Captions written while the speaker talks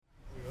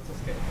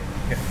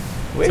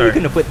Where are you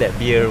going to put that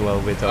beer while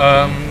we're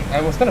talking?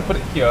 I was gonna put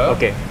it here.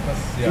 Okay.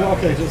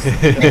 Okay, just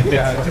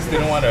Yeah, I just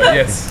didn't want to.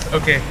 Yes.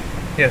 Okay.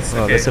 Yes.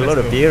 Well, okay. there's a lot let's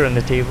of go. beer on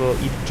the table,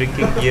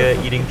 drinking beer,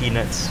 eating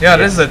peanuts. Yeah,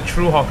 this is a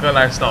true hawker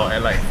lifestyle.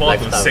 At like 4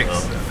 to Lifestyle, 6,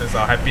 oh. is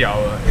our happy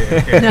hour. Okay.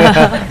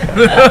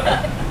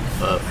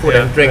 food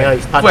Yeah. and drink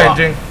is part Food of and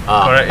drink,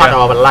 correct, part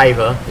yeah. of our life.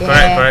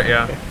 Correct.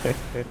 Yeah.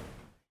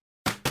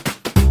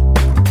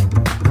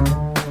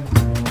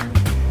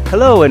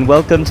 Hello and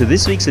welcome to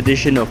this week's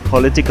edition of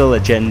Political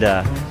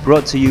Agenda,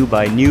 brought to you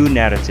by New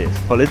Narrative.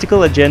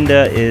 Political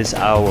Agenda is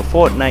our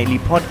fortnightly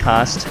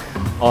podcast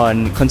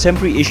on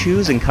contemporary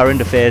issues and current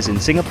affairs in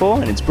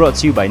Singapore, and it's brought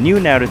to you by New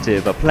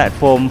Narrative, a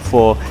platform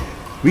for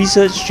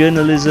research,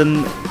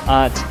 journalism,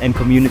 art and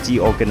community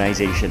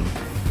organisation.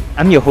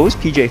 I'm your host,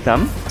 PJ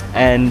Thum,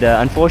 and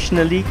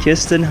unfortunately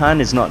Kirsten Han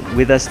is not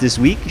with us this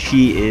week.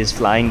 She is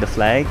flying the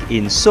flag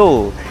in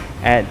Seoul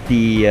at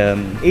the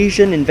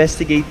Asian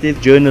Investigative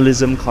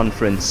Journalism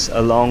Conference,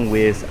 along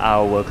with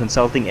our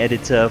consulting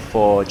editor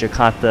for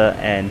Jakarta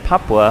and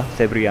Papua,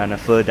 Febriana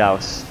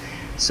Firdaus.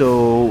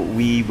 So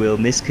we will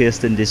miss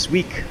Kirsten this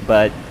week,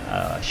 but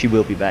she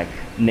will be back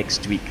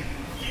next week.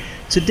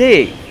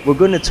 Today, we're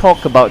going to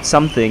talk about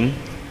something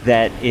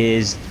that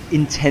is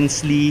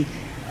intensely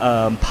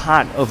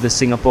part of the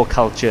Singapore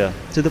culture,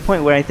 to the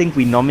point where I think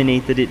we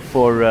nominated it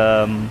for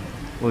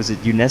what was it,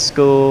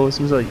 UNESCO?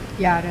 Some sort of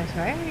Yeah, that's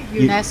right.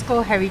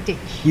 UNESCO Heritage.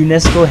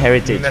 UNESCO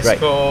Heritage, right?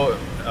 UNESCO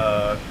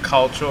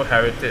cultural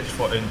heritage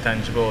for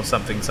intangible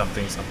something.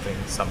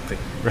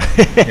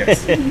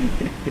 Yes.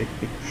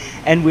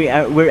 And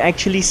we're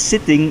actually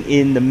sitting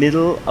in the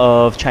middle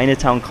of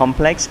Chinatown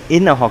complex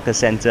in a hawker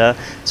center,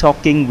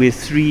 talking with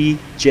 3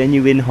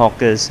 genuine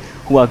hawkers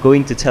who are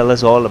going to tell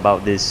us all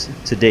about this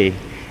today.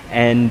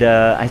 And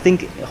I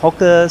think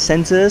hawker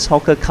centers,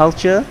 hawker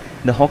culture,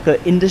 the hawker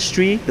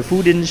industry, the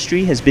food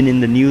industry has been in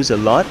the news a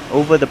lot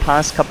over the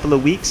past couple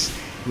of weeks.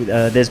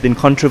 There's been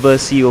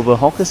controversy over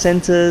hawker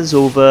centers,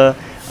 over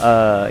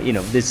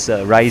this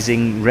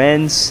rising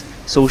rents,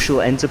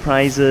 social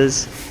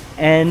enterprises,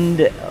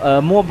 and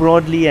more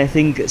broadly, I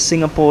think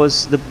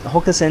the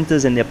hawker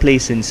centers and their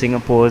place in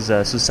Singapore's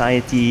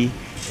society,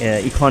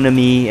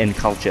 economy, and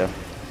culture.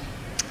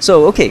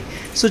 So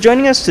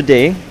joining us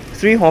today,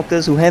 3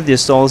 hawkers who have their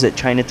stalls at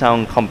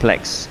Chinatown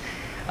complex.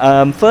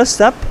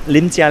 First up,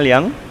 Lim Jia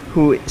Liang,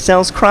 who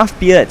sells craft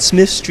beer at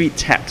Smith Street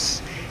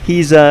Taps.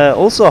 He's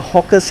also a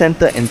hawker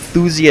center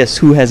enthusiast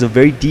who has a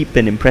very deep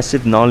and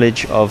impressive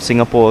knowledge of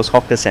Singapore's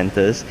hawker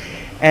centers,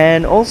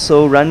 and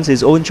also runs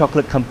his own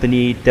chocolate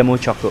company, Demo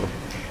Choco.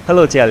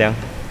 Hello, Jia Liang.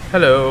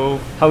 Hello.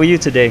 How are you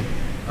today?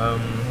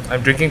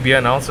 I'm drinking beer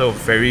now, so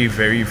very,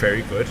 very,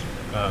 very good.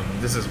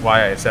 This is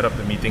why I set up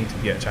the meeting to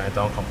be at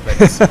Chinatown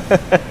Complex.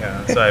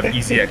 Yeah, so I have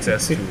easy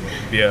access to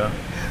beer.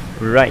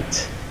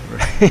 Right.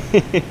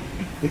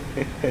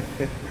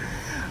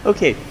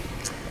 Okay.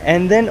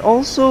 And then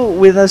also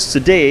with us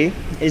today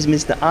is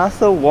Mr.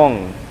 Arthur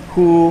Wong,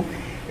 who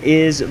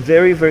is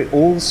very, very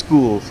old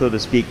school, so to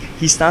speak.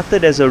 He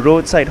started as a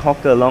roadside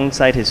hawker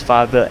alongside his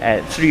father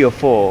at 3 or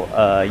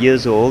 4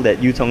 years old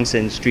at Yu Tong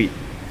Sen Street.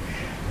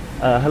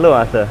 Hello,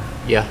 Arthur.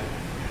 Yeah,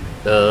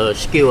 the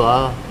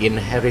skill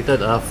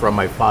inherited from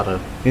my father.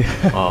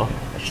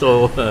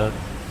 So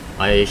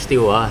I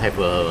still have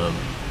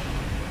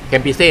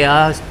can be say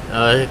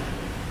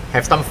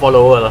have some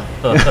follower,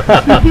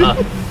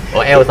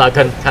 or else I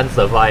can't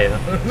survive.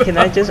 Can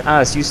I just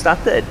ask, you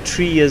started at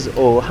 3 years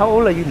old. How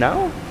old are you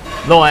now?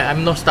 No,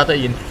 I'm not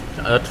started in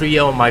 3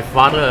 years old. My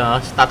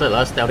father started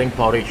selling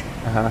porridge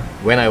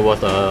when I was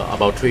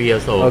about 3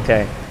 years old.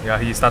 Okay. Yeah,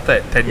 he started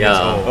at 10 years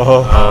Yeah.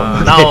 old.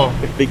 Now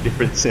Big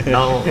difference.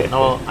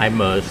 now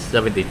I'm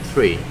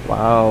 73.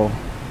 Wow,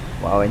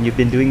 and you've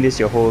been doing this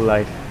your whole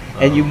life.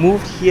 And you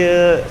moved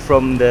here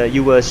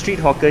you were a street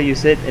hawker, you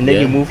said, and then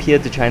Yeah. you moved here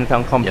to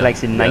Chinatown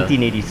Complex in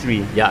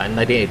 1983. Yeah, in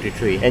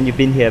 1983. And you've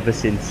been here ever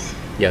since.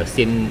 Yeah,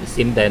 since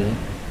then.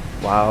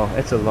 Wow,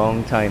 that's a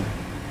long time.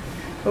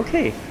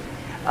 Okay.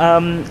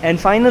 And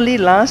finally,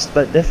 last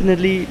but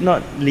definitely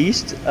not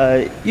least,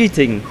 Yu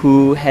Ting,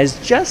 who has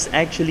just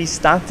actually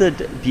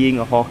started being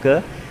a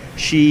hawker.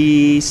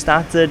 She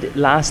started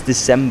last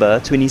December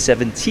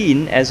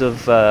 2017 as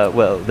of,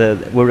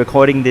 we're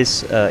recording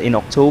this in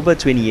October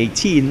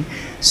 2018.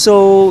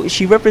 So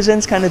she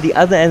represents kind of the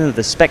other end of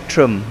the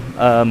spectrum,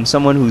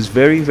 someone who's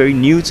very, very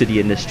new to the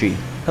industry.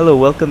 Hello,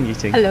 welcome, Yu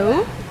Ting.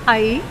 Hello.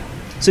 Hi.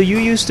 So you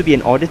used to be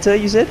an auditor,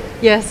 you said?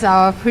 Yes,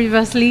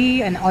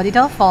 previously an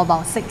auditor for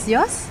about 6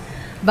 years.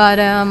 But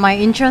my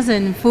interest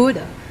in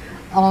food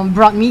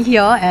brought me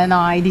here, and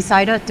I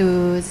decided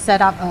to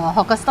set up a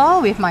hawker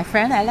stall with my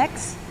friend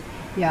Alex.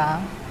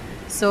 Yeah.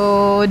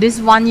 So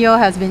this 1 year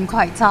has been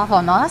quite tough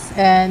on us,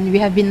 and we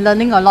have been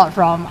learning a lot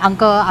from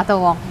Uncle Arthur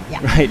Wong. Yeah.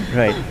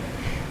 Right.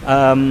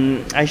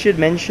 I should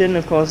mention,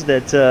 of course,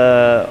 that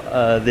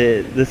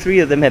the 3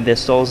 of them have their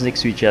stalls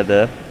next to each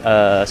other.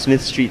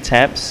 Smith Street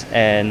Taps,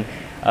 and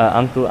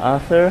Uncle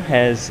Arthur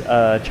has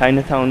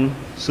Chinatown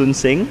Sun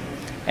Sing,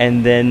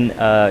 and then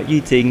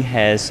Yu Ting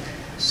has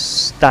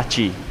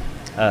Stachi,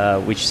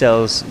 which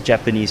sells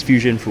Japanese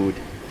fusion food.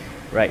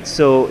 right?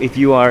 So if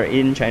you are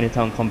in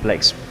Chinatown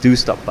Complex, do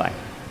stop by.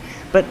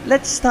 But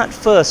let's start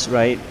first,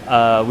 right,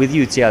 with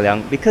you, Jia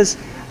Liang, because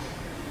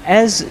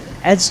as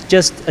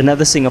just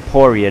another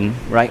Singaporean,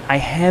 right, I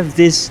have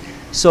this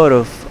sort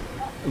of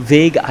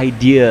vague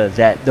idea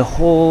that the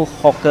whole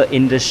hawker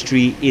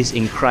industry is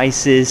in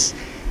crisis,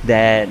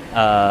 that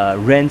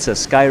rents are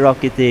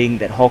skyrocketing,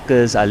 that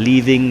hawkers are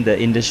leaving the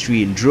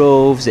industry in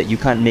droves, that you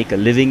can't make a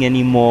living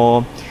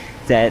anymore,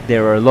 that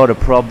there are a lot of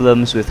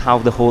problems with how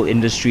the whole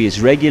industry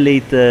is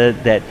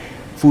regulated, that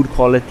food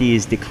quality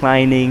is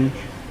declining.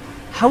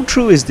 How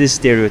true is this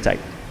stereotype?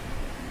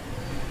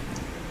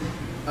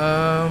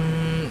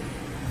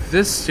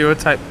 This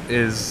stereotype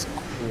is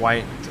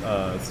quite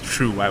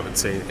true, I would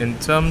say, in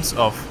terms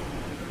of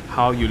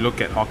how you look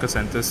at hawker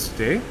centers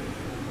today.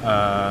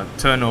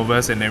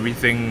 Turnovers and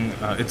everything,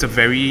 it's a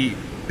very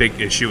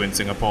big issue in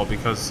Singapore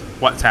because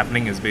what's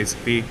happening is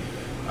basically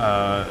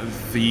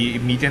the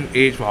median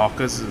age for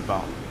hawkers is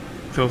about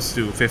close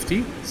to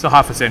 50, so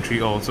half a century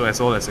old, so as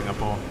old as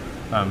Singapore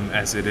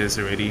as it is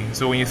already.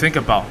 So when you think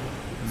about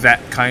that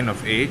kind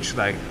of age,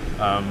 like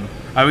I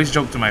always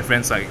joke to my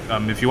friends, like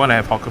if you want to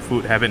have hawker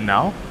food, have it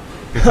now,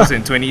 because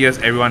in 20 years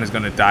everyone is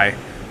going to die.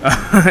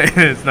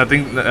 It's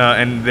nothing,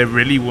 and there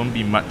really won't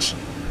be much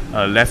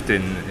left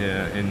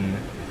in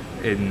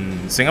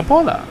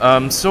Singapore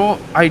lah. So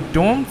I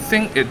don't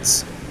think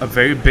it's a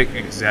very big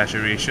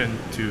exaggeration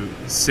to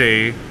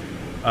say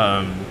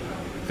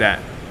that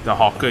the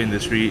hawker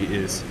industry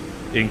is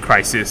in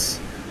crisis.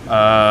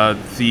 What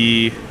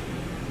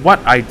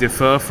I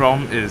differ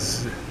from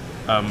is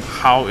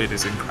how it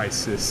is in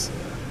crisis,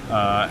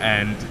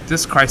 and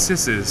this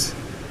crisis is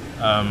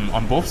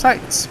on both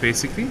sides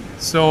basically.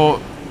 So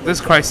this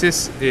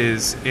crisis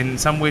is in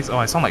some ways,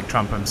 I sound like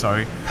Trump, I'm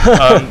sorry.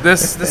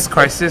 This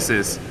crisis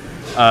is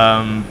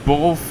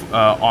both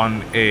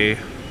on a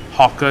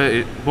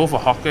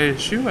hawker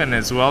issue and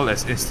as well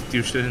as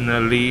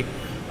institutionally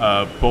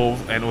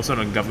both, and also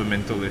a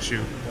governmental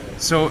issue.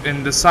 So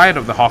in the side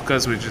of the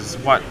hawkers, which is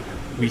what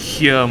we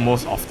hear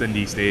most often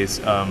these days,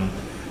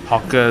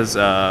 hawkers,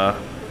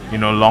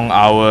 long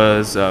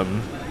hours,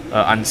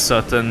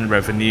 uncertain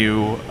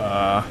revenue,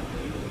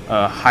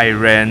 high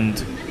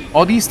rent.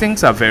 All these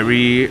things are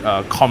very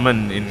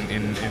common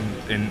in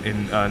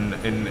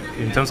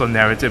terms of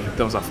narrative, in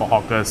terms of for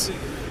hawkers,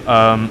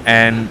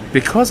 and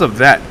because of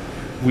that,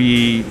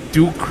 we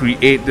do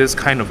create this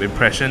kind of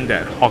impression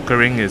that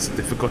hawkering is a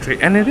difficult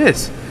trade, and it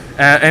is.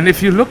 And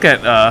if you look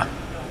at a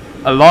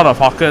lot of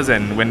hawkers,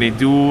 and when they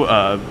do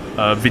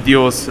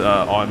videos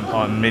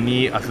on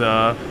many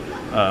other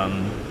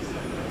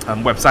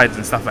websites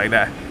and stuff like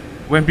that,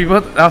 when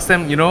people ask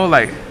them,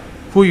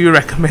 who you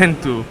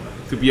recommend to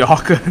be a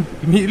hawker,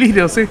 immediately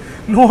they'll say,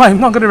 no, I'm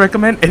not going to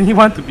recommend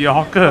anyone to be a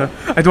hawker.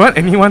 I don't want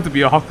anyone to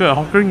be a hawker.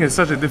 Hawkering is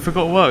such a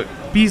difficult work.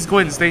 Please go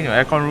and stay in your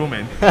aircon room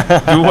and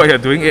do what you're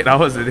doing 8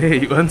 hours a day.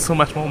 You earn so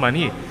much more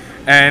money.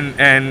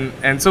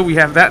 And so we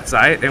have that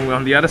side, and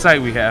on the other side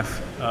we have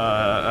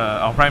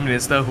our Prime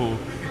Minister, who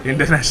in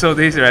the National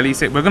Day rally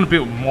said we're going to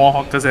build more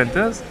hawker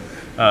centers,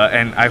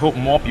 and I hope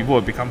more people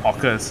will become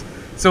hawkers.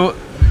 So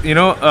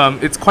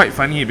it's quite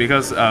funny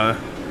because the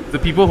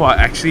people who are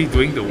actually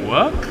doing the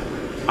work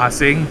are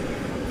saying,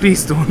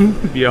 please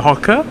don't be a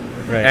hawker.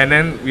 Right. And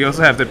then we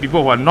also have the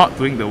people who are not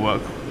doing the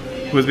work,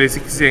 who is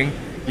basically saying,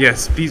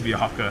 yes, please be a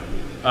hawker.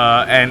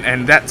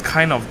 And that's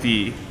kind of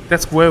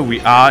that's where we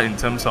are in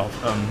terms of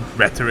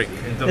rhetoric.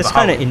 It's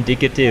kind of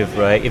indicative,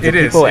 right? If the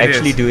people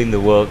actually doing the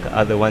work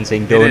are the ones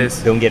saying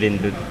don't get in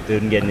this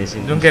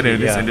industry. Don't get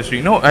into this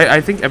industry. No,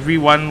 I think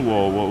everyone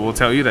will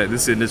tell you that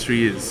this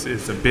industry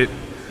is a bit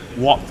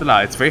warped lah.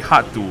 It's very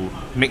hard to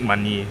make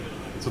money,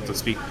 so to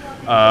speak.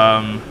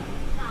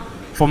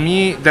 For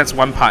me, that's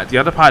one part. The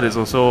other part is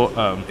also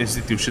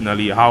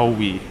institutionally how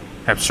we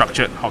have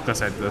structured hawker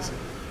centers.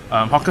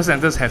 Hawker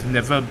centers have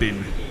never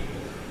been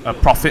a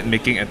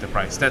profit-making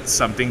enterprise. That's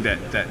something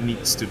that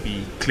needs to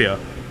be clear.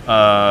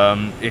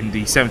 In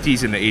the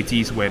 70s and the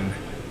 80s,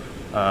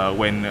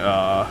 when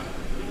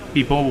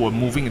people were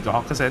moving into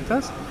hawker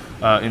centers,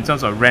 in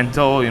terms of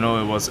rental, it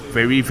was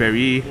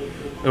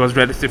it was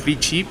relatively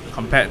cheap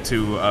compared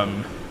to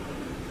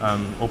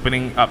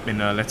opening up in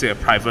let's say a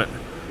private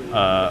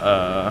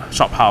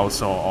shop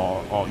house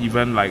or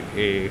even like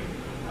a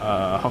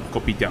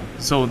kopitiam.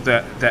 So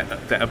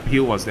that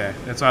appeal was there.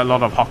 That's why a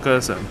lot of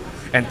hawkers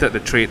entered the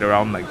trade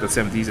around like the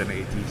 70s and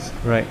the 80s.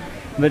 Right,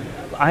 but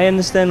I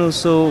understand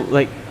also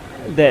like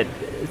that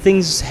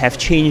things have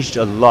changed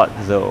a lot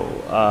though.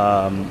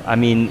 I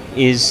mean,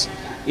 is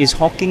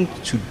hawking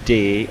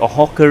today or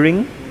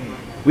hawkering?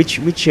 Which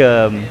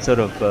sort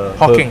of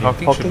hawking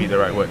should be the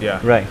right word. Yeah.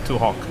 Right. To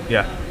hawk.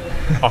 Yeah.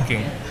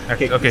 Hawking.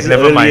 Okay. So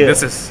Never mind.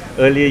 This is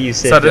earlier you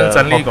said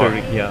suddenly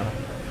hawkering. gone. Yeah.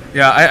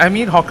 Yeah. I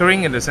mean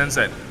hawkering in the sense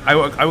that I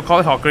would call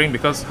it hawkering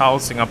because how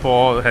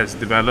Singapore has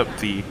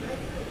developed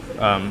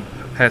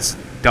has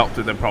dealt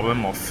with the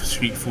problem of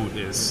street food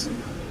is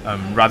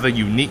rather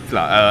unique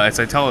lah. As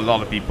I tell a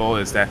lot of people,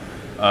 is that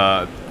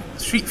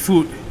street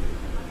food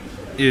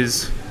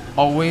is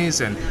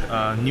always a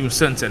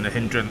nuisance and a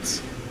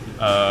hindrance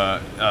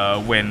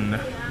when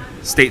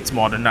states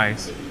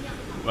modernize.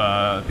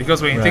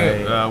 Because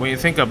when you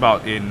think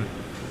about in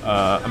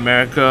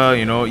America,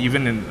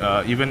 even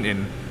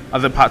in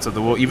other parts of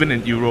the world, even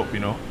in Europe,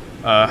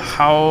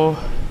 how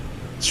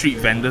street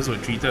vendors were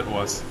treated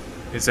was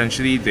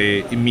essentially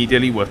they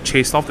immediately were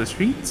chased off the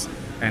streets,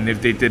 and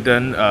if they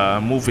didn't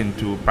move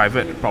into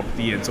private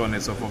property and so on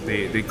and so forth,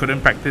 they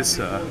couldn't practice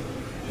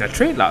their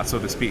trade, so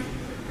to speak.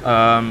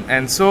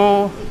 And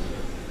so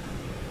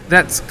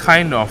that's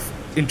kind of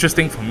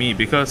interesting for me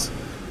because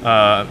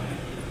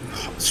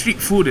street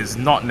food is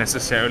not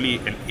necessarily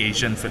an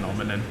Asian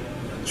phenomenon.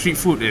 Street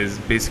food is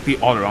basically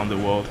all around the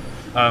world.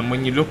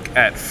 When you look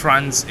at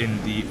France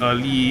in the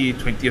early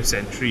 20th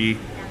century,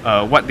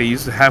 what they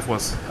used to have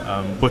was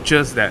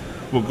butchers that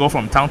would go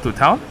from town to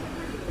town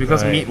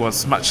because meat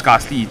was much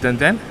scarcely eaten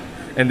then,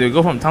 and they would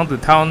go from town to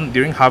town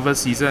during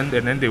harvest season,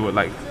 and then they would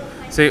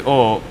say,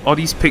 oh, all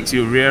these pigs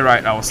you rear,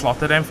 right, I'll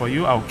slaughter them for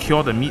you, I'll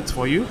cure the meats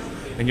for you,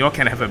 and you all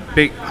can have a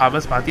big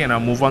harvest party, and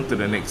I'll move on to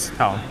the next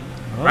town.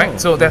 Right,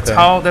 so that's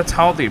how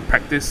they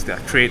practice their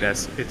trade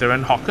as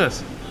itinerant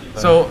hawkers.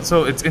 So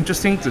it's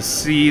interesting to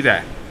see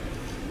that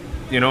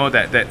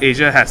that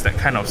Asia has that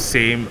kind of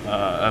same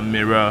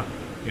mirror,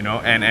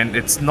 and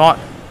it's not.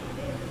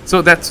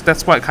 So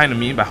that's what I kind of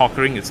mean by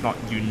hawkering. It's not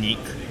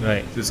unique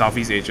to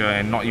Southeast Asia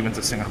and not even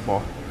to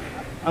Singapore.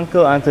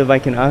 Uncle Arthur, if I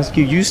can ask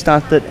you, you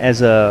started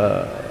as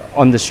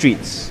on the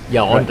streets.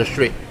 Yeah, on the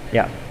street.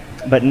 Yeah.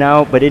 But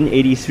in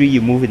 '83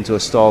 you moved into a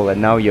stall,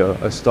 and now you're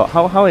a stall.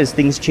 How has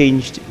things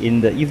changed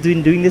you've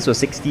been doing this for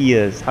 60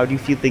 years? How do you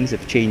feel things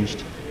have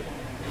changed?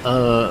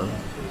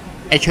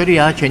 Actually,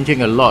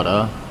 changing a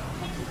lot.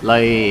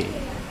 Like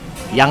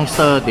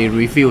youngsters, they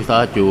refuse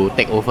to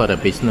take over the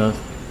business,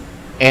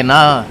 and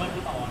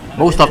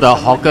most of the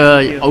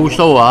hawker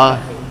also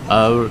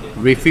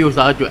refuse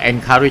to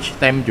encourage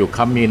them to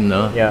come in.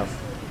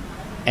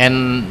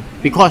 And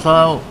because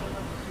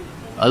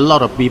a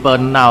lot of people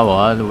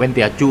now, when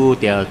they do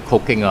their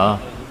cooking,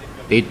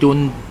 they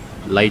don't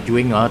like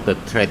doing the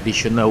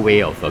traditional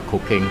way of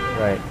cooking.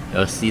 Right.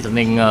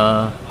 Seasoning,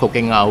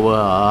 cooking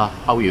hour,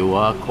 how you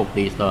cook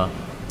this.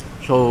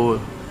 So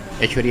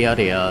actually,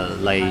 they are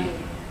like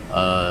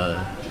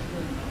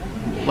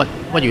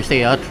what you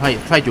say.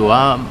 Try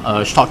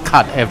to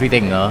shortcut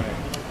everything.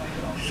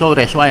 So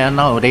that's why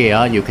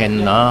nowadays you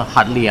can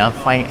hardly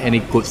find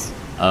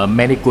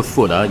many good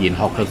food in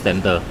hawker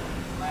center.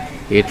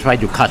 They try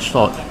to cut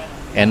short,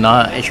 and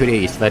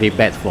actually it's very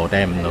bad for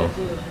them.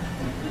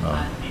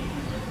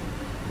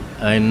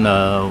 And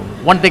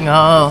one thing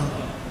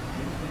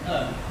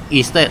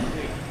is that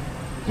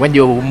when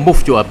you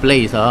move to a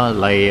place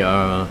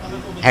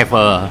have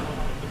a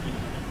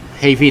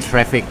heavy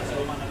traffic,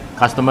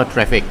 customer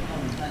traffic,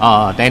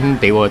 then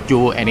they will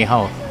do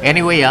anyhow.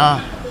 Anyway,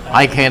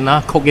 I can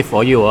cook it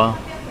for you.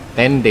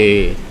 Then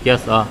they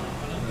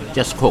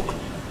just cook.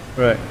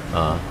 Right.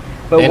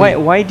 But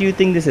why do you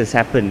think this has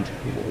happened?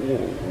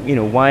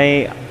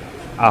 Why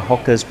are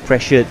hawkers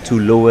pressured to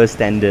lower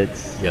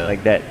standards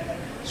like that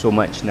so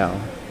much now?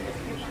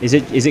 Is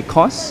it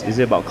cost? Is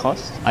it about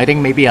cost? I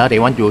think maybe they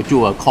want to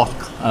do a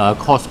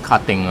cost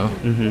cutting.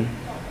 Mm-hmm.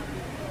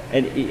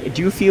 And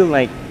do you feel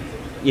like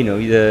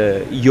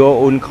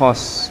your own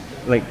costs,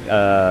 like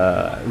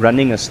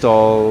running a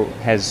stall,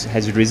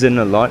 has risen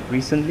a lot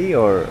recently,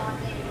 or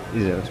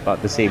is it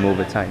about the same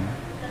over time?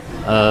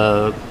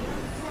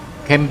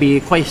 Can be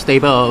quite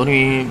stable.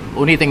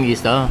 Only thing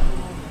is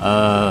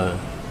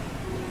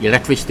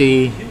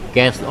electricity,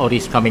 gas, all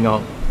this coming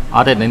out.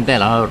 Other than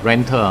that,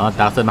 rental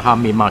doesn't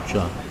harm me much.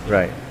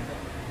 Right.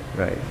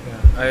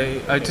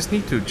 I just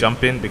need to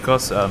jump in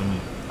because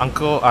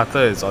Uncle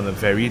Arthur is on a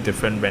very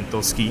different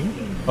rental scheme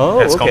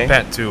as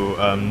compared to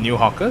new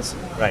hawkers.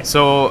 Right.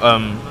 So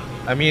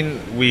I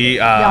mean, we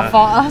are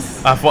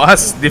for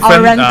us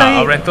different.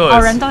 Our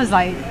rental is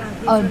like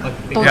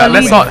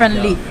totally different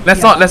lead.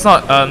 Let's not.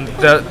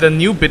 The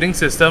new bidding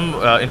system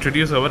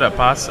introduced over the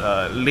past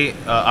late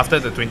after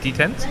the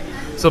 2010s.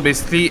 So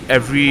basically,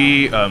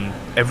 every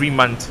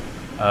month,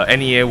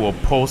 NEA will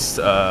post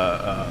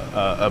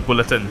a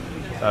bulletin,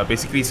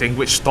 basically saying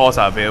which stores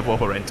are available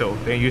for rental.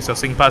 Then you use your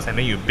SingPass and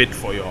then you bid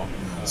for your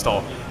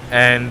store.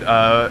 And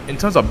in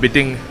terms of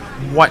bidding,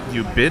 what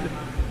you bid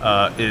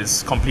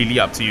is completely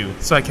up to you.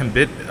 So I can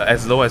bid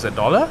as low as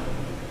 $1,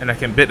 and I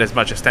can bid as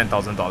much as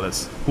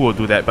 $10,000. Who will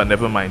do that? But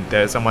never mind.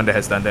 There's someone that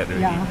has done that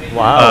already. Yeah.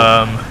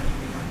 Wow.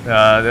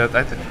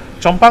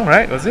 Chompang,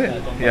 right? Was it?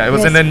 Yeah, it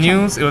was in the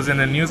news. It was in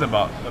the news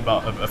about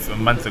a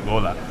month ago,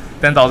 lah.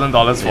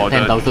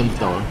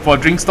 $10,000 for a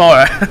drink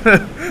store.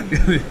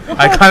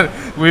 I can't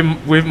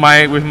with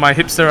my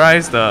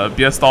hipsterized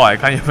beer store. I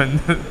can't even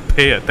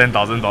pay a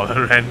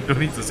 $10,000 rent. Don't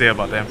need to say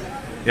about them.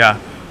 Yeah.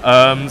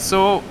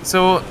 So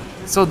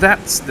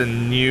that's the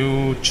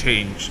new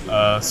change.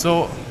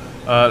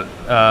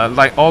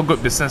 Like all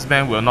good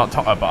businessmen, we'll not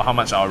talk about how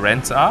much our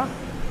rents are,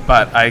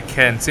 but I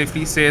can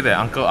safely say that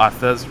Uncle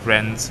Arthur's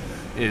rents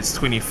is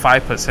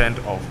 25%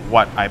 of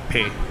what I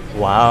pay.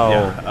 Wow.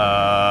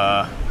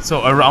 Yeah.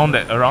 So around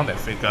that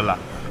figure lah.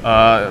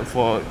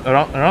 For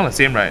around the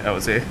same, right? I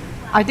would say.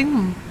 I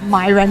think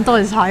my rental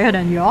is higher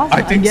than yours.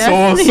 I think guess. so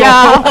also.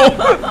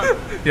 Yeah.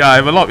 Yeah, I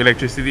have a lot of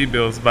electricity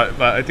bills, but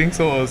I think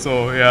so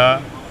also.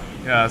 Yeah.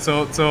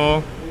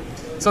 So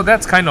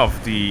that's kind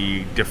of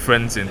the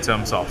difference in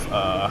terms of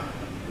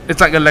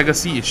it's like a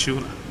legacy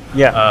issue.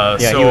 Yeah,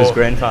 he so- was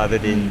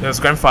grandfathered in. It was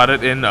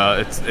grandfathered in.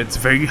 It's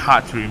very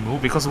hard to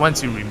remove because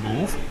once you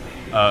remove,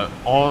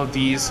 all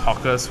these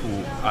hawkers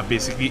who are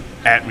basically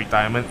at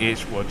retirement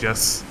age will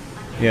just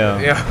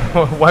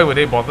why would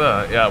they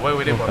bother? Yeah, why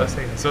would they bother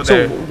staying? So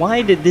So there-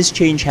 why did this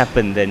change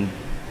happen then?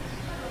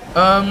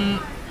 I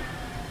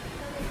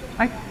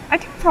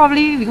think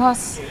probably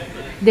because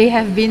they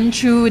have been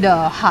through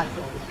the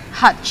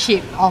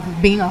hardship of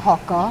being a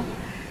hawker,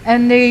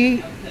 and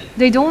they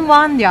don't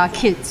want their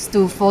kids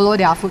to follow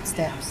their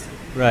footsteps.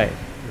 Right.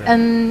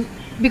 And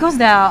because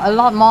there are a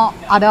lot more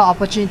other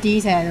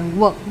opportunities and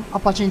work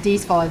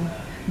opportunities for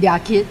their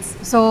kids,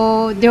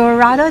 so they would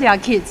rather their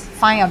kids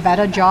find a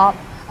better job,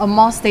 a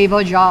more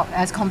stable job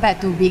as compared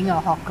to being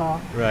a hawker.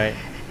 Right.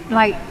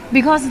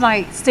 Because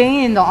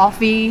staying in the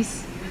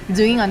office,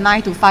 doing a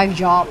 9 to 5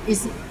 job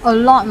is a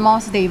lot more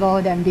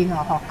stable than being a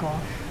hawker.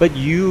 But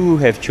you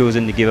have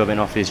chosen to give up an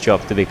office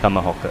job to become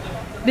a hawker.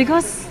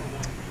 Because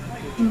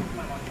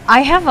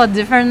I have a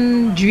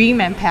different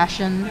dream and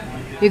passion,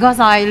 because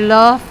I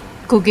love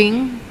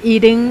cooking,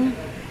 eating,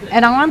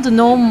 and I want to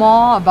know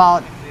more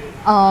about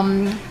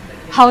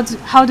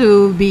how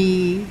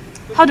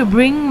to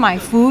bring my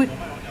food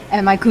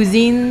and my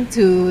cuisine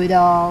to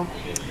the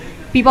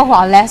people who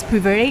are less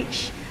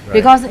privileged. Right.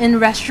 Because in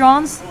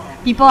restaurants,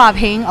 people are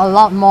paying a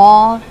lot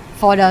more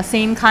for the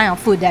same kind of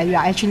food that we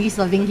are actually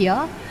serving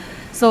here.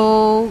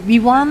 So we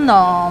want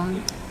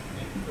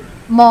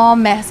more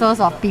masses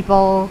of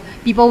people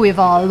with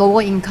a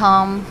lower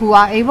income who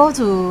are able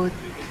to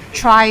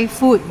try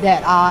food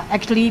that are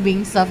actually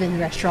being served in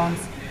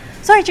restaurants.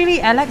 So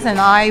actually, Alex and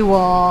I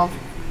were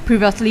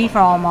previously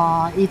from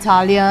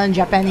Italian,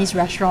 Japanese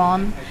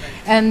restaurant,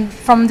 and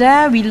from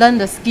there we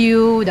learned the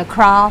skill, the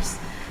crafts.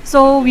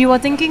 So we were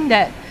thinking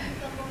that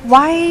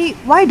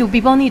why do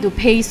people need to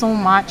pay so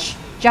much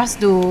just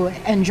to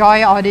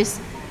enjoy all this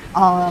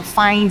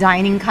fine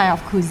dining kind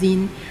of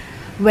cuisine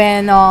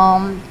when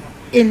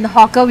in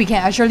hawker we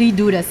can actually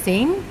do the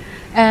same?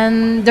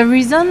 And the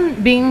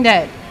reason being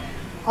that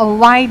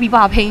why people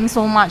are paying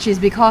so much is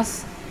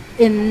because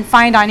in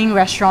fine dining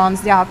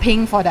restaurants they are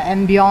paying for the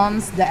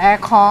ambience, the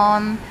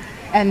aircon,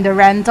 and the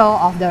rental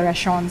of the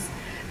restaurants.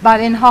 But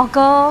in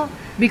hawker,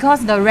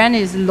 because the rent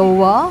is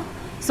lower,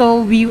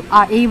 so we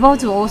are able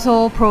to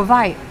also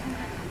provide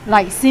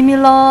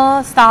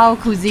similar style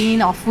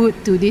cuisine or food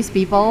to these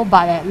people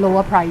but at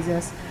lower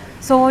prices.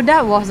 So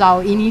that was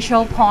our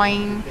initial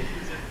point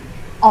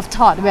of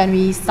thought when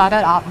we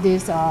started up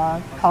this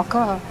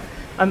hawker.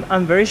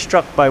 I'm very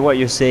struck by what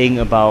you're saying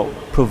about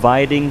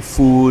providing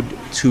food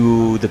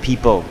to the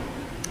people,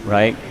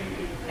 right?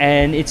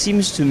 And it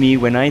seems to me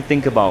when I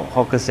think about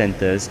hawker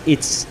centers,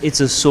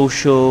 it's a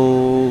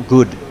social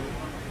good,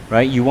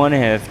 right? You want to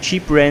have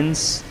cheap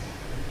rents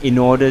in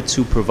order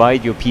to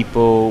provide your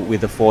people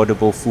with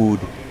affordable food.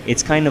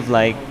 It's kind of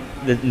like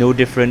no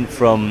different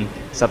from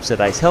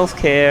subsidized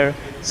healthcare,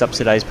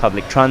 subsidized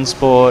public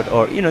transport,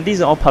 or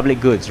these are all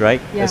public goods,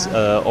 right?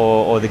 Yeah.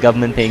 Or the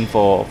government paying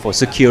for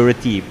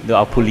security,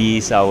 our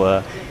police,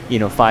 our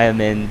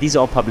firemen. These are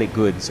all public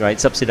goods, right?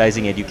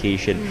 Subsidizing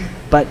education.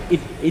 But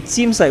it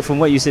seems like from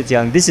what you said,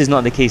 Jiang, this is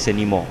not the case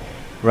anymore,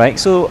 right?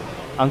 So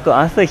Uncle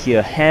Arthur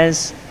here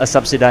has a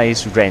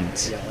subsidized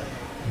rent,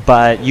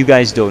 but you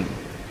guys don't.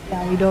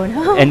 Yeah, we don't.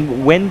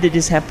 And when did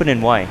this happen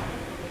and why?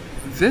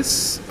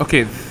 This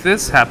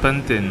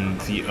happened in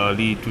the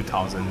early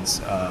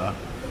 2000s,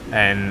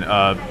 and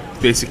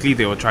basically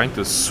they were trying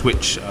to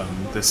switch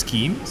the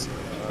schemes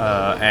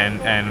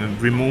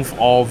and remove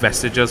all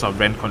vestiges of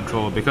rent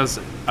control, because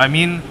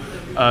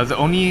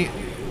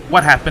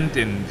what happened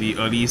in the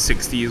early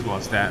 60s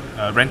was that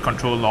rent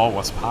control law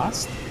was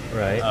passed,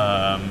 Right.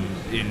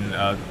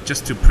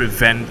 just to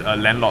prevent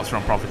landlords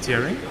from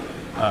profiteering,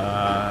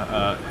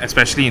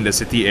 especially in the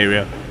city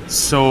area.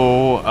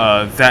 So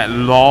that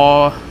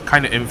law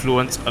kind of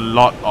influenced a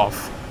lot of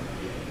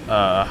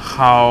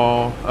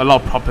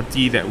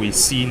property that we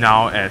see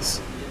now as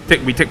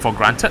we take for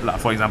granted,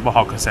 for example,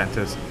 hawker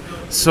centers.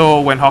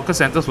 So when hawker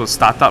centers were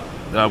started up,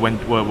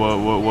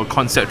 were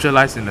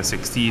conceptualized in the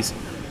 60s,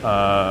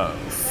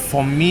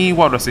 for me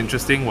what was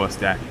interesting was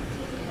that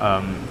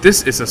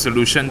this is a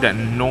solution that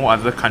no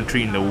other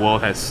country in the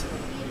world has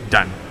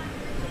done,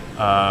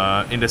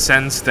 in the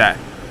sense that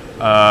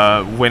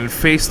when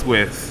faced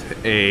with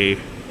a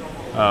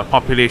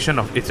population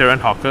of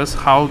itinerant hawkers,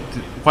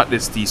 what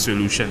is the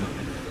solution?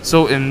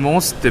 So in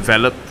most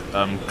developed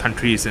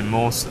countries, in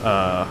most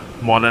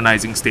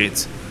modernizing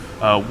states,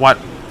 what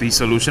the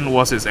solution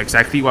was is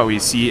exactly what we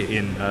see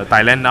in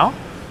Thailand now,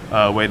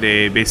 where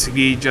they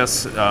basically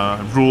just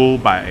rule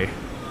by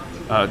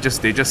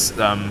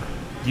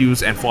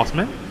use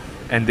enforcement,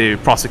 and they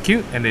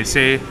prosecute, and they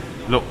say,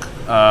 look,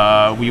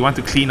 we want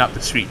to clean up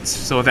the streets.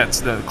 So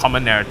that's the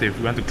common narrative.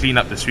 We want to clean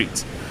up the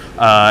streets.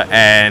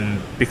 and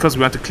because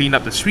we want to clean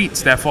up the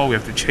streets, therefore we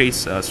have to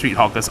chase street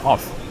hawkers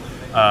off.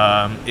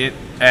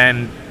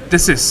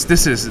 This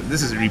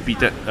is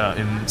repeated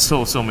in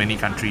so many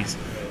countries,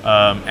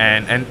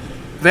 and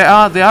there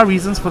are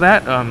reasons for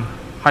that.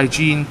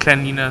 Hygiene,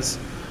 cleanliness,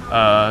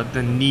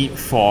 the need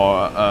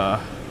for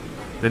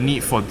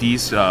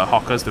these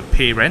hawkers to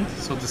pay rent,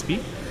 so to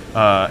speak,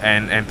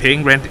 and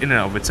paying rent in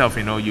and of itself,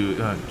 you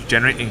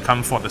generate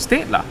income for the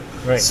state, lah.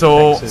 Right.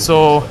 So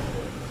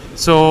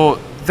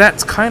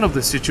that's kind of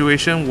the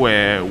situation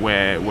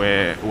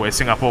where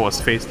Singapore was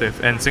faced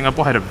with, and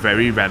Singapore had a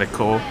very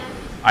radical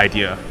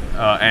idea,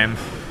 and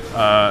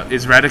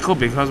it's radical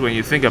because when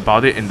you think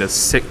about it, in the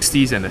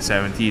 60s and the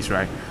 70s,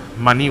 right,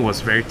 money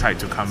was very tight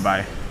to come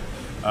by.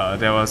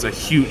 There was a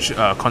huge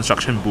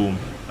construction boom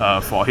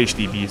for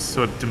HDBs,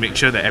 so to make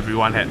sure that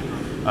everyone had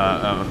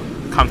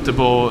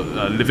comfortable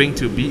living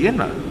to be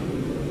in.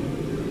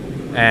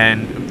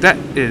 And that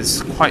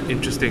is quite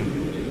interesting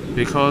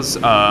because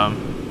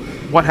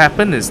what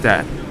happened is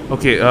that,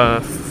 okay,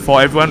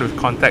 for everyone with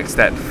context,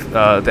 that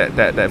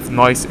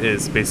noise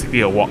is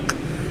basically a walk.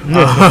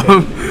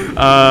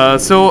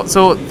 So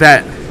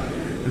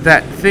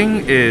that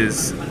thing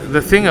is,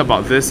 the thing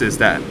about this is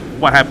that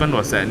what happened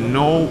was that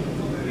no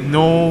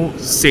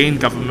sane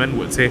government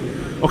would say,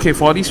 okay,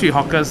 for these street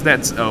hawkers,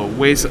 let's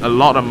waste a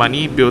lot of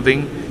money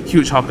building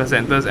huge hawker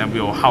centers and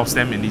we'll house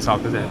them in these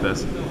hawker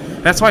centers.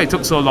 That's why it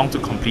took so long to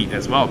complete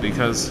as well,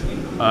 because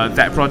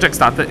that project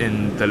started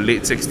in the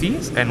late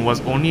 60s and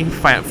was only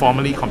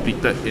formally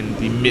completed in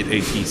the mid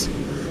 80s.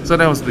 So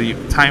that was the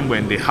time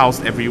when they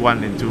housed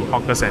everyone into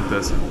hawker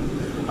centers.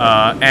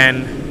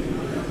 And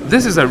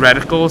this is a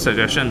radical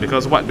suggestion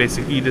because what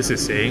basically this is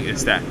saying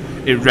is that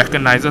it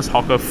recognizes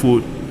hawker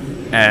food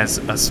as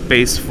a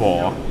space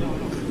for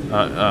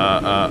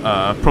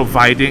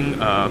providing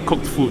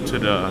cooked food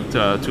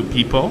to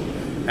people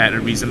at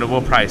a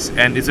reasonable price.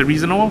 And it's a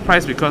reasonable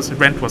price because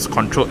rent was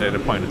controlled at a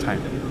point of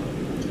time.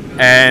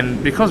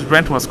 And because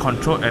rent was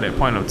controlled at a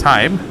point of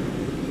time,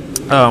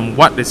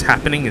 what is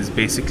happening is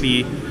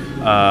basically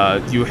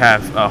you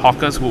have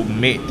hawkers who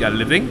made their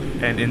living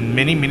and in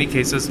many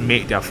cases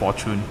made their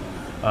fortune.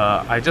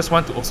 I just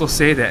want to also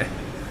say that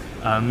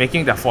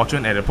making their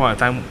fortune at a point of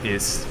time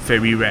is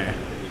very rare.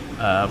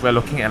 We're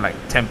looking at like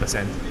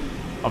 10%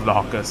 of the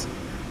hawkers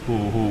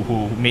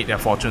who made their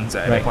fortunes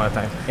at a point of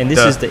time. And this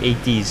is the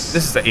 80s.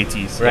 This is the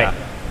 80s. Right.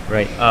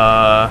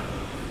 Yeah.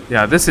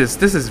 Right. This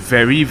is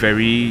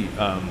very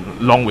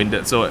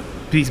long-winded. So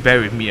please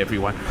bear with me,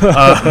 everyone.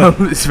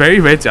 It's very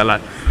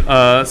jialat.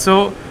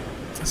 So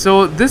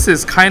this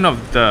is kind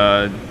of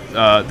the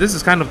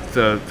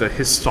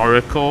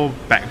historical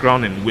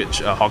background in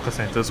which hawker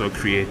centers were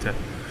created.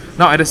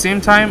 Now, at the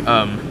same time,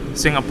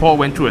 Singapore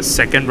went through a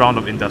second round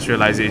of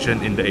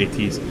industrialization in the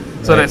 80s.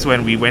 So that's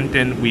when we went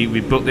in,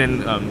 we built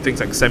in things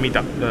like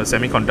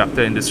semiconductor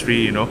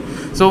industry,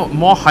 So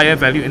more higher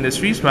value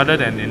industries rather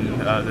than in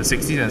the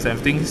 60s and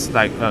 70s,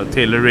 like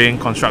tailoring,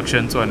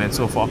 construction, so on and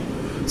so forth.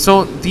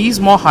 So these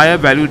more higher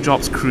value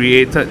jobs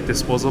created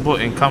disposable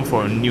income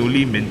for a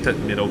newly minted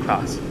middle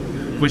class,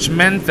 which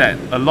meant that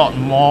a lot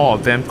more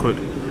of them could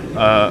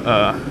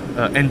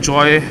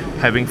enjoy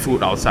having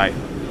food outside.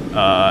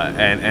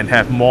 And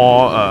have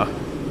more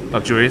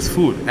luxurious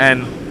food.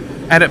 And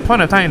at that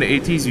point of time in the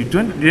 80s, you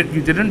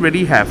didn't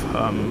really have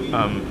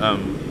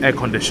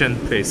air-conditioned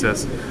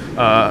places.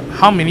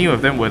 How many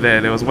of them were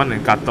there? There was one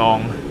in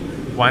Katong,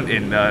 one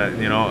in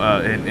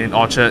in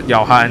Orchard,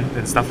 Yao Han,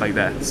 and stuff like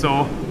that.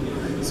 So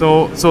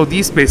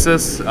these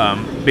places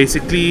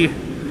basically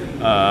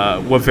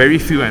were very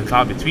few and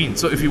far between.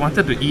 So if you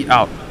wanted to eat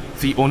out,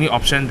 the only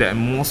option that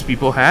most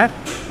people had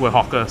were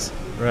hawkers,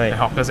 and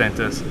hawker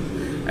centers.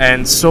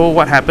 And so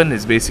what happened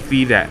is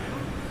basically that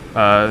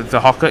the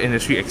hawker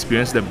industry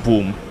experienced a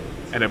boom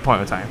at that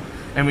point of time.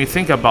 And we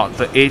think about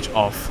the age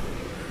of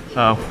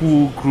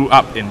who grew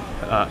up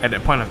at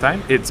that point of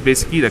time. It's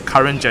basically the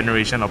current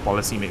generation of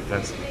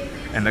policymakers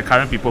and the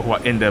current people who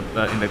are in the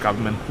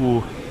government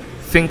who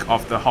think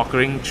of the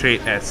hawkering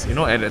trade as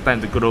at that time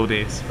the good old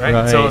days,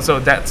 right? So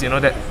that's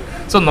that.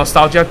 So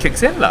nostalgia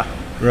kicks in, lah.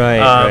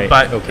 Right.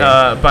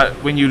 But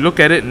when you look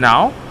at it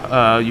now,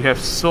 you have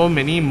so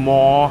many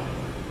more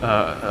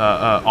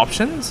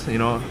options.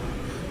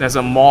 There's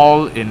a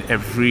mall in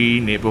every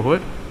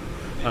neighborhood.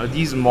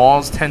 These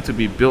malls tend to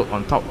be built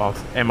on top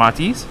of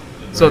MRTs,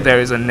 so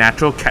there is a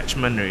natural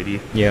catchment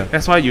already. Yeah.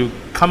 That's why you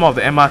come off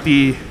the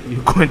MRT,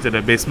 you go into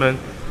the basement,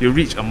 you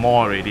reach a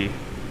mall already.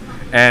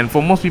 And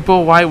for most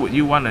people, why would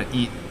you want to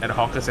eat at a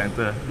hawker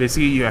center?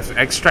 Basically, you have to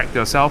extract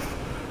yourself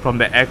from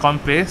the aircon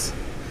place,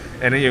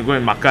 and then you go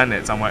and makan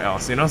at somewhere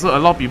else. So a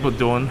lot of people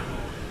don't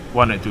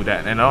want to do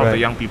that, and a lot of the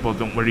young people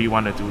don't really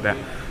want to do that.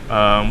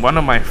 One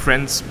of my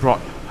friends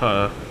brought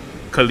her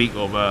colleague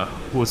over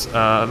who's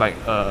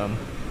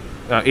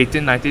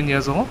 18, 19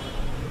 years old,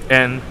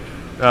 and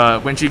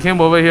when she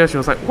came over here, she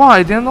was like, wow,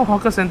 I didn't know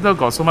hawker center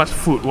got so much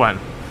food one.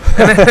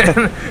 And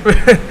then,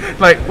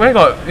 like, where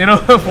got,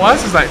 for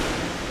us it's like,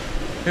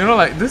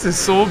 this is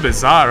so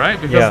bizarre, right?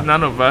 Because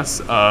none of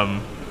us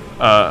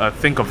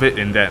think of it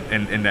in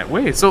that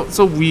way.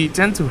 So we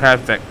tend to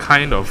have that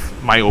kind of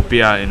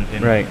myopia in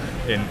Right.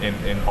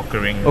 in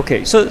Hokkering.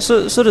 Okay, so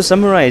to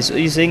summarize, what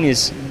you're saying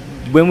is,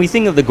 when we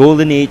think of the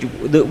golden age,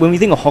 when we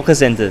think of hawker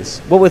centers,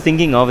 what we're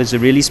thinking of is a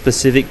really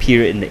specific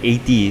period in the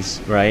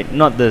 80s, right?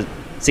 Not the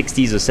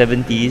 60s or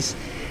 70s.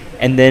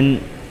 And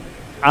then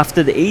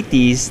after the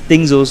 80s,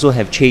 things also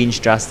have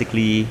changed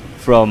drastically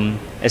from,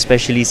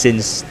 especially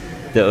since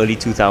the early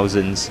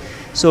 2000s.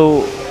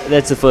 So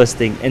that's the first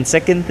thing. And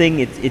second thing,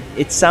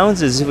 it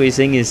sounds as if what you're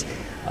saying is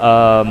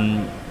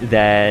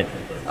that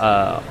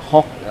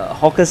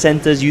hawker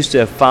centers used to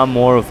have far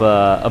more of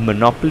a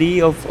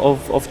monopoly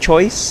of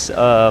choice.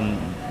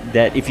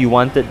 That if you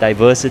wanted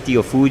diversity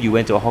of food, you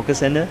went to a hawker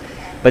center.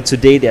 But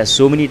today there are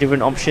so many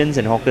different options,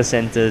 and hawker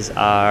centers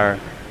are,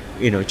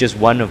 just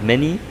one of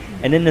many.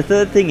 And then the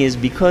third thing is,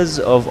 because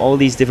of all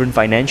these different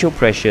financial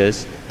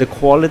pressures, the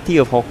quality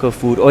of hawker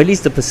food, or at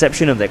least the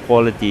perception of that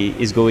quality,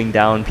 is going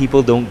down.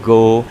 People don't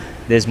go.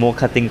 There's more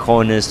cutting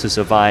corners to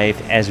survive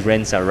as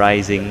rents are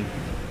rising.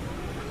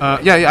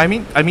 I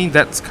mean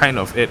that's kind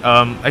of it.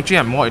 Actually,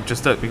 I'm more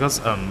interested because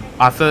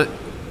Arthur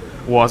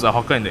was a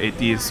hawker in the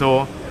 80s,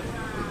 so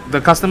the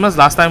customers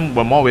last time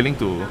were more willing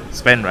to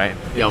spend, right?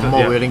 They are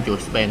more willing to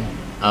spend.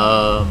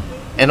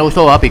 And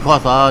also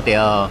because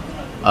their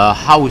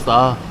house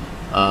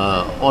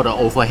all the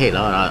overhead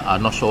are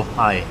not so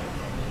high.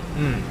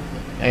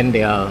 And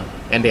their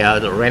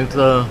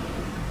rental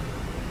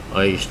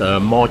is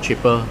more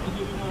cheaper.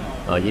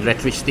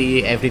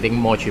 Electricity, everything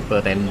more cheaper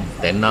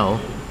than now.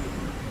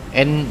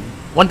 And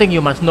one thing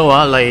you must know,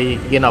 like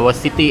in our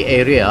city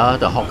area,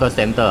 the hawker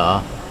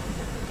center,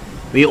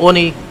 we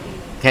only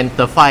can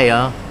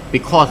survive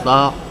because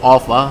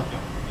of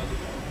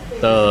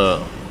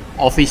the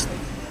office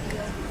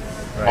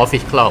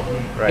crowd.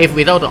 Right. If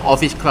without the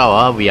office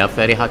crowd, we are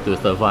very hard to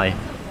survive.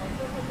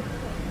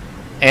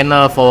 And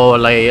for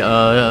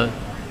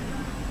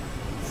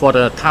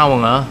the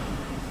town,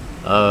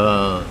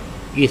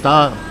 it's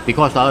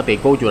because they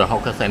go to the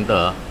hawker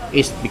center.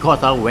 It's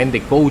because when they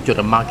go to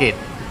the market,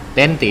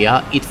 then they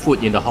eat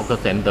food in the hawker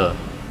center.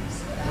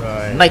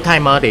 Right.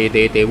 Nighttime,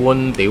 they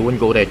won't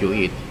go there to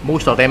eat.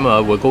 Most of them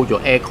will go to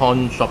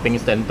aircon shopping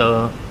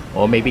center,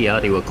 or maybe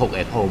they will cook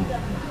at home.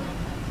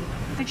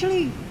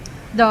 Actually,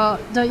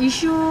 the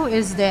issue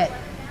is that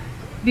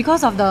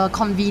because of the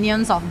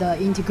convenience of the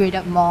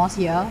integrated malls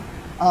here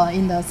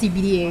in the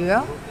CBD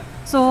area,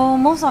 so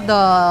most of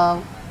the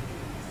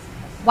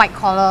white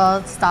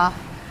collar staff,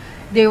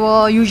 they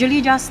will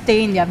usually just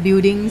stay in their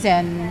buildings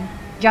and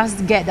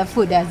just get the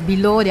food that's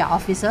below their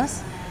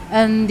offices,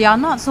 and they are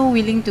not so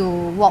willing to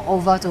walk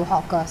over to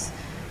hawkers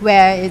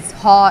where it's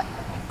hot,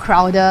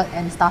 crowded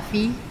and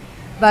stuffy.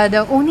 But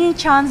the only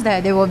chance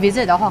that they will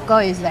visit the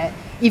hawker is that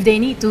if they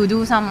need to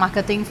do some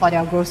marketing for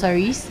their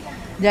groceries,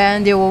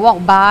 then they will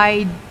walk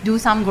by, do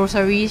some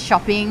grocery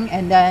shopping,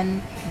 and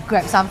then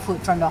grab some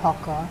food from the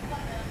hawker.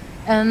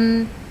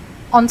 And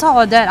on top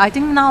of that, I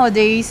think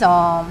nowadays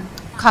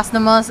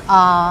customers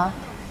are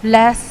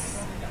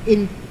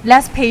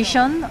less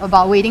patient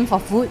about waiting for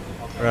food.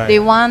 Right. They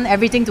want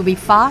everything to be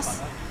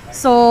fast.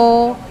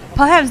 So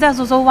perhaps that's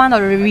also one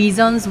of the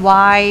reasons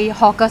why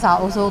hawkers are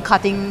also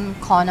cutting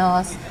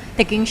corners,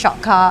 taking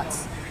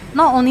shortcuts,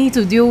 not only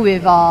to deal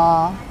with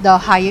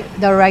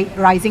the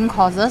rising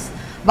costs,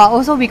 but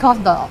also because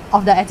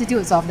of the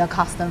attitudes of the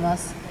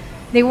customers.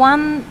 They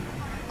want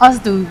us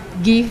to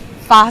give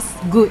fast,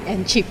 good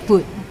and cheap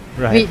food,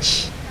 Right.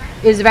 which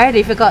is very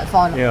difficult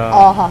for Yeah.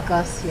 all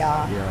hawkers.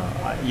 Yeah,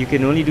 you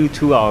can only do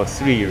 2 out of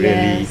 3,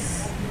 really.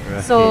 Yes.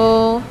 Right.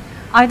 So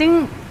I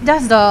think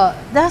that's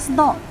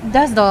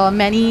the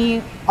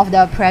many of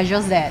the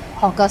pressures that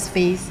hawkers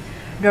face: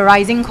 the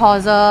rising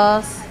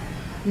costs,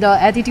 the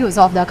attitudes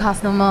of the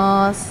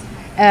customers,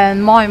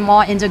 and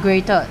more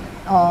integrated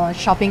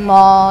shopping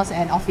malls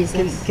and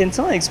offices. Can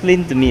someone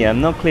explain to me?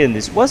 I'm not clear on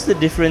this. What's the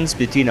difference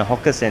between a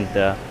hawker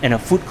center and a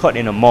food court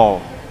in a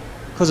mall?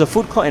 Because a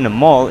food court in a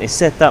mall is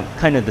set up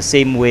kind of the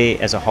same way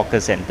as a hawker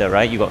center,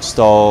 right? You got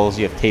stalls,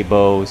 you have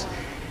tables,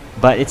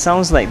 but it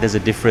sounds like there's a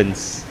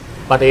difference.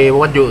 But they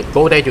want you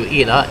go there to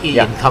eat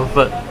Yeah. in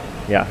comfort.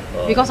 Yeah.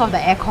 Because of the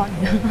aircon.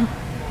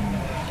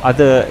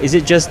 Is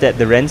it just that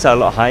the rents are a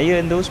lot higher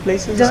in those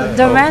places?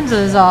 the rent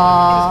is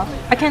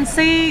I can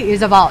say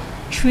is about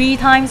 3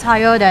 times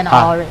higher than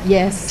our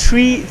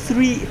Three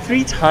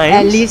times.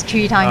 at least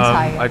 3 times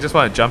higher. I just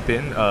want to jump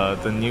in.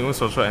 The new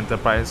social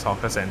enterprise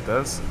hawker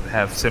centers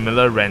have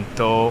similar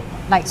rental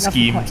Like the food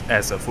schemes court.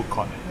 as a food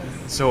court.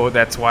 So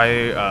that's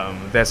why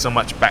there's so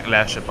much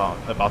backlash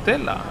about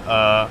it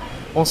lah.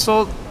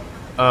 Also,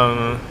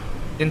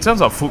 in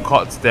terms of food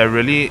courts, there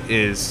really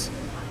is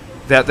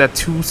there are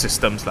 2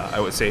 systems lah, I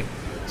would say.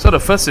 So the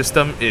first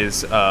system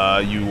is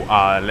you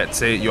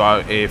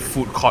are a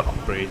food court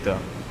operator.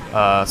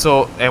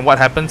 And what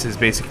happens is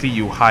basically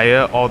you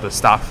hire all the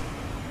staff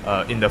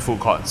in the food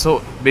court.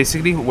 So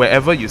basically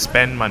wherever you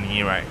spend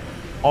money, right,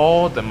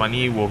 all the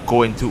money will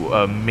go into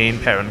a main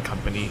parent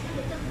company.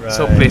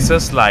 So Right.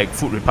 places like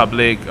Food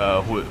Republic,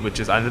 which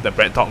is under the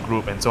Bread Talk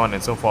group, and so on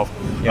and so forth.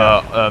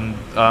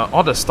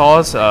 All the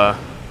stores are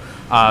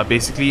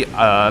basically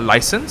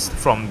licensed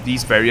from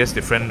these various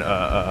different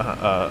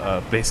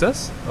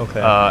places.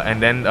 Okay.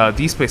 And then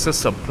these places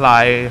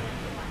supply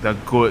the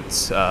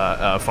goods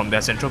from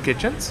their central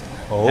kitchens.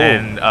 Oh.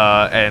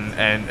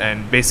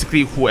 And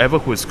basically whoever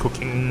who is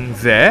cooking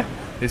there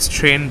is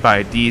trained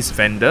by these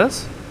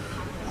vendors,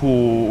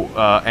 who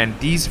and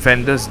these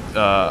vendors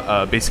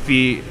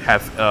basically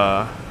have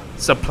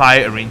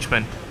supply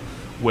arrangement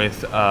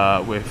with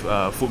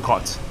food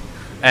courts,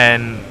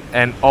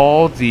 and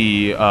all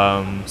the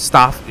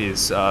staff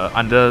is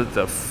under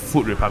the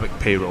Food Republic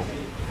payroll.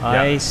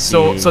 I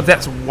So see.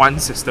 that's one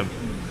system.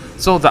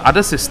 So the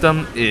other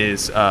system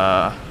is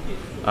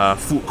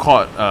food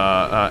court,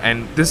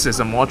 and this is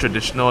a more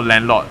traditional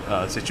landlord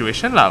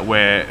situation lah,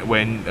 where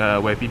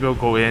people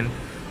go in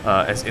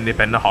as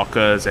independent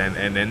hawkers,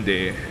 and then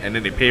they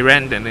pay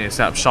rent, and then they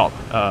set up shop.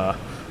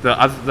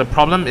 The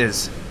problem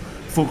is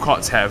food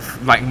courts have,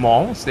 like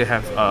malls, they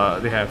have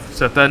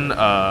certain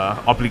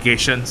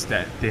obligations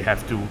that they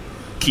have to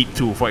keep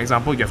to. For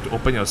example, you have to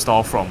open your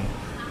store from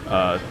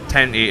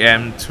 10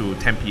 a.m. to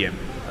 10 p.m.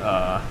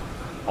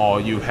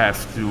 Or you have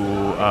to,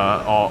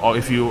 or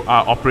if you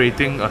are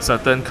operating a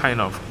certain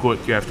kind of good,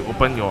 you have to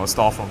open your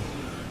store from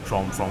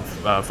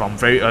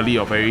very early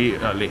or very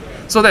late.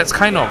 So that's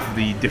kind of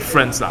the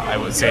difference, I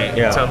would say,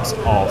 Yeah.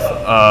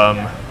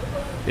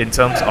 in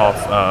terms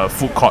of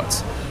food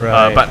courts.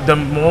 Right. But the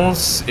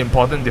most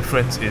important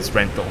difference is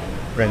rental.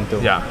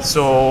 Rental. Yeah.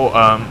 So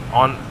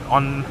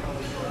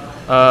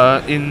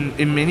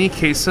in many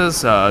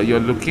cases, you're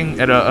looking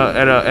at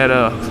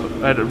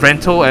a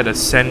rental at a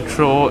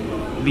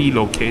centrally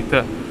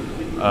located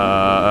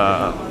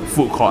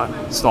food court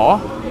store.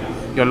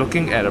 You're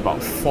looking at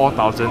about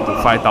 4,000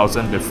 to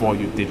 5,000 before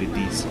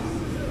utilities.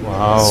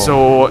 Wow.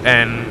 So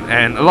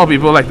and a lot of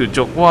people like to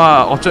joke,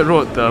 wow, Orchard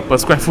Road, the per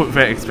square foot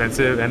very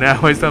expensive, and then I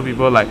always tell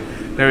people, like,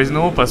 there is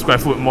no per square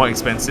foot more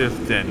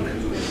expensive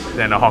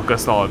than a hawker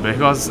store,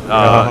 because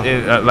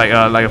like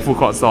a food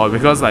court store,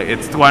 because like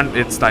it's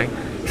like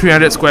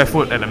 300 square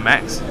foot at the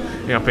max.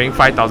 You're paying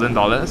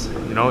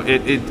 $5,000. You know,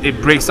 it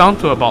breaks down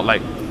to about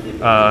like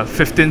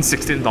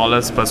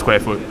 $15-16 per square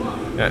foot.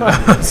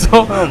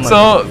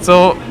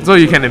 So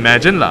you can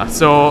imagine lah.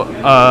 So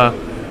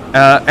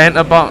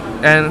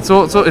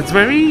so it's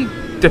very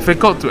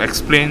difficult to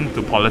explain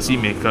to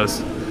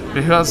policymakers,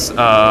 because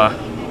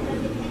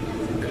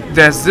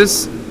there's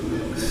this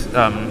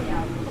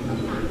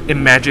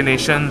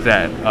imagination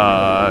that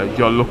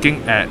you're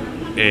looking at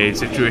a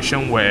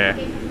situation where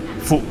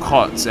food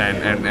courts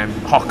and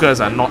hawkers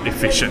are not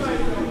efficient.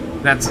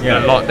 That's a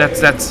lot.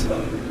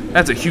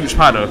 That's a huge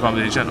part of the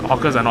conversation.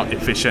 Hawkers are not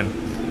efficient,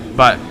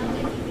 but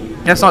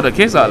that's not the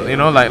case. You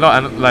know, like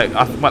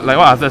what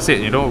Arthur said.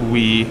 You know,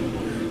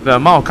 the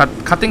amount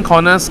of cutting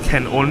corners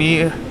can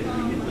only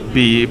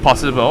be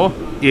possible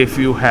if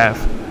you have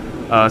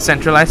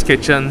centralized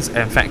kitchens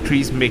and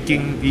factories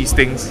making these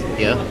things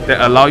that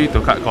allow you to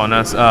cut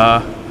corners.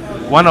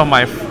 One of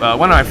my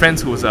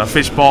friends, who's a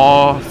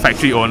fishball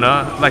factory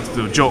owner, likes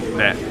to joke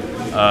that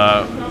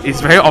it's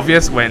very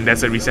obvious when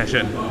there's a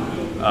recession,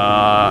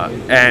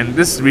 and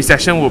this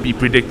recession will be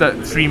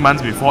predicted 3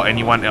 months before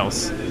anyone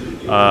else.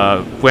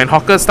 When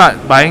hawkers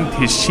start buying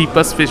his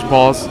cheapest fish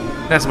balls,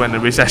 that's when the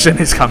recession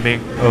is coming.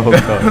 Oh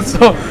god.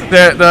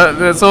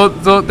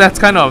 So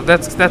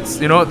that's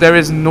you know, there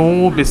is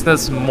no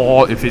business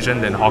more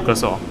efficient than hawker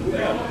store.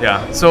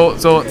 Yeah. So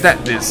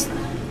that is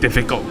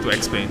difficult to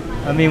explain.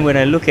 I mean, when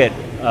I look at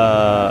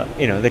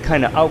the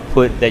kind of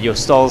output that your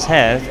stalls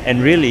have,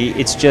 and really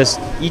it's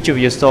just each of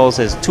your stalls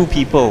has 2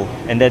 people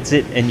and that's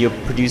it, and you're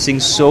producing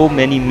so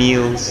many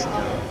meals.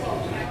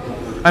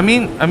 I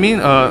mean,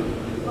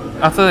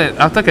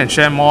 Arthur can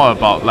share more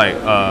about like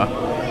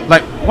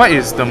what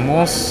is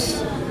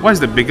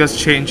the biggest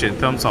change in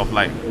terms of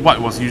like what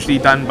was usually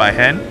done by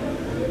hand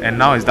and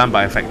now is done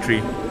by a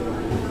factory.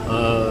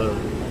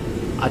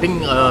 I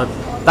think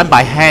done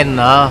by hand,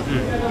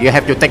 you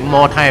have to take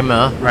more time.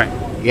 Right.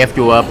 You have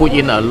to put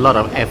in a lot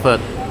of effort.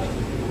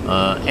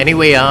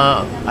 Anyway,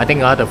 I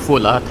think the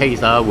food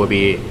taste will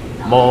be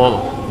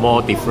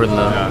more different.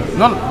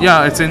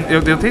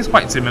 They'll taste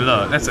quite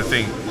similar. That's the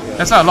thing.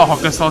 That's why a lot of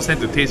hawker stores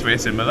tend to taste very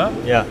similar.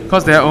 Yeah.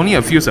 Because there are only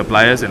a few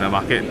suppliers in the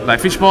market. Like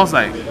fish balls,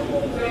 like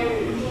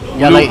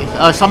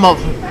some of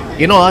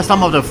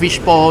the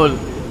fishball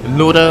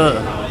noodle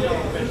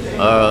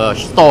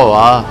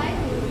store,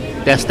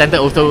 their standard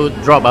also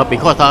drop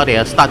because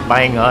they start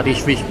buying this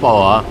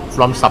fishball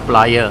from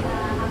supplier.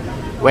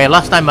 Where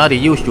last time they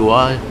used to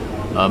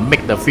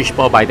make the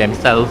fishball by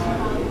themselves.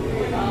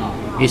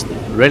 It's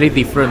really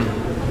different.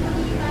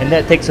 And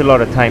that takes a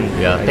lot of time.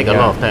 Take a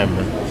lot of time.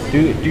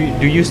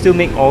 Do you still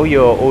make all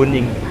your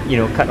own,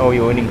 cut all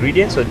your own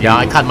ingredients? Or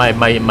I cut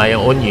my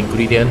own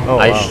ingredient. Oh,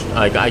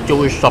 I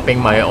go shopping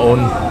my own.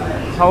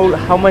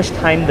 How much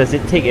time does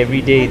it take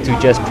every day to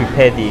just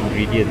prepare the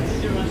ingredients?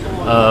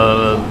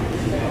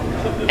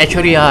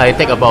 Actually, I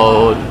take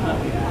about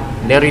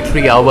nearly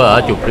 3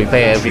 hours to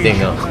prepare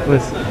everything.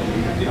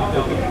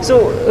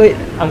 So, wait,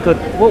 Uncle,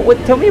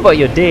 tell me about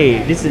your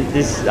day. This.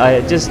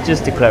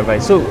 Just to clarify.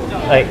 So,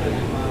 like,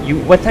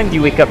 what time do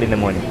you wake up in the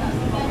morning?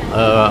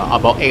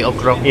 About 8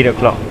 o'clock. 8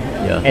 o'clock.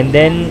 Yeah. And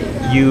then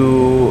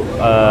you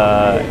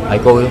I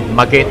go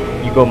market.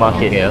 you go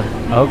market.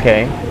 Yeah.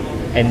 Okay.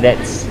 And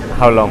that's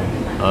how long?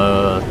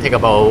 Take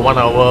about 1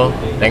 hour,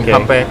 then Okay.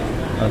 come back.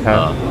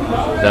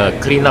 Okay.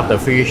 Clean up the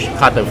fish,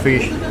 cut the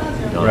fish.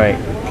 Right.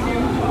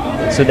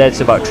 So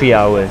that's about 3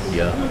 hours.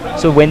 Yeah.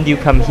 So when do you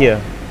come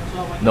here?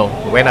 No,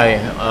 when I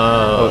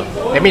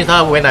that means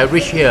when I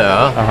reach here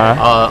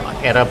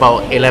at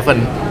about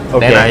 11,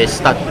 Okay. then I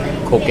start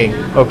cooking.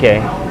 Okay.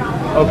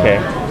 Okay.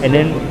 And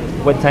then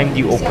what time do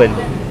you open?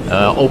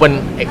 Open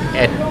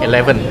at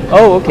 11.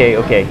 Oh, okay,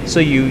 okay.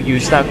 So you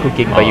start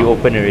cooking, but you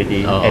open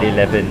already Oh. at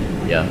 11.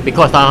 Yeah,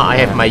 because I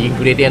have my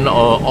ingredient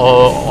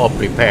all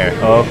prepared.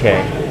 Okay,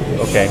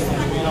 okay.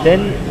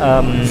 Then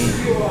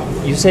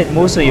you said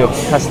most of your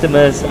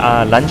customers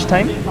are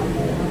lunchtime?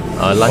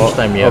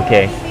 Lunchtime, yeah.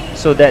 Okay.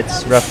 So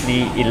that's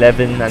roughly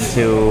 11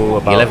 until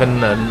about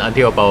 11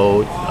 until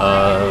about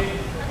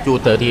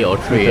 2:30 or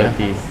 3.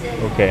 2:30.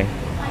 Okay.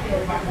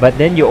 But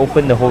then you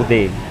open the whole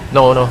day.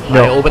 No, No.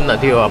 I open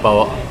until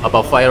about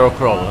 5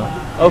 o'clock.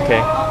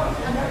 Okay.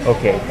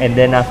 Okay. And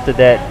then after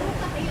that,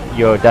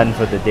 you're done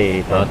for the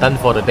day. then? Done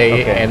for the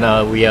day, Okay. and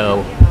we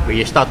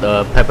start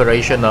the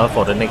preparation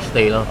for the next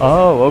day.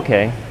 Oh,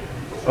 okay.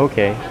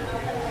 Okay.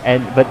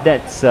 But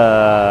that's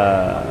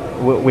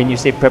when you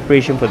say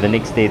preparation for the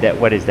next day. That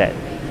what is that?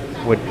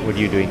 What are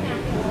you doing?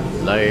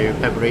 Like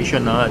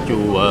preparation to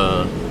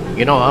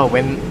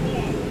when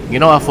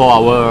for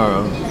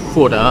our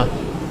food.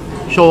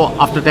 So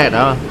after that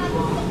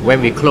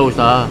when we close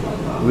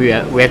we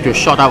have to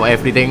sort out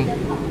everything.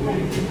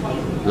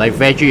 Like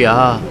veggie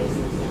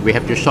we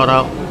have to sort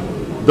out.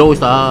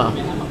 Those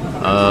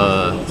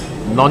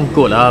non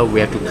good we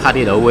have to cut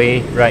it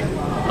away. Right.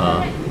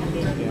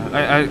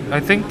 I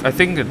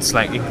think it's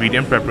like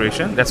ingredient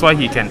preparation. That's why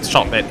he can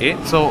shop at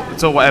 8. So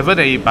whatever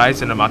that he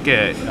buys in the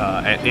market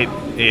at 8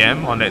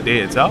 a.m. on that day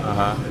itself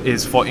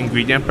is for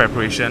ingredient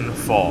preparation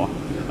for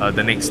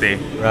the next day.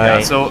 Yeah,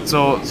 Right. so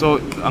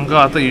Uncle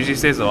Arthur usually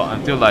stays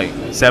until like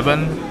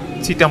 7,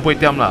 7点8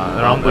点 lah,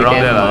 around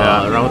there lah.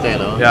 Yeah. Around there.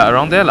 Yeah,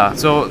 around there lah.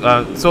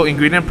 So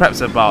ingredient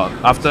preps about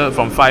after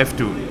from 5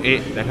 to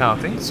 8, that kind of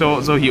thing.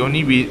 So he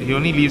only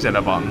leaves at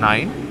about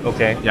 9.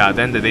 Okay. Yeah,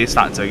 then the day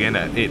starts again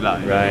at 8 lah.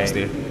 The Right. next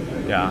day.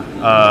 Yeah.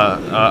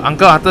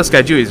 Uncle Arthur's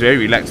schedule is very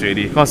relaxed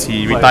already because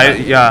he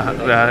retired. Yeah,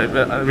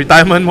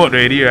 retirement mode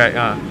already, right?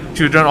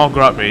 Children all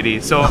grow up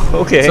already. So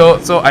Okay.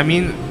 So I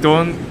mean,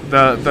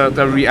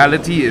 the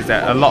reality is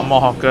that a lot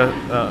more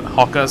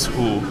hawkers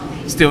who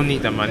still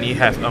need the money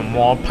have a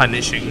more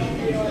punishing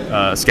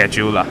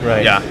schedule lah.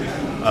 Right. Yeah.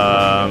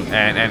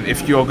 And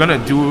if you're gonna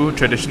do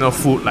traditional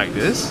food like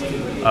this,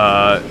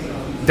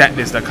 that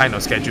is the kind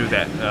of schedule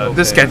that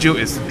this schedule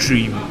is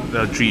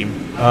the dream.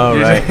 Oh,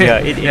 right.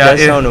 Yeah, it does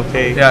sound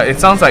okay. Yeah,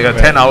 it sounds like a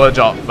Right. 10-hour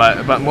job,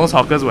 but most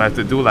hawkers will have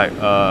to do like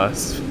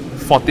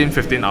 14,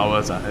 15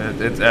 hours.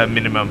 It's a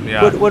minimum.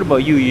 Yeah. What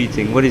about you,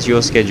 Yiting? What is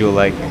your schedule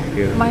like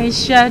here? My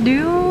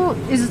schedule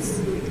is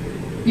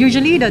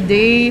usually the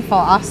day for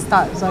us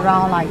starts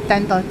around like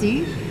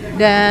 10:30.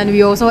 Then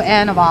we also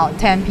end about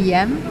 10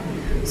 p.m.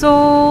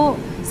 So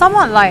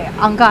somewhat like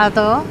Uncle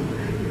Arthur,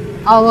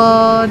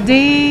 our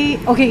day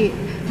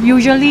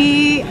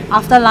usually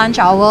after lunch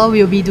hour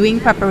we'll be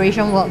doing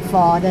preparation work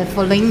for the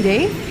following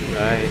day.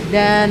 Right.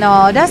 Then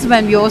that's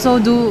when we also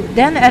do.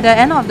 Then at the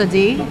end of the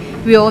day,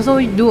 we also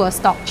do a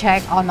stock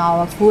check on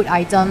our food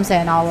items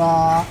and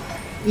our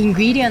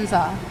ingredients.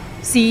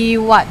 See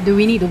what do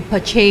we need to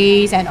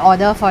purchase and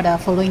order for the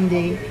following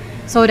day,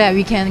 so that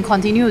we can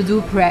continue to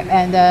do prep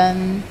and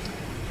then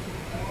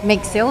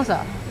make sales.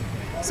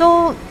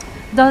 So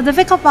the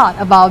difficult part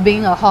about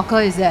being a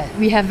hawker is that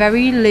we have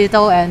very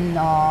little and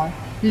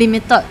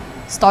limited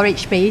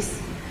storage space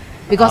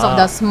because of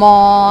the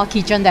small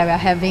kitchen that we're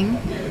having.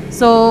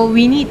 So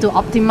we need to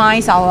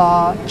optimize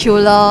our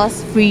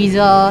chillers,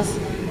 freezers,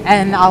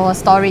 and our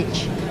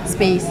storage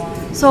space.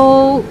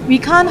 So we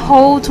can't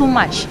hold too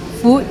much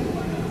food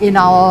in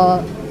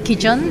our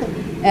kitchen,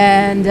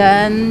 and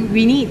then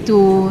we need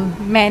to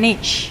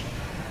manage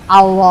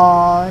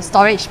our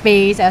storage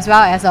space as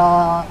well as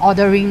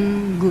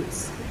ordering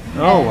goods.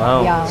 Oh,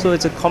 wow. Yeah. So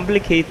it's a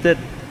complicated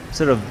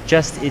sort of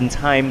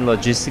just-in-time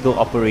logistical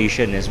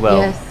operation as well.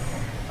 Yes.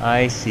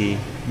 I see.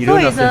 You So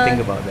don't it's often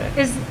think about that.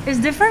 It's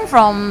different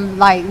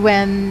from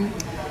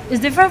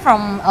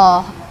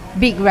a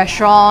big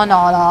restaurant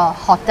or a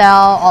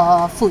hotel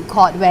or a food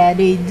court where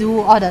they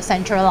do all the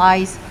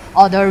centralized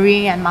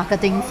ordering and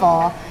marketing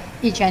for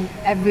each and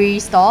every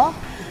store.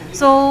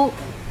 So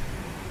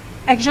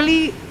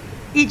actually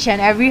each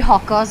and every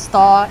hawker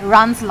store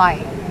runs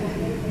like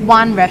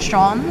one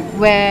restaurant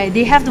where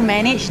they have to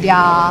manage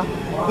their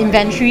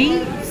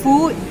inventory,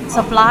 food,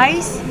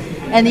 supplies,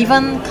 and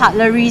even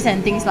cutleries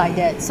and things like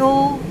that.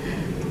 So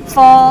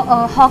for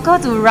a hawker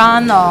to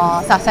run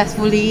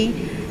successfully,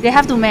 they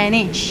have to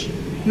manage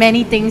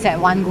many things at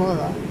one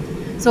go.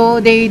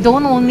 So they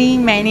don't only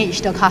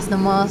manage the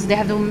customers, they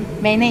have to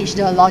manage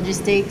the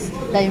logistics,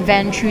 the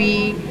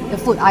inventory, the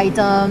food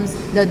items,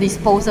 the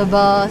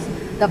disposables,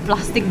 the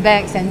plastic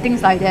bags and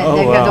things like that Oh,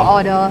 that you have to wow.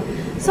 order.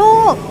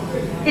 So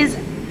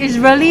it's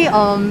really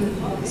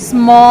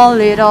small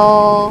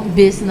little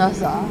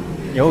business.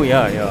 Oh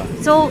yeah.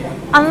 So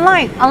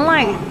unlike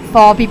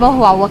for people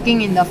who are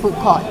working in the food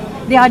court,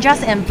 they are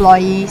just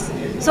employees.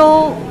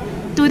 So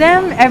to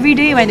them, every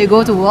day when they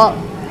go to work,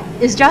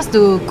 it's just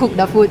to cook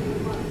the food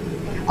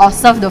or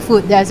serve the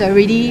food that's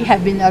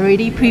have been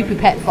already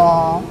pre-prepared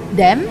for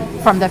them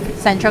from the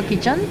central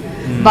kitchen.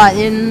 But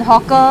in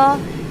hawker,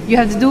 you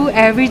have to do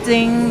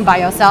everything by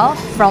yourself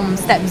from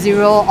step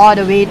 0 all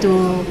the way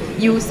to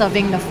you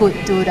serving the food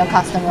to the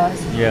customers.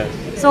 Yes.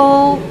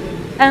 So,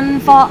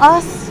 and for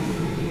us,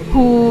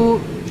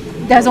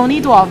 there's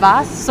only 2 of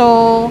us,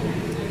 so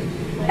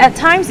at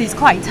times it's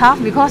quite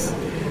tough because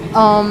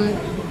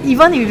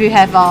even if you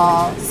have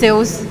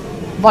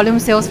volume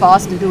sales for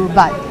us to do,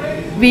 but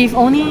with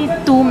only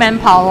 2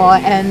 manpower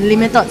and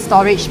limited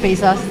storage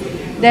spaces,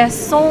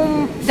 there's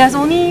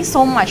only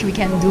so much we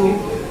can do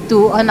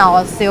to earn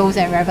our sales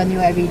and revenue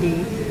every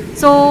day.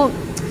 So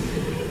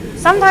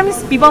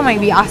sometimes people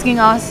might be asking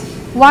us,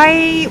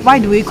 why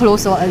do we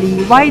close so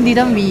early? Why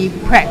didn't we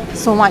prep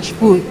so much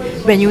food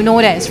when you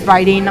know that it's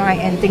Friday night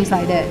and things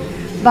like that?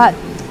 But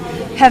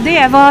have they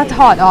ever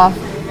thought of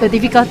the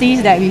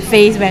difficulties that we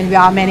face when we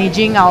are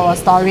managing our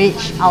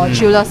storage, our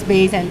chiller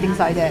space and things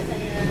like that?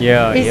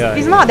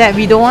 It's not that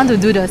we don't want to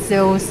do the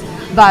sales,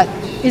 but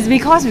it's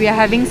because we are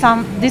having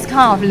this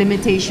kind of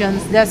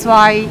limitations. That's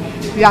why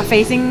we are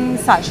facing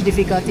such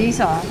difficulties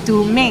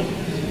to make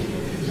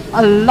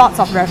a lot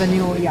of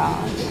revenue.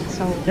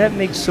 So That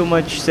makes so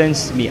much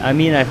sense to me. I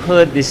mean, I've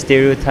heard this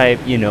stereotype,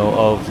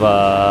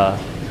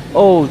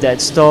 of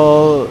that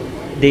stall,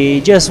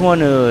 they just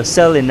want to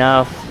sell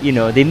enough,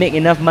 they make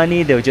enough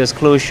money, they'll just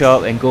close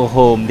shop and go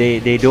home.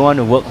 They don't want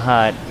to work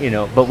hard,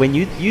 But when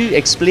you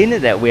explain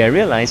it that way, I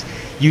realize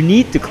you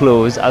need to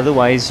close,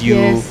 otherwise you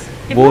Yes.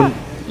 If won't.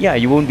 not-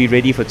 You won't be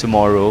ready for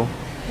tomorrow.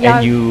 Yeah.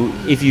 And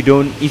if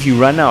you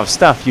run out of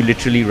stuff, you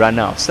literally run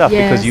out of stuff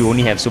because Yes. you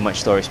only have so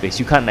much storage space.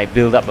 You can't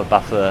build up a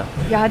buffer.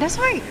 yeah, that's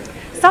why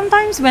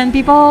sometimes when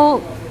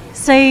people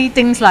say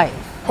things like,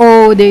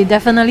 oh, they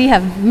definitely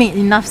have made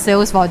enough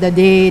sales for the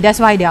day, that's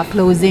why they are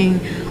closing.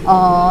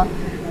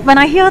 When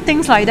I hear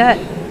things like that,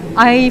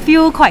 I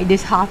feel quite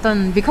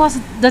disheartened because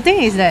the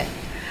thing is that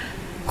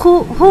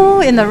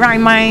who in the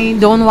right mind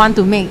don't want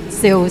to make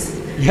sales?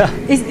 Yeah.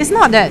 It's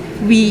not that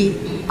we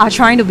are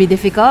trying to be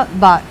difficult,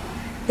 but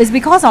it's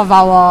because of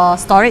our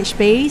storage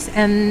space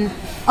and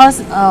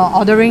us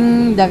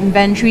ordering the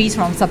inventories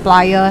from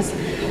suppliers.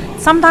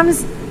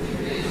 Sometimes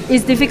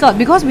it's difficult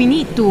because we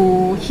need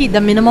to hit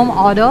the minimum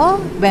order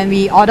when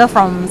we order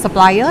from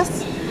suppliers.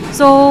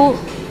 So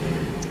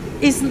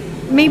it's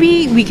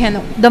maybe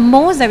the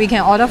most that we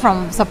can order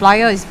from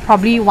supplier is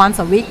probably once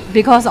a week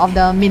because of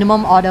the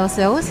minimum order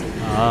sales.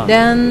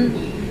 Then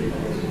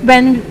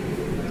when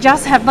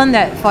just happen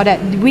that for that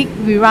week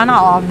we run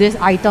out of this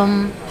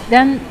item,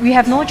 then we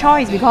have no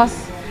choice because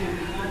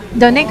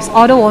the next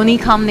order will only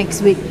come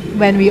next week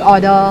when we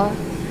order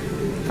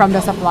from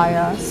the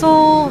supplier.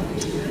 So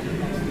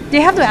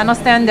they have to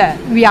understand that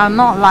we are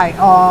not like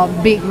a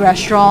big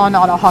restaurant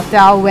or a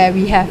hotel where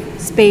we have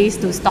space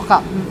to stock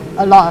up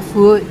a lot of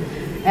food,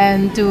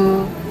 and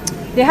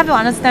they have to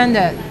understand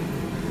that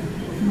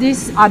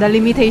these are the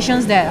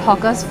limitations that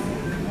hawkers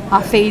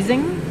are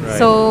facing. Right.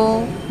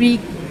 So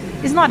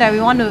it's not that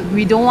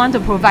we don't want to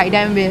provide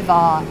them with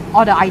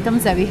all the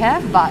items that we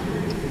have, but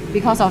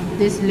because of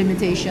these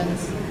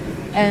limitations,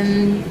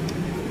 and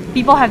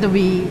people have to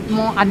be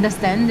more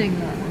understanding.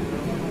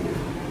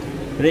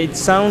 But it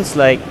sounds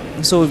like,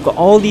 so we've got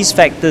all these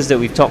factors that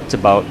we've talked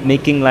about,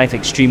 making life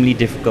extremely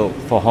difficult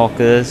for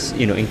hawkers,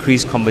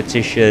 increased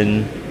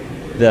competition,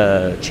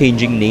 the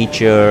changing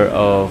nature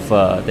of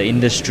the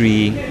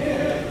industry.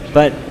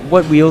 But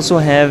what we also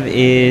have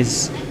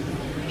is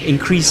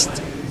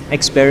increased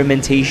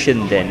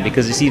experimentation then,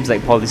 because it seems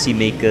like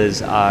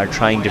policymakers are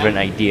trying different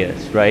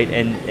ideas, right?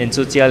 And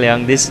so Jia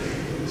Liang, this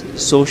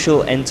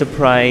social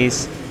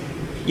enterprise,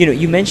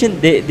 you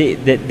mentioned that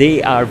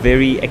they are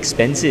very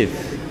expensive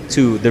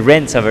too. The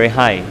rents are very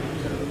high.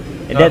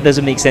 And that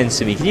doesn't make sense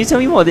to me. Can you tell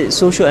me more about the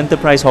social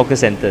enterprise hawker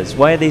centers?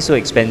 Why are they so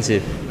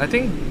expensive? I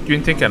think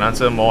Yun Ting can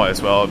answer more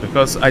as well,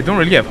 because I don't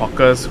really have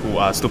hawkers who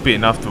are stupid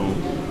enough to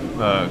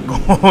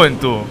go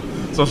into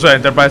social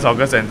enterprise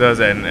hawker centers,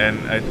 and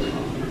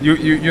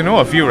you know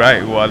a few,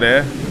 right, who are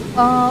there?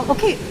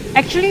 Okay,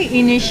 actually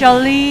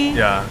initially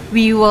Yeah.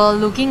 we were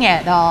looking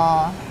at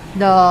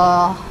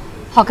the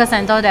hawker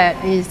center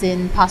that is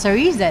in Pasir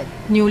Ris that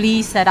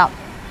newly set up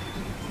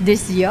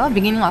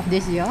beginning of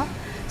this year.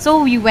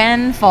 So we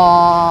went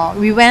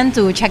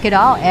to check it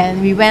out,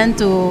 and we went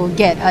to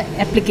get an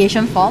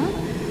application form.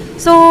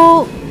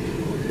 So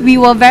we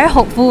were very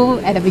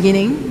hopeful at the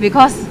beginning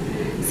because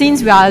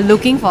since we are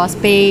looking for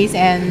space,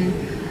 and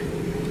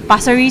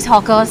Pasir Ris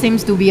Hawker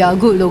seems to be a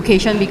good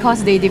location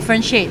because they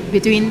differentiate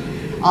between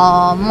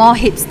more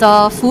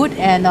hipster food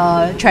and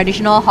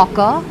traditional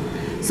hawker.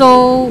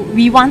 So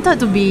we wanted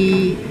to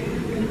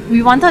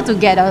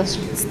get a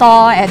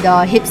store at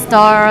the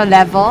hipster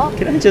level.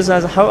 Can I just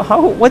ask,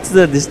 what's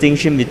the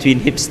distinction between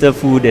hipster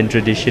food and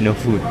traditional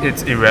food?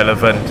 It's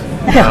irrelevant.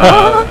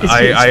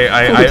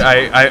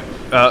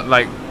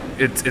 Like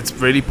it's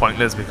really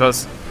pointless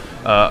because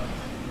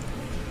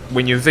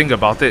when you think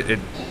about it, it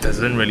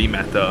doesn't really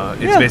matter.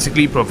 It's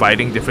basically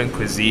providing different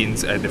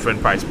cuisines at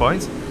different price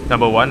points.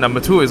 Number one. Number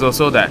two is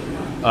also that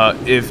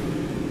if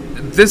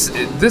this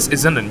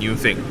isn't a new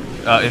thing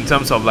in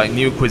terms of like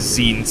new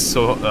cuisines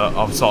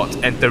of sorts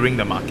entering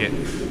the market.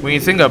 When you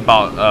think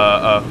about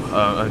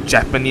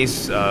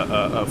Japanese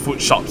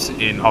food shops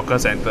in hawker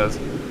centers,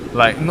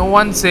 like no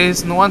one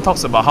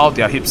talks about how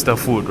they are hipster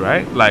food,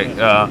 right? Like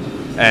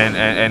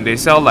and they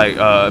sell like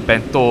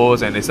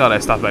bentos and they sell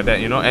like stuff like that,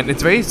 and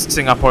it's very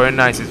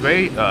Singaporeanized. It's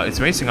very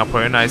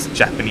Singaporeanized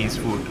Japanese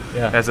food.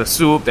 Yeah. There's a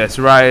soup, there's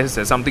rice,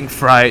 there's something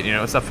fried,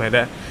 stuff like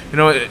that.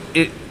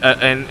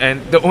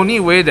 And the only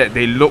way that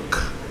they look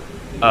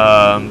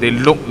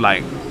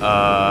like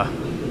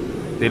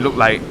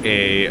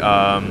a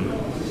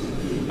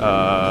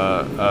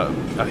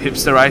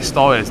hipsterized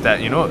store is that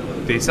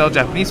they sell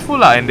Japanese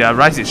food and their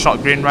rice is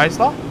short grain rice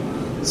lah.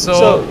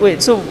 So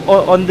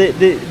on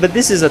but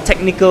this is a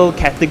technical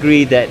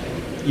category that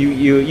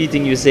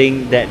you're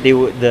saying that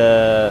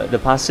the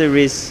Pasir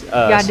Ris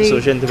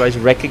social enterprise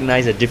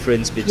recognize a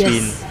difference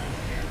between. Yes.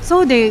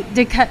 So they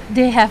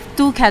have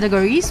two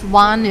categories.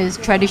 One is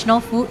traditional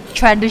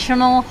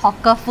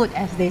hawker food,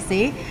 as they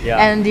say,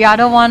 and the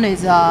other one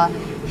is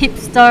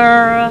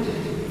hipster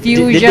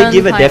fusion. Did they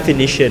give a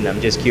definition? I'm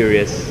just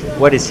curious.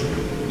 What is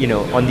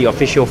on the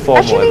official form?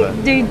 Actually, or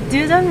whatever? they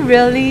didn't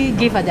really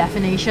give a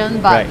definition,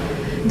 but Right.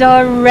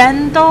 the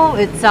rental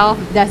itself,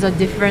 there's a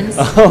difference.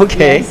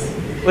 Okay. Yes.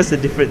 What's the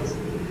difference?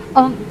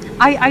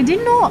 I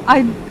didn't know.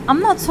 I'm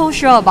not so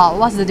sure about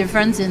what's the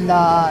difference in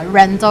the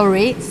rental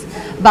rates,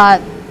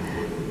 but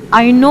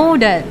I know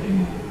that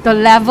the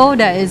level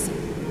that is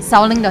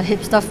selling the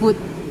hipster food,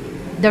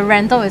 the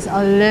rental is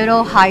a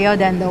little higher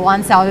than the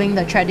one selling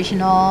the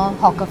traditional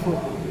hawker food.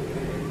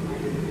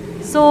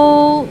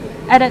 So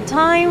at the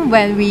time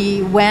when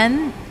we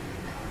went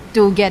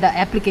to get an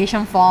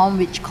application form,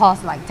 which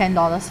cost like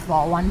 $10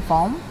 for one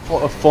form.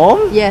 For a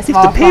form? Yes, you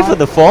have to pay for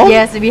the form?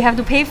 Yes, we have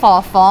to pay for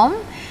a form.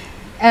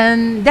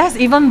 And that's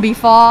even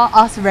before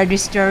us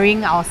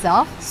registering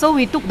ourselves. So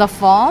we took the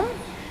form,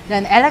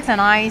 then Alex and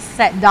I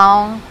sat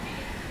down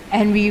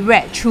and we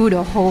read through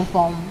the whole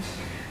form.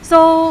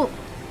 So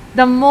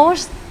the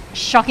most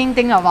shocking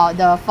thing about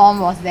the form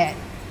was that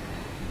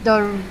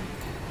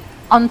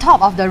on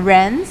top of the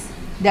rents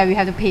that we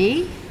have to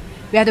pay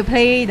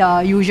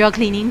the usual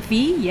cleaning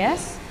fee,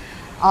 yes.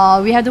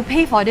 We have to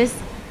pay for this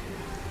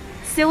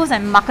sales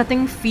and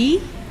marketing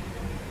fee.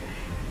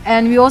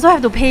 And we also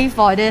have to pay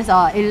for this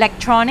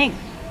electronic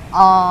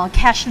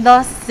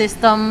cashless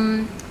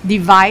system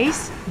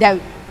device that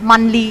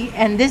monthly,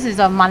 and this is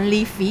a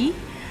monthly fee.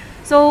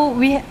 So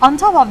we, on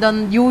top of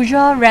the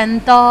usual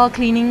rental,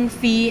 cleaning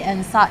fee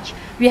and such,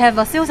 we have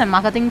a sales and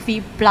marketing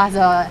fee plus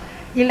a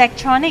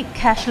electronic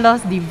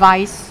cashless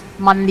device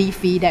monthly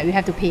fee that we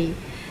have to pay.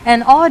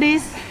 And all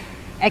this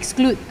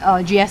exclude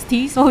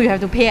GST, so we have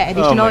to pay an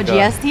additional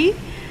GST.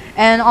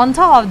 And on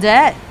top of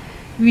that,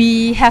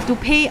 we have to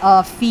pay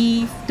a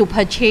fee to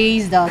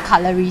purchase the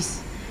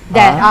cutleries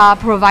that are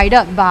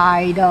provided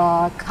by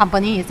the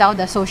company itself,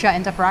 the social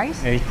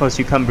enterprise. And of course,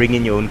 you can't bring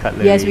in your own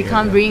cutlery. Yes, we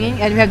can't bring in,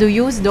 and we have to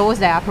use those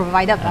that are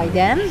provided by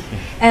them.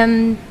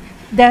 And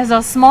there's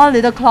a small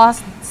little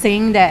clause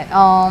saying that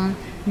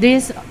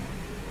these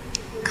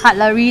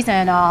cutleries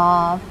and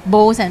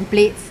bowls and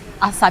plates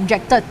are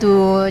subjected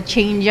to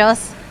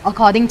changes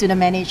according to the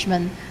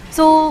management.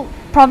 So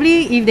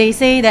probably if they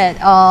say that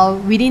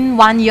within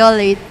 1 year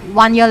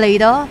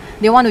later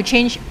they want to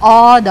change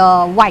all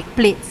the white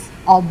plates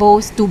or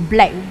bowls to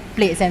black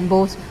plates and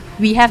bowls,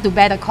 we have to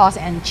bear the cost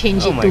and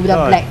change it to the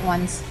black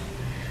ones.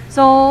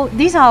 So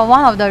these are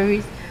one of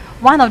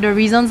the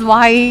reasons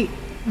why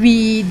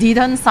we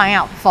didn't sign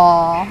up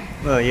for.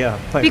 Well, yeah,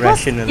 quite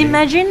because rationally.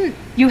 imagine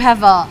you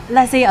have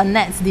let's say a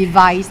Nets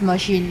device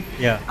machine.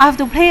 Yeah. I have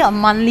to pay a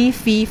monthly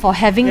fee for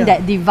having Yeah.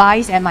 that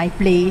device at my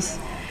place,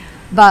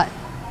 but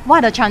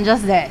what are the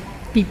chances that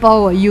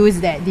people will use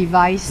that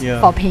device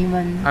for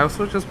payment? I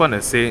also just want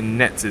to say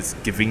Nets is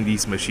giving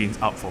these machines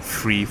out for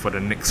free for the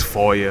next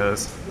 4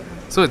 years.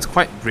 So it's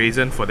quite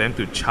brazen for them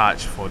to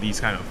charge for these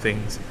kind of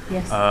things.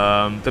 Yes.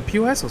 The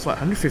POS was what,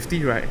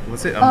 150, right?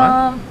 Was it a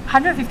month?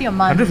 150 a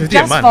month. 150 a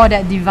just month. for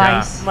that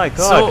device. My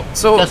God.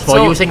 So Just for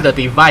using the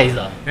device.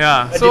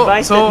 Yeah. A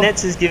device that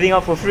Nets is giving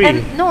out for free.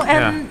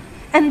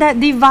 And that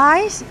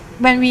device,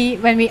 when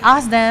we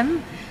ask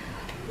them,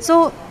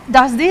 so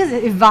does this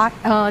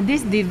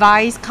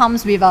device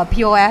comes with a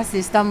POS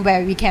system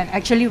where we can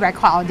actually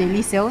record our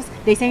daily sales?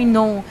 They say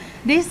no.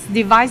 This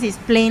device is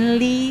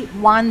plainly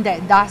one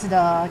that does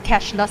the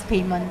cashless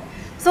payment.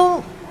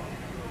 So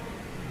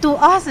to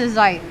us, it's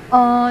like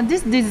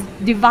this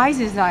device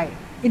is like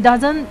it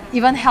doesn't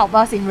even help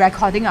us in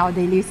recording our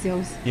daily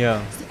sales.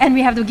 Yeah. And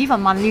we have to give a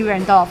monthly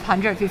rental of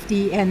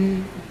 150,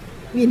 and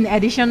in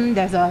addition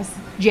there's a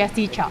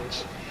GST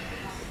charge.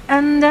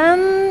 And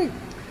then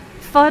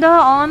further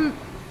on,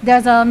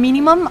 there's a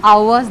minimum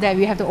hours that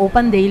we have to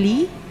open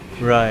daily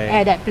Right.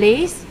 at that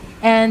place,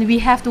 and we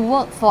have to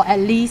work for at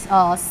least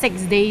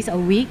 6 days a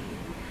week.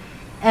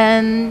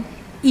 And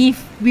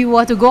if we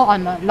were to go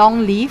on a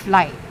long leave,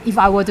 like if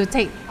I were to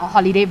take a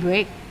holiday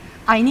break,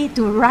 I need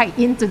to write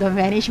into the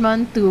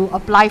management to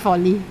apply for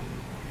leave.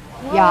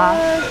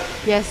 Yeah,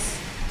 yes.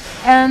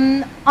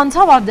 And on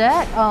top of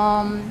that,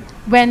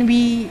 when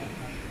we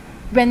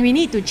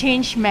need to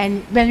change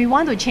when we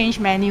want to change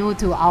menu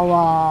to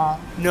our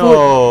food,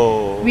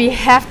 No. we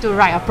have to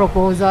write a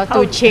proposal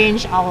to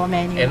change our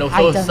menu And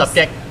also items.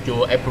 subject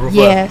to approval.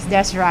 Yes,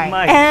 that's right.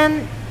 My-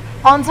 And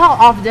on top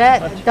of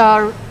that,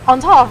 on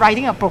top of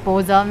writing a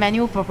proposal,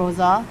 menu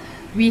proposal,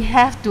 we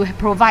have to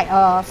provide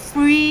a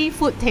free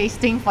food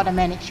tasting for the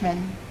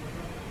management.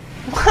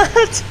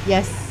 What?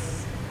 Yes.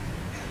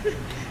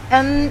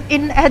 And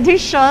in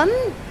addition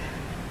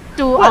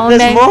to What, our there's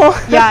menu, more?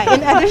 yeah,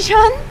 in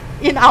addition,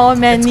 in our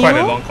It's menu, quite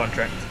a long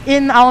contract.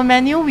 in our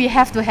menu, we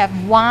have to have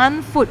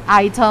one food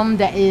item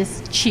that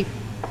is cheap,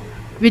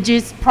 which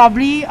is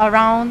probably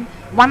around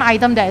one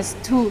item that is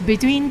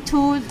between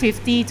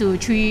 250 to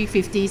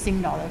 350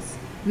 Sing dollars.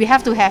 We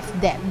have to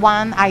have that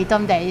one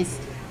item that is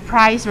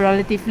priced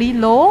relatively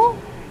low,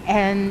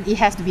 and it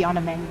has to be on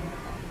the menu.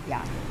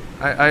 Yeah.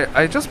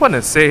 I just want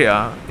to say,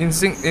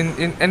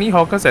 in any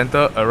hawker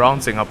center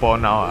around Singapore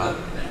now,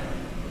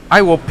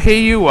 I will pay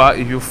you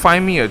if you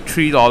find me a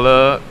 $3,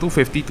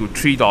 $2.50 to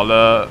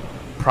 $3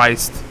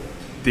 priced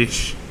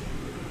dish,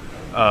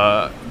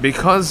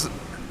 because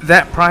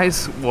that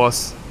price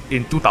was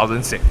in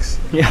 2006.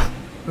 Yeah.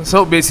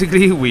 So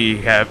basically,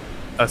 we have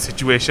a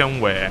situation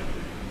where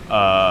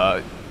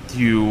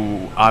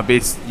you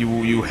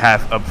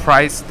have a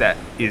price that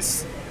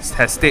has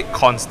stayed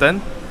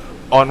constant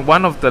on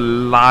one of the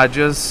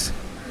largest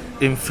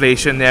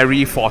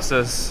inflationary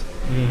forces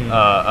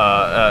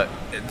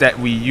that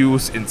we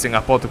use in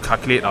Singapore to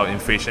calculate our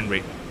inflation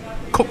rate.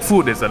 Cooked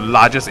food is the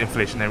largest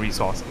inflationary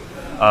source.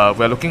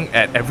 We're looking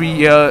at every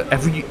year,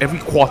 every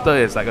quarter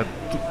is like a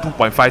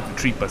 2.5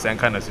 to 3%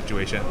 kind of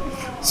situation.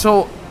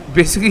 So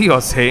basically, you're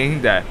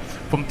saying that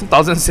from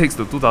 2006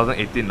 to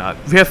 2018,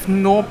 we have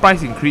no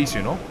price increase.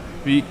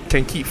 We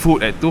can keep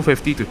food at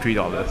 $2.50 to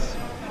 $3.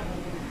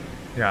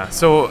 Yeah,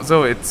 so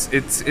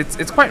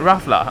it's quite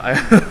rough lah.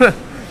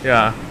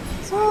 Yeah.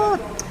 So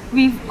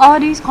with all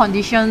these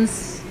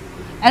conditions,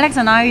 Alex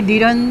and I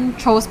didn't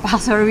choose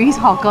Pasir Ris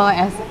Hawker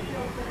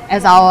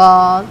as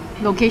our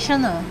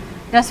location.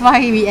 That's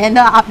why we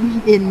ended up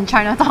in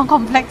Chinatown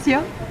complex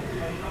here.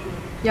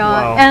 Yeah,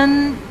 Wow.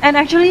 and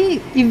actually,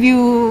 if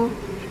you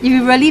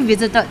really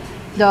visited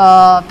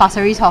the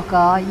Pasir Ris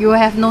Hawker, you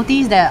have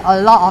noticed that a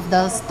lot of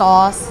the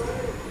stores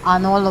are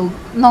no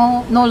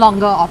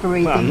longer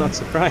operating. Well, I'm not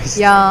surprised.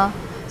 Yeah,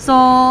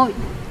 so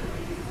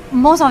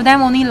most of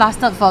them only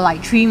lasted for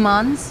like 3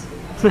 months.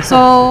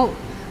 So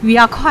we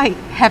are quite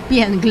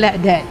happy and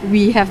glad that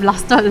we have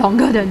lasted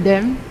longer than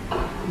them.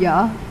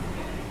 Yeah.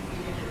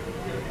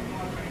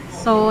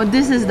 So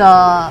this is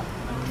the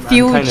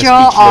future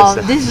of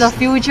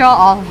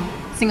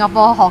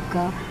Singapore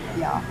hawker.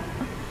 Yeah.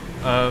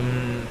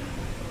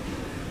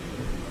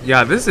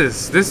 Yeah,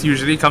 this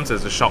usually comes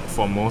as a shock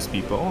for most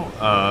people,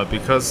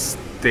 because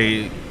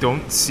they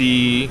don't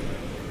see,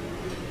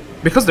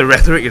 because the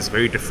rhetoric is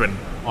very different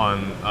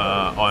on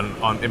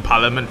in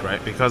Parliament,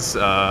 right? Because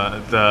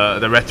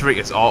the rhetoric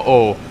is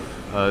all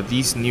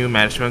these new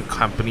management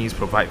companies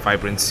provide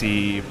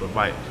vibrancy,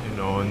 provide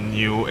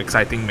new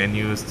exciting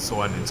menus,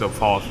 so on and so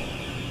forth.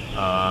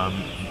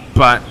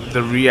 But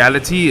the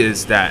reality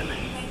is that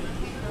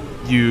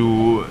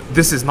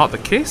this is not the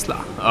case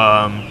lah.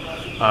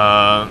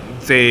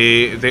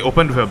 They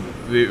opened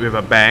with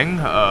a bang,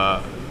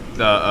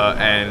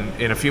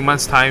 and in a few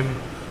months' time,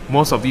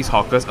 most of these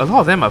hawkers, a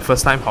lot of them are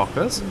first-time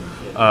hawkers,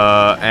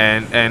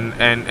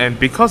 and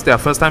because they are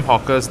first-time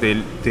hawkers,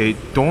 they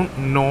don't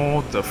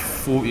know the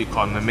full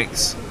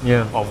economics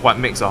of what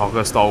makes a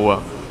hawker store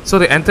work. So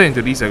they enter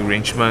into these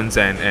arrangements,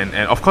 and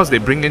of course they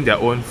bring in their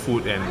own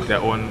food and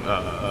their own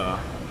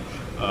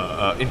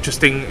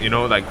interesting,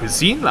 like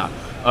cuisine lah.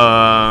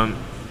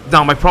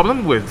 Now my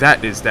problem with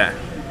that is that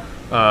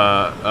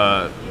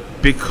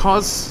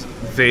because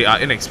they are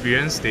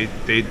inexperienced,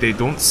 they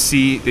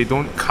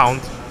don't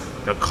count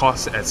the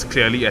cost as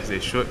clearly as they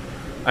should.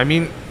 I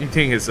mean,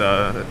 Ying is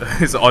an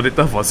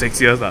auditor for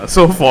 6 years lah.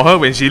 So for her,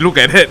 when she look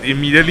at it,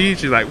 immediately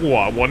she's like,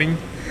 "Wow, warning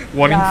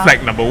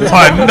flag number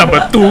 1,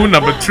 number 2,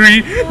 number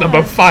 3,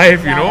 number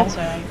 5." That's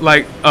right.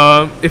 Like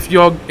if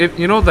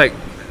like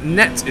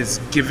Nets is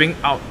giving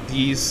out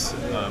these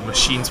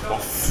machines for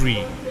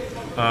free.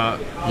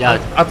 Yeah,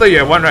 After you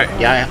have one, right?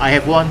 yeah, I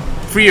have one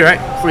Free, right?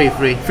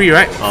 free. Free,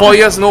 right? 4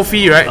 years no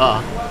fee, right?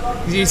 Uh,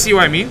 You see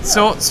what I mean?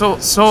 So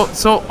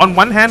on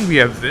one hand we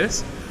have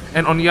this,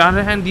 And on the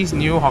other hand, these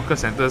new hawker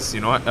centers,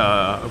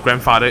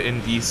 grandfather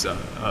in these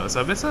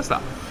services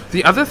lah.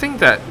 The other thing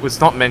that was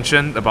not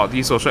mentioned about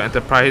these social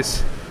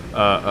enterprise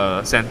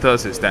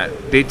centers is that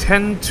they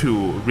tend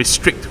to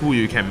restrict who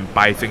you can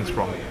buy things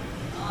from.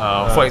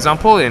 For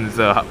example, in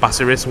the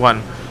Pasir Ris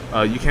one,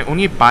 you can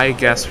only buy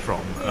gas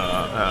from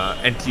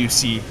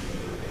NTUC,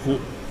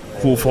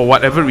 who for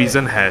whatever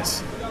reason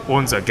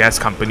owns a gas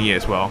company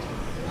as well.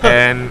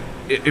 And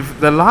if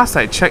the last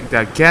I checked,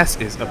 their gas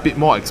is a bit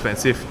more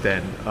expensive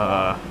than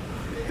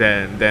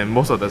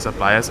most of the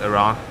suppliers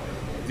around.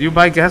 Do you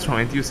buy gas from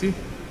NTUC?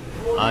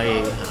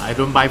 I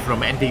don't buy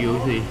from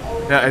NTUC.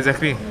 Yeah,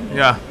 exactly.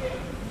 Yeah.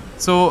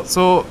 So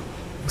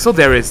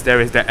there is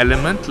that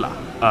element lah.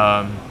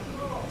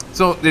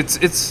 So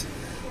it's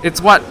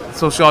what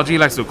sociology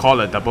likes to call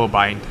a double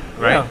bind,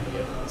 right? Yeah.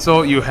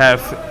 So you are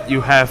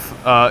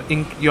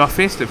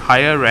faced with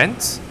higher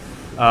rents,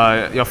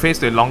 you're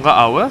faced with longer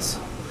hours,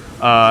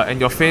 and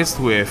you're faced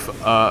with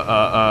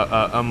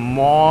a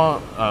more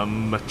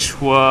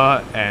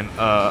mature and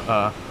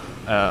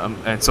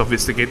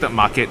sophisticated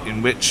market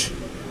in which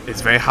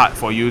it's very hard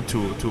for you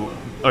to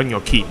earn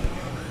your keep.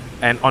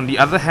 And on the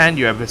other hand,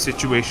 you have a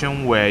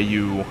situation where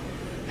you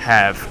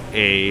have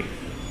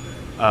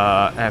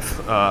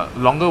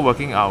longer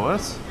working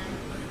hours,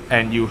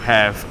 and you're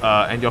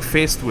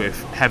faced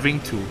with having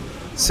to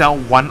sell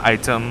one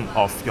item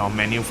of your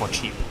menu for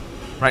cheap.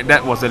 Right,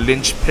 that was the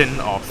linchpin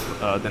of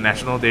the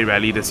National Day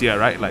rally this year,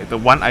 right? Like the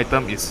one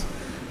item is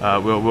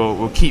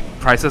will keep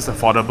prices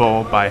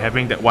affordable by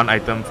having that one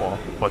item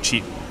for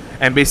cheap,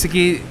 and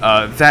basically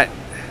that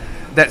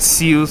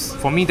seals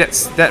for me.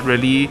 That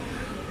really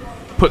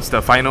puts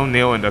the final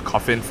nail in the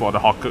coffin for the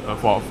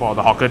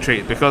hawker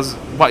trade, because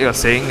what you're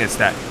saying is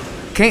that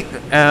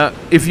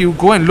if you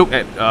go and look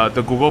at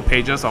the Google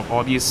pages of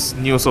all these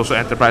new social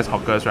enterprise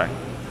hawkers, right?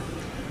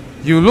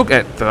 You look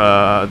at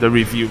the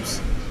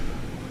reviews.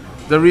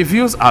 The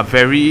reviews are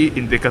very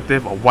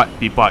indicative of what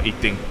people are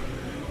eating,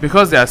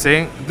 because they are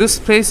saying this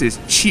place is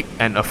cheap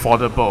and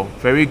affordable,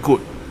 very good.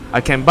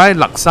 I can buy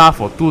laksa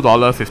for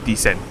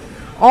 $2.50.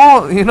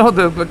 All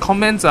the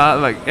comments are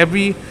like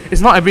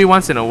it's not every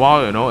once in a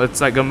while, it's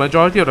like a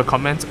majority of the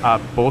comments are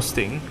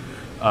boasting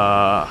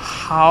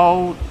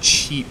how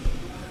cheap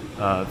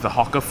the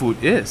hawker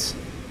food is.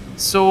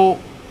 So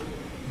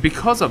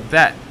because of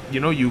that,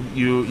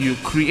 you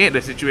create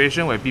a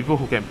situation where people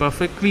who can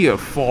perfectly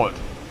afford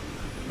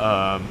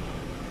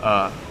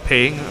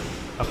paying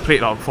a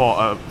plate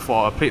for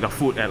a plate of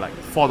food at like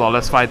 $4,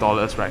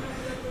 $5, right?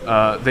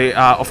 They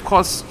are of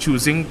course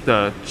choosing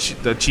the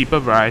cheaper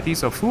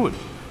varieties of food,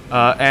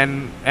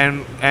 and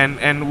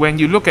when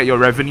you look at your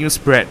revenue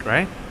spread,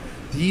 right?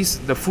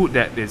 The food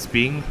that is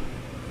being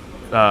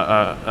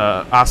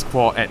asked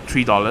for at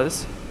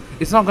 $3,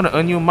 it's not going to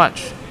earn you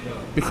much,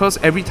 because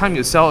every time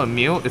you sell a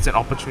meal, it's an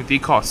opportunity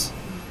cost.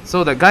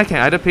 So the guy can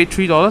either pay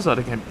 $3 or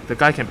the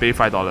guy can pay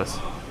 $5.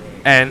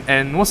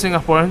 And most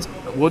Singaporeans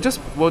will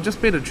just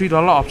pay the $3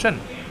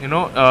 option. And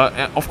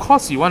of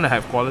course you want to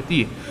have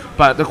quality,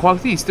 but the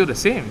quality is still the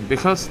same,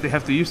 because they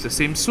have to use the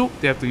same soup,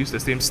 they have to use the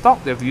same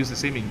stock, they have to use the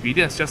same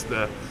ingredients, just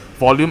the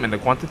volume and the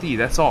quantity,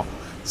 that's all.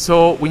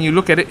 So when you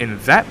look at it in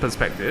that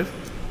perspective,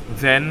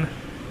 then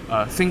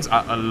things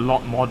are a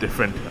lot more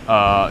different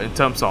in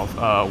terms of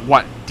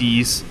what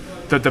the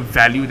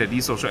value that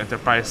these social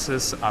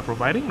enterprises are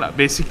providing.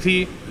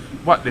 Basically,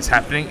 what is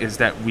happening is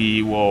that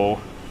we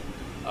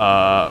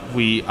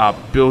are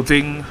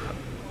building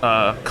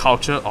a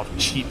culture of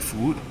cheap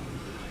food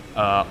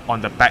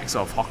on the backs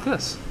of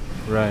hawkers.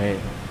 Right.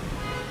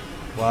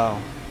 Wow.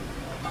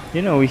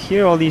 We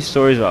hear all these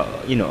stories about,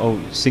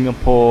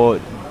 Singapore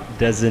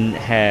doesn't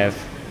have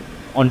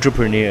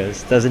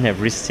entrepreneurs, doesn't have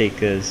risk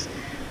takers.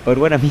 But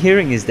what I'm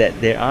hearing is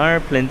that there are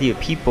plenty of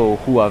people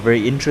who are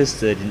very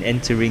interested in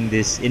entering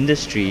this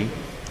industry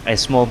as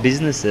small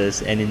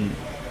businesses,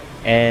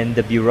 and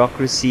the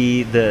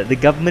bureaucracy, the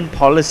government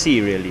policy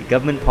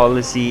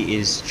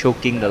is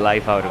choking the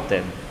life out of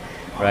them,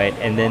 right?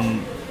 And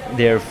then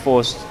they're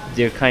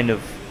kind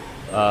of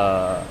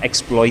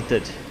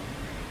exploited,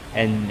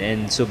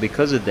 and so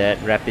because of that,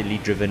 rapidly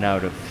driven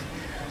out of.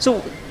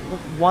 So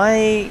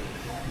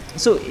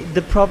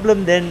the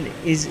problem then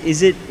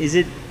is it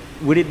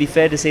would it be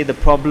fair to say the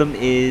problem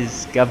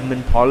is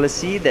government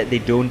policy, that they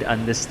don't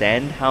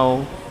understand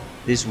how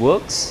this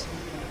works,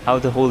 how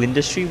the whole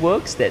industry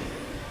works, that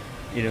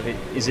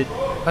is it?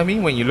 I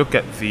mean, when you look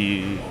at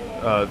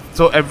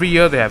so every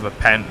year they have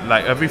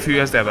every few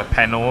years they have a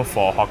panel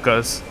for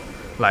hawkers,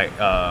 to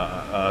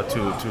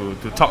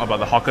talk about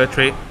the hawker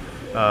trade,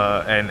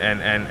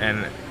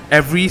 and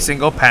every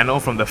single panel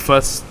from the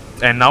first,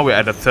 and now we're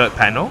at the third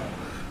panel,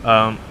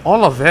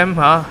 all of them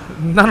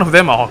none of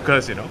them are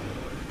hawkers,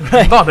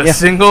 Right. Not a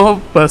single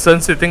person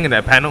sitting in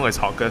that panel is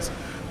hawkers.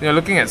 You're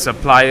looking at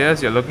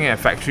suppliers, you're looking at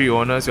factory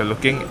owners, you're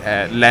looking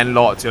at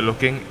landlords, you're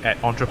looking at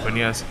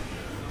entrepreneurs.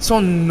 So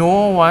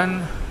no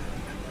one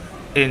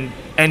in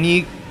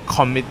any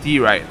committee,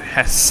 right,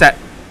 has sat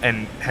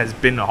and has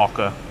been a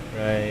hawker.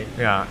 Right.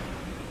 Yeah.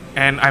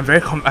 And I'm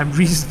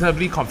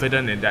reasonably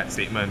confident in that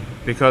statement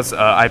because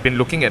I've been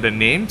looking at the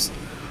names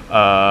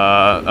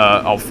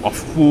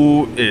of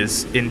who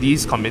is in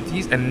these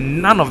committees,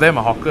 and none of them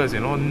are hawkers.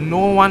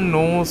 No one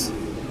knows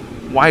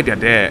why they're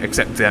there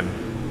except them,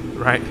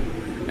 right?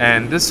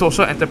 And this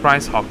social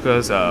enterprise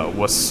hawkers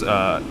was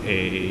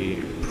a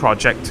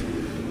project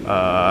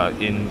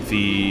in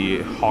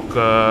the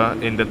hawker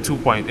in the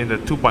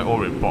 2.0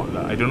 report.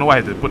 I don't know why I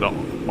had to put a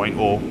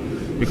 0.0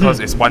 because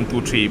it's 1,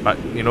 2, 3, but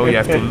you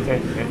have to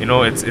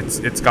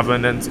it's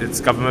governance,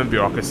 it's government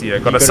bureaucracy. You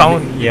gotta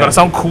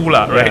sound cool,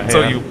 right?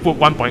 So you put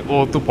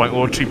 1.0, 2.0,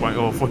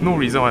 3.0 for no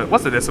reason.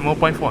 What's the decimal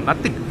point for?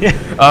 Nothing.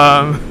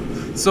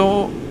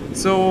 So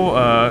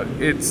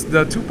it's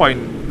the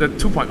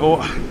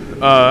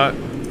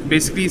 2.0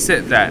 basically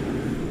said that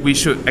we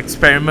should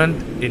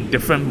experiment in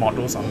different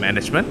models of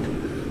management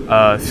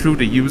through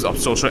the use of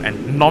social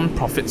and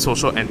non-profit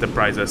social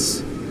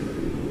enterprises.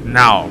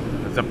 Now,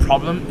 the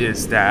problem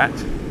is that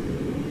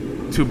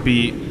to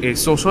be a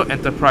social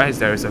enterprise,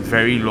 there is a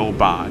very low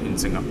bar in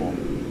Singapore.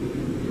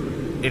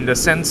 In the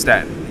sense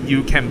that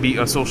you can be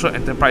a social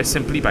enterprise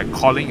simply by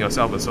calling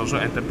yourself a social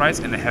enterprise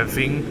and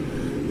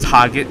having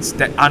targets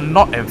that are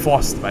not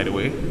enforced, by the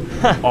way,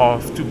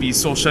 of to be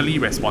socially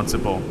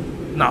responsible.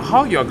 Now,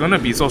 how you're going to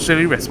be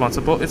socially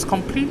responsible is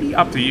completely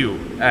up to you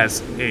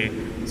as a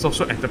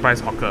social enterprise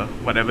hawker,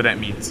 whatever that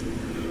means.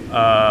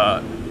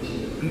 Are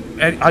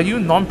you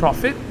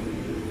non-profit?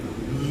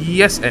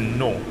 Yes and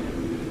no.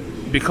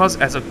 Because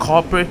as a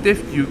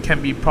cooperative, you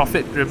can be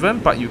profit-driven,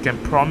 but you can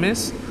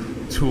promise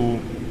to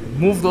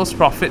move those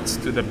profits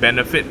to the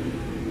benefit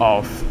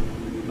of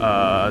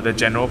the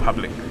general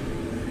public.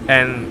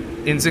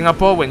 And in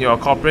Singapore, when you're a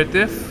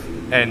cooperative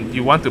and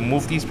you want to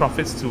move these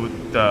profits to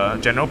the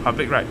general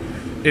public, right?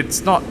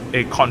 It's not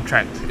a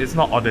contract. It's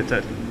not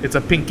audited. It's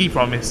a pinky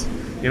promise.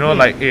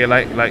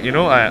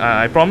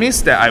 I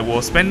promise that I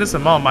will spend this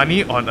amount of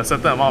money on a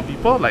certain amount of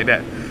people, like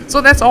that. So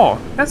that's all.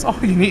 That's all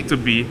you need to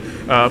be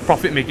a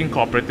profit-making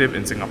cooperative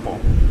in Singapore.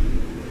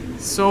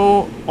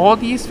 So all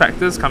these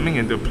factors coming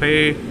into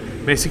play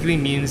basically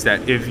means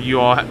that if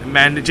you're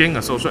managing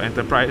a social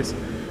enterprise,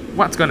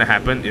 what's going to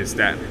happen is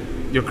that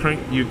you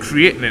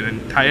create an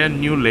entire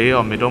new layer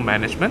of middle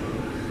management.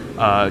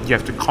 You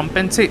have to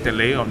compensate the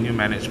layer of new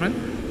management.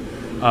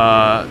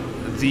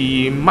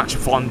 The much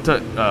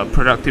vaunted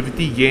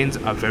productivity gains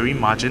are very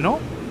marginal.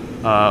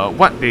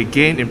 What they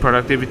gain in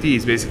productivity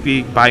is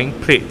basically buying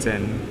plates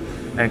and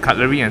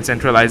cutlery and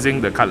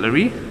centralizing the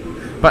cutlery.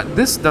 But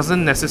this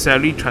doesn't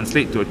necessarily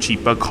translate to a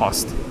cheaper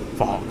cost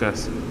for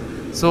hawkers.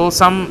 So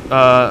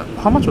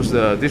how much was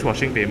the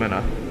dishwashing payment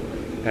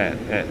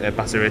at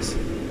Pasir Ris?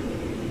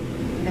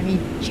 Let me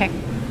check.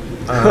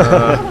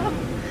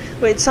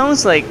 Well, it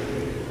sounds like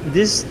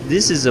this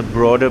is a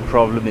broader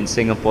problem in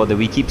Singapore that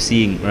we keep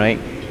seeing, right?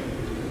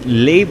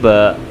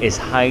 Labor is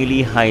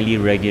highly, highly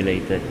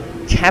regulated.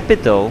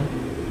 Capital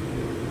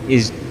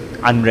is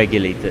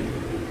unregulated.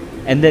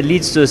 And that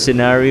leads to a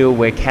scenario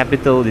where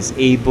capital is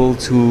able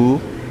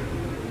to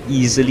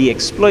easily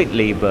exploit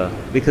labor,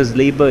 because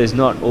labor is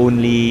not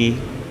only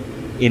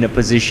in a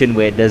position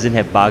where it doesn't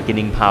have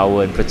bargaining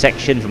power and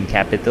protection from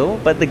capital,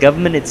 but the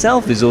government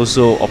itself is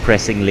also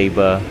oppressing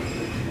labor.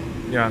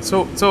 Yeah,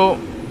 so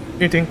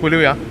you think,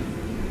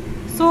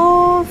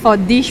 So for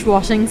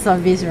dishwashing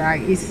service,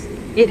 right, is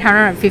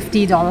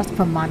 $850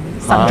 per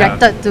month,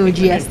 subjected to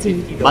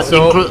GST. But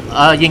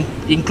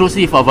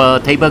inclusive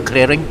of table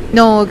clearing?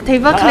 No,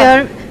 table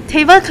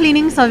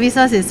cleaning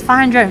services is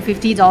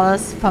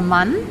 $550 per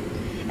month.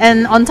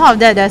 And on top of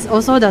that, there's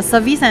also the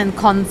service and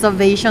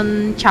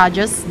conservation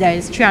charges. That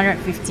is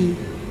 $350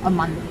 a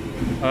month.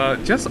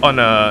 Just how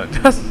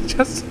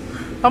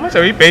much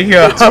are we paying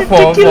here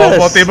for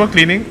table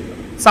cleaning?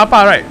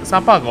 Sapa, right?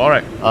 Sapa,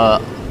 right?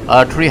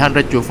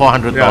 $300 to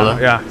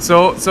 $400. Yeah.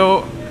 So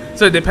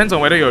it depends on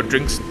whether you're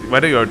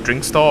a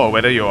drink store or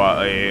whether you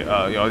are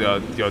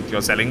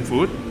you're selling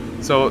food.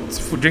 So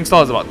drink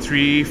store is about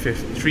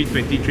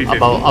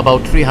 $320.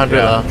 About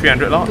 300.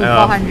 300 To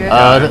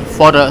 400.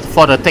 For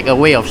the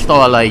takeaway of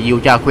store like Yu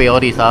Jia Kui, all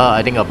these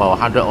I think about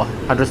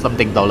 $100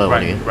 something dollar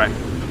only. Right.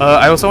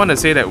 I also want to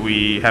say that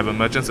we have a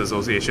merchants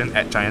association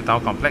at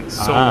Chinatown Complex,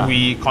 so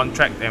we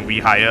contract and we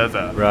hire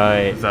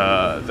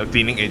the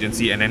cleaning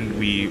agency, and then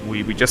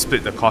we just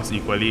split the cost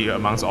equally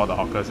amongst all the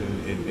hawkers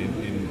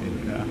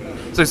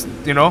so it's,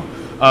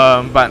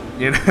 but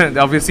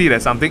obviously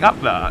there's something up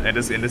in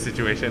this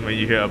situation when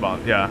you hear about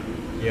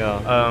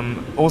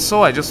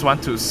also I just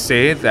want to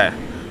say that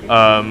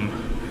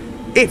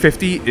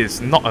 $850 is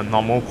not a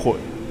normal quote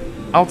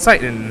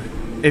outside.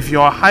 If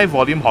you're a high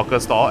volume hawker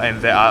store,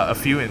 and there are a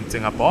few in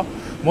Singapore,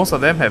 most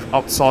of them have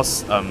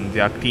outsourced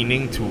their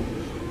cleaning to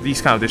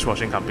these kind of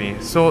dishwashing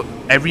companies. So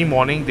every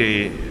morning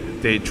they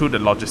through the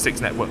logistics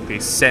network, they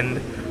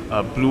send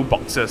blue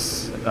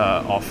boxes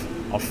of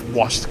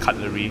washed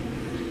cutlery,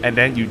 and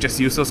then you just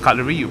use those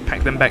cutlery, you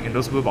pack them back in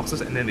those blue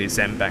boxes, and then they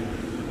send back.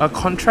 A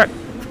contract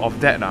of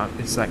that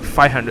is like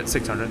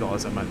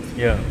 $500-$600 a month.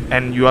 Yeah.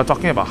 And you are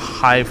talking about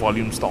high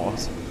volume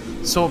stores.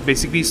 So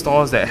basically,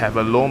 stores that have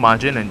a low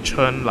margin and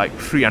churn like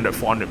 300,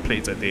 400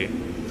 plates a day.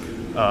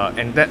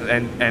 And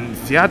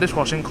their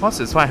dishwashing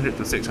cost is $500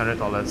 to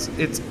 $600.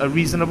 It's a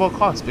reasonable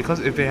cost because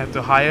if they have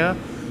to hire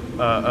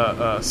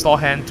a store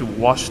hand to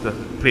wash the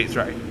plates,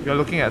 right, you're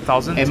looking at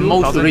 1,000. And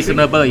most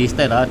reasonable is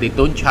that they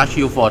don't charge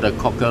you for the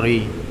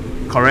cookery.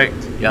 Correct.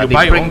 Yeah, you they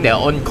buy bring their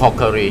own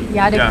cookery.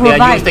 Yeah, they Yeah. They are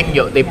provide.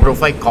 using they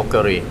provide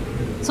cookery.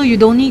 So you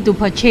don't need to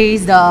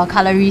purchase the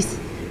cutleries,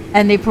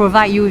 and they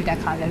provide you with the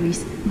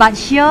cutleries. But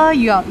here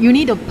you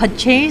need to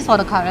purchase for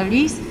the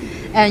cutleries,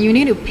 and you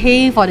need to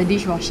pay for the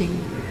dishwashing.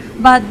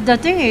 But the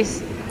thing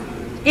is,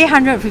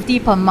 850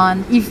 per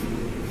month. If,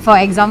 for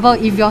example,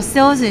 if your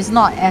sales is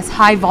not as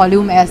high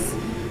volume as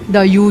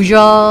the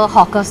usual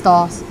hawker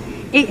stores,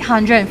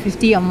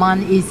 850 a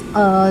month is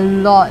a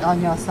lot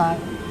on your side.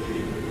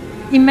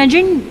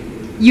 Imagine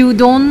you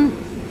don't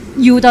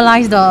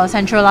utilize the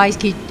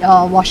centralized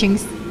washing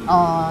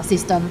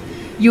system.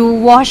 You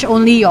wash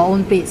only your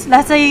own plates.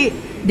 Let's say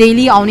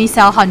daily I only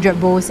sell 100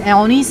 bowls and I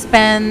only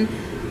spend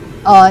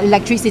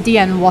electricity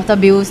and water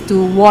bills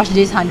to wash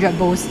these 100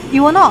 bowls.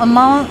 It will not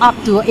amount up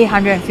to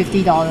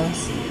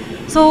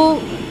 $850. So,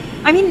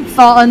 I mean,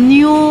 for a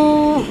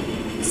new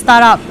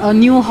startup, a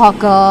new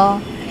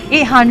hawker,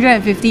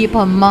 850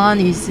 per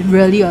month is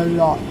really a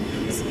lot.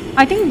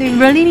 I think they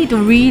really need to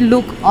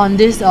re-look on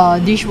this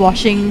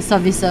dishwashing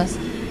services.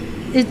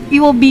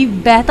 It will be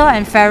better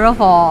and fairer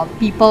for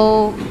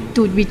people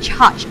to be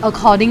charged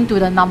according to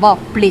the number of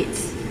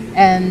plates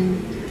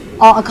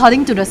or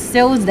according to the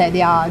sales that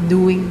they are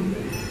doing.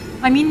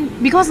 I mean,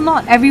 because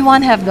not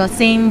everyone have the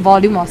same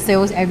volume of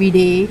sales every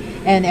day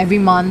and every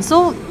month,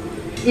 so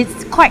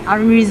it's quite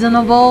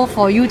unreasonable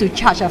for you to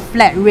charge a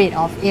flat rate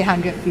of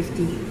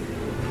 850.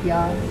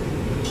 Yeah.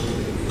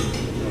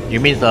 You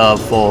mean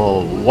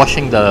for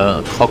washing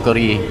the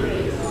crockery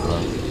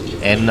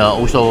and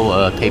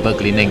also table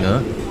cleaning?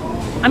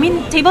 I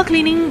mean, table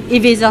cleaning,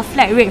 if it's a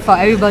flat rate for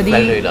everybody,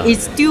 Flat rate,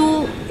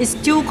 it's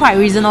still quite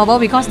reasonable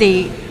because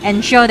they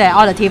ensure that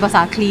all the tables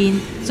are clean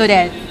so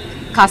that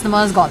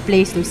customers got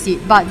place to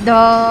sit. But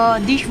the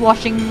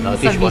dishwashing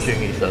service,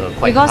 Dishwashing is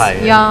quite because high.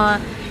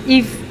 yeah,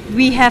 if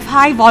we have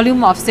high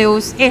volume of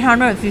sales,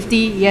 850,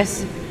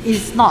 yes,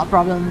 it's not a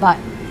problem. But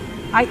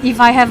if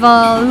I have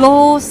a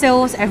low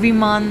sales every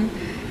month,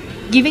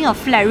 giving a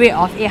flat rate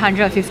of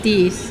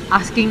 850 is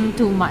asking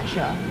too much.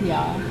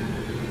 Yeah.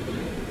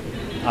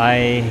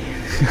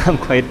 I'm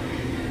quite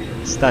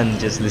stunned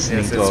just listening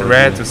Yes, to it's all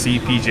rare of to see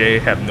PJ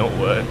have no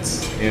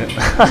words you.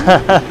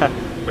 Yeah.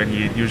 when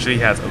he usually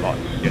has a lot.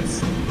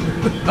 Yes.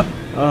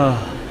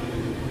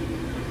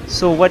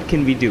 So what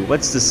can we do?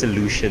 What's the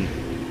solution?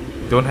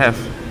 Don't have.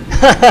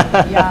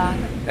 Yeah.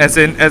 As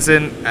in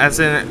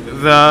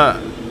the.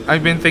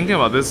 I've been thinking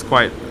about this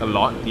quite a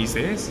lot these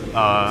days.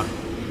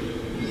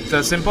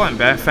 The simple and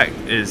bare fact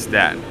is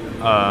that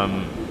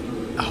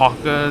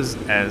hawkers,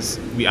 as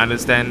we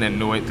understand and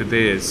know it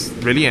today, is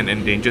really an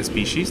endangered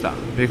species,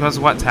 because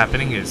what's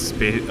happening is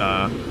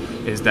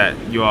that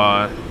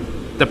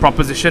the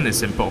proposition is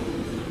simple.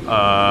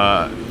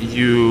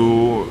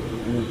 You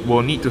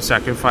will need to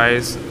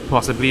sacrifice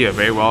possibly a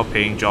very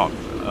well-paying job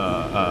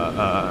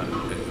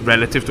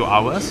relative to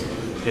ours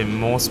in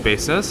most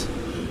spaces,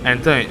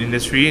 enter an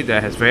industry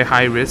that has very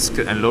high risk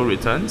and low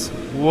returns,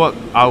 work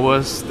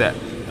hours that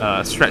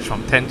stretch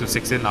from 10 to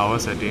 16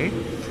 hours a day,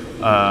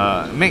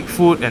 make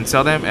food and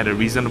sell them at a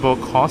reasonable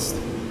cost,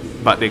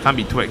 but they can't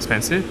be too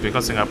expensive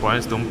because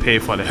Singaporeans don't pay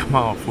for the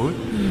amount of food.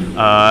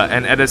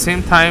 And at the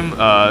same time,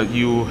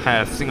 you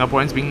have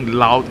Singaporeans being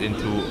lulled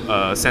into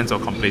a sense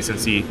of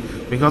complacency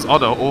because all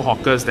the old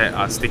hawkers that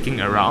are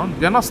sticking around,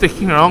 they're not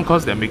sticking around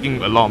because they're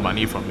making a lot of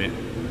money from it.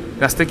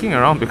 They're sticking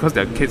around because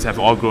their kids have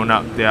all grown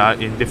up. They are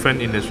in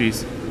different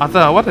industries.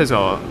 Arthur, what is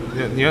your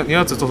你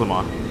儿子做什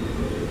么？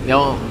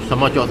 Your 什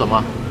么做什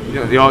么？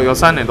 Your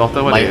son and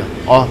daughter, what My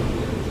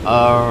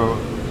are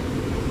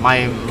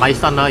my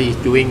son is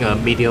doing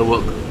media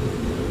work,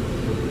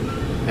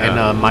 and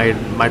Yeah.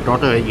 my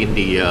daughter in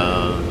the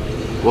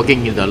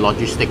working in the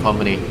logistic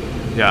company.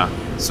 Yeah.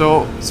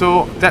 So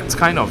that's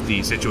kind of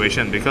the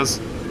situation, because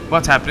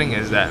what's happening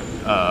is that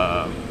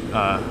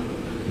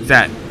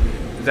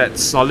that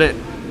solid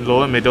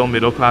lower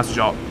middle class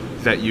job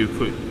that you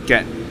could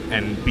get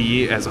and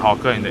be as a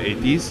hawker in the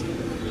 80s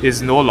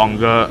is no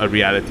longer a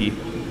reality.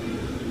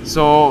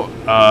 So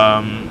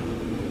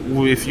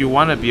if you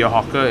want to be a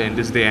hawker in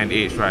this day and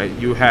age, right,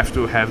 you have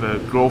to have a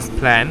growth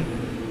plan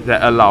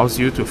that allows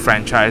you to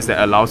franchise,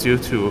 that allows you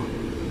to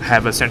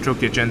have a central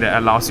kitchen, that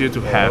allows you to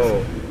have.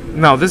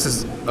 Now, this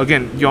is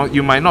again,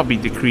 you might not be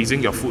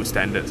decreasing your food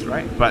standards,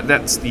 right? But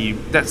that's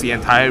the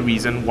entire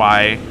reason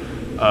why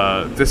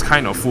this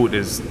kind of food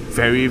is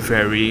very,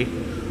 very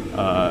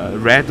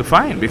rare to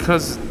find,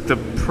 because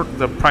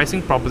the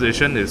pricing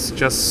proposition is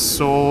just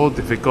so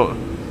difficult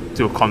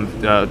to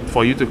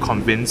for you to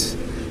convince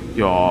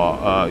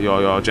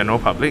your general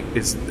public.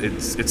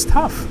 It's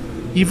tough.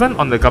 Even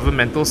on the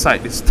governmental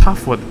side, it's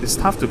tough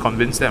to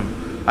convince them.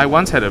 I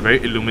once had a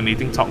very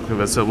illuminating talk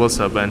with a civil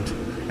servant,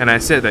 and I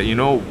said that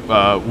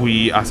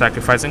we are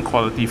sacrificing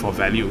quality for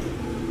value.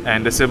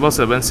 And the civil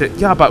servant said,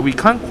 yeah, but we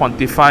can't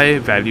quantify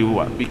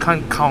value. We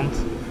can't count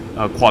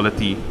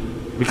quality.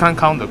 We can't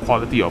count the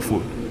quality of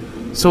food.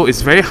 So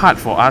it's very hard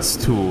for us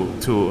to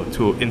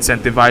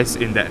incentivize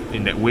in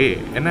that way.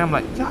 And I'm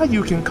like, yeah,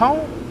 you can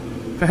count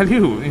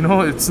value.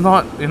 It's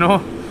not, you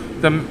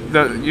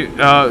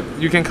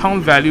can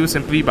count value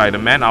simply by the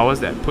man hours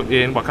that put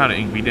in, what kind of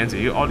ingredients.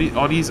 All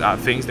these are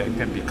things that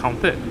can be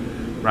counted,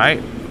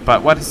 right?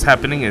 But what is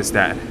happening is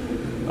that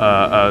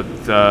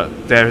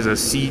there is a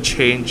sea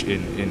change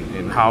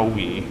in how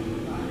we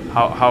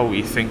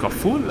think of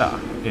food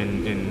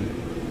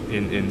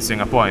in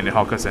Singapore and in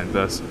hawker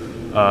centers.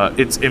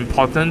 It's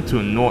important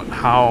to note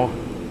how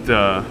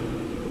the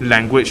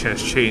language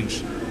has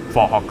changed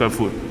for hawker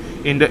food.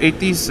 In the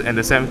 80s and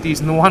the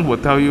 70s, no one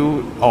would tell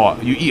you, oh,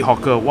 you eat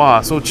hawker,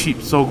 wow, so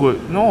cheap, so good.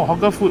 No,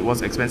 hawker food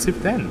was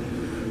expensive then.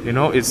 It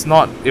was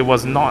not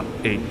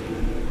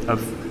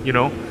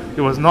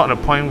a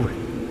point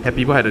where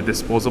people had a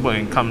disposable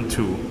income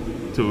to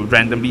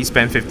randomly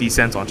spend 50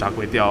 cents on char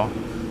kway teow,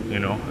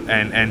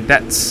 and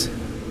that's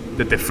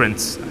the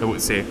difference, I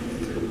would say.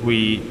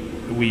 We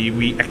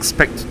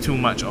expect too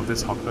much of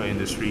this hawker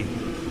industry,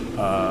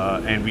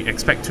 and we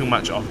expect too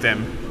much of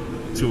them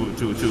to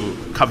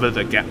cover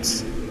the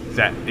gaps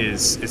that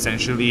is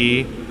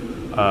essentially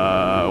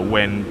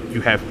when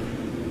you have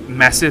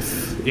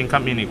massive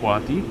income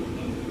inequality,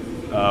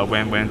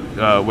 when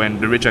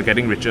the rich are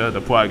getting richer,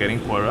 the poor are getting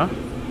poorer,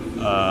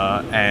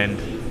 and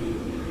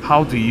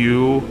how do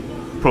you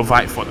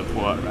provide for the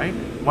poor, right?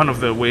 One of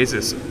the ways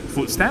is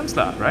food stamps,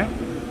 right?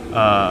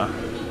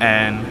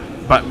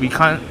 But we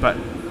can't. But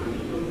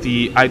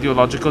the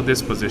ideological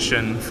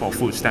disposition for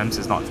food stamps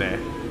is not there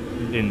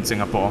in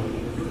Singapore.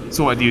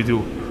 So what do?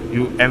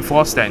 You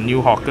enforce that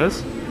new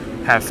hawkers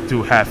have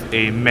to have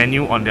a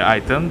menu on their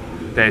item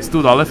that is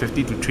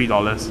 $2.50 to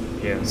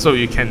 $3. Yeah. So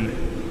you can,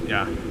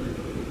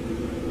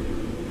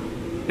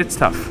 it's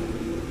tough.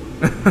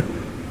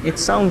 It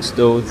sounds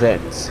though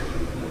that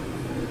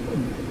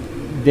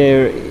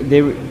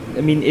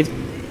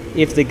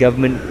if the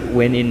government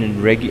went in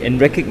and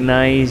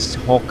recognized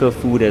hawker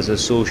food as a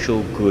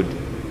social good,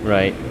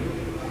 right?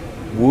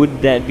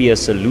 Would that be a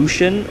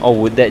solution, or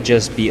would that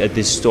just be a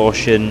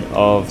distortion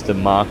of the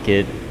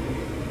market?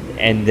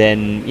 And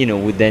then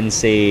would then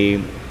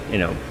say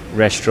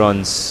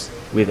restaurants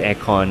with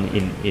aircon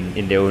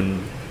in their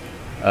own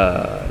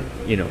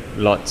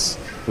lots,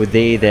 would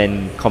they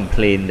then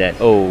complain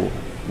that our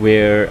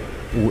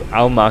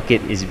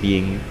market is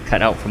being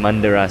cut out from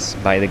under us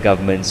by the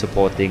government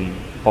supporting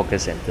hawker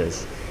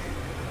centers?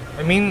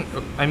 I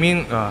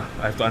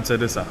have to answer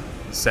this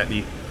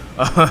sadly.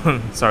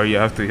 Sorry, you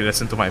have to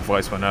listen to my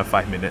voice for another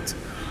 5 minutes.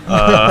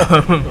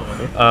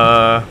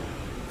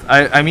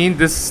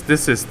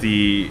 This is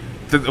the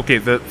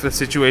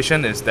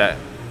situation is that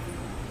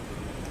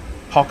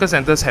hawker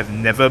centers have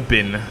never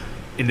been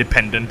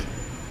independent,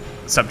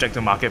 subject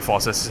to market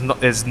forces.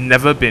 It's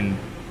never been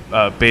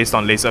based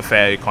on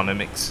laissez-faire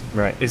economics.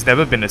 Right. It's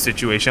never been a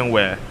situation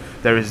where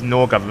there is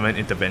no government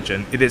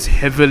intervention. It is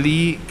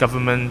heavy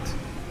government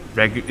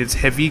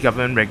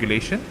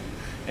regulation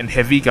and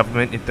heavy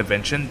government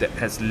intervention that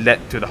has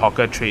led to the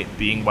hawker trade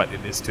being what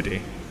it is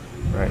today.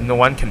 Right. No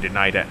one can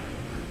deny that.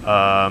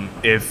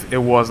 If it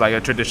was like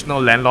a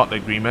traditional landlord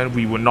agreement,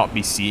 we would not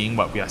be seeing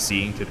what we are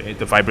seeing today.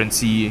 The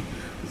vibrancy,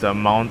 the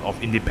amount of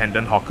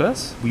independent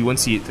hawkers, we won't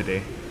see it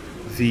today.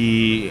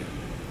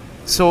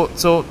 So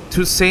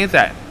to say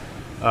that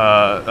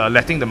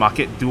letting the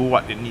market do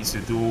what it needs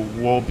to do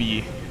will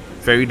be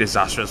very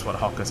disastrous for the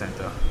hawker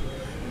center.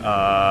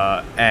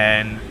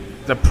 And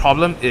the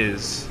problem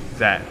is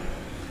that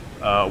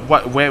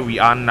where we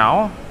are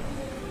now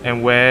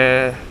and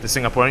where the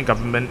Singaporean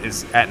government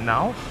is at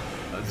now,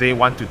 they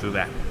want to do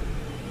that.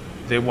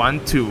 They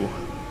want to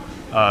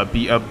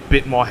be a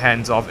bit more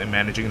hands-off in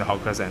managing the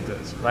hawker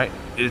centers, right?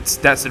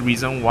 That's the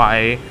reason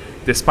why,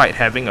 despite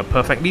having a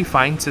perfectly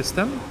fine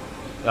system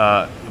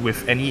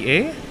with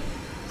NEA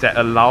that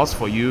allows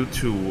for you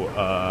to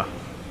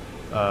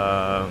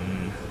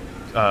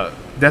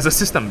there's a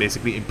system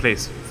basically in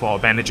place for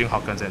managing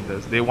hawker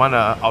centers. They want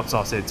to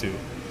outsource it to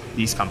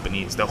these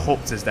companies. The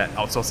hopes is that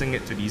outsourcing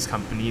it to these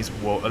companies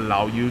will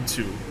allow you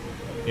to,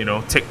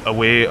 take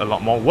away a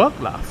lot more work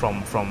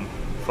from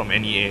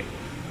NEA,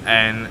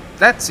 and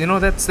that's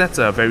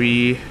a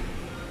very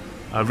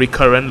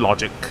recurrent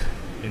logic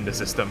in the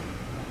system.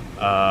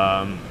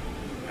 And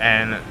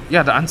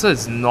the answer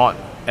is not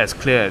as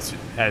clear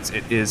as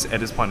it is at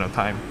this point of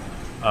time.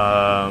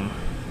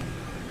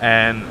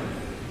 And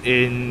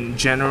in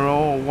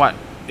general, what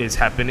is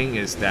happening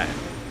is that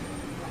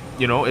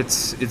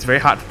it's very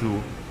hard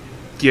to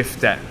give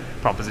that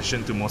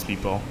proposition to most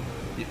people.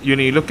 You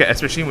look at,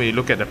 especially when you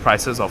look at the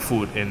prices of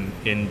food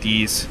in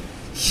these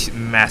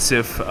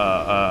massive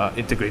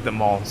integrated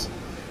malls,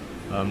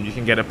 you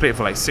can get a plate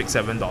for like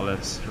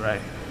 $6-7,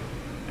 right?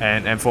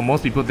 And for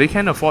most people, they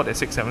can afford at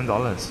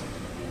 $6-7.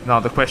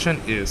 Now the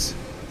question is,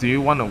 do you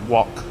want to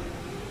walk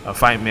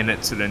 5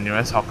 minutes to the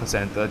nearest hawker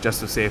center just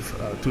to save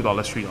 $2,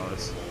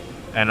 $3?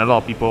 And a lot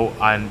of people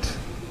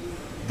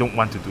don't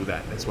want to do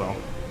that as well.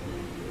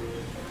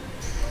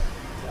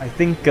 I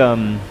think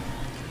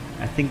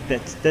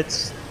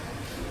that's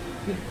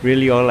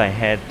really all I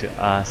had to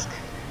ask.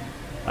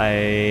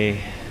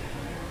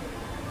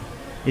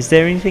 Is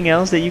there anything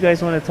else that you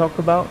guys want to talk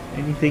about?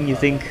 Anything you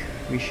think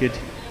we should?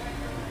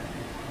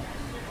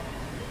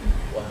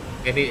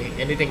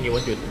 Anything you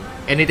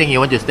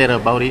want to say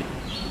about it?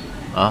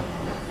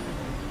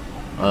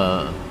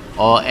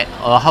 Or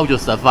how to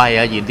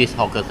survive in this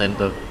hawker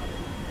center?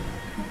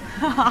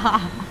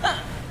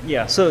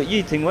 Yeah. So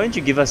Yiting, why don't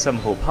you give us some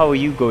hope? How are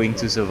you going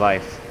to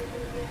survive?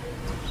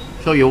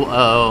 So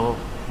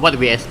what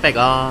we expect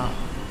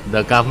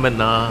the government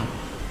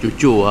to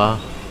do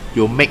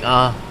to make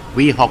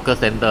we hawker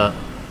center,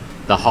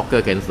 the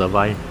hawker can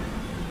survive.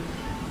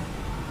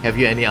 Have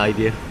you any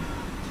idea?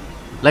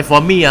 Like for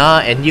me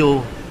and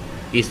you,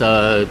 is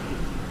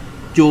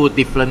two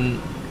different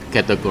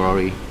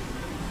category.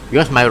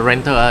 Because my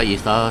rental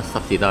is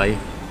subsidized,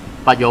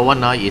 but your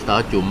one is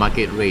to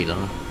market rate.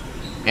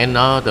 And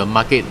the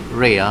market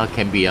rate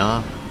can be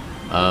up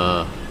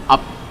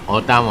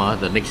or down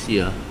the next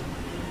year.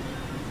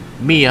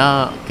 Me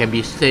can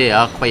be say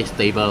quite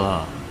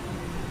stable.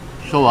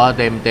 So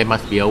there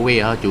must be a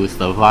way to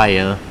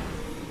survive.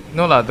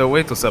 No lah, the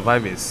way to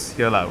survive is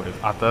here lah with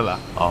Arthur lah.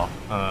 Oh.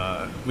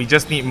 We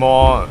just need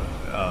more.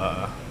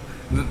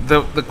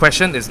 The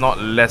question is not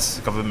less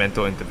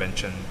governmental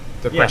intervention.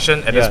 The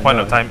question at this point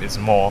of time is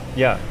more.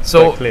 Yeah.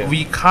 So quite clear.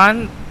 we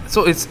can't.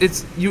 So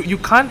it's you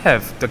can't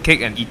have the cake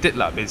and eat it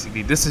lah.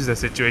 Basically, this is the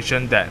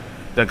situation that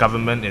the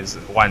government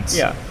wants.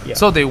 Yeah.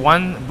 So they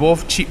want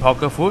both cheap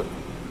hawker food,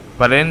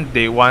 but then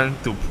they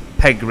want to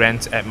peg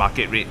rents at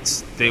market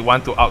rates. They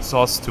want to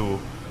outsource to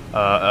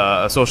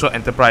social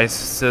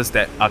enterprises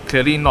that are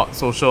clearly not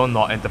social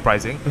nor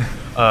enterprising,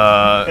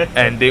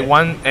 and they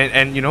want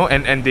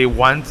and they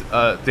want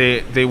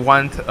they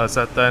want a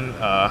certain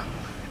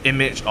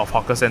image of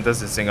hawker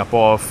centers in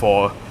Singapore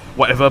for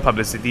whatever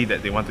publicity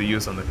that they want to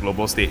use on the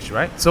global stage,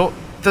 right? So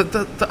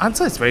the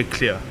answer is very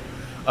clear.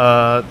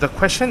 The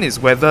question is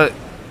whether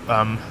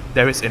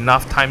there is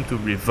enough time to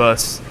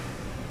reverse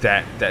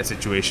that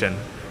situation.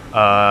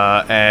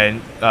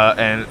 And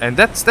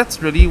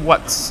that's really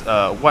what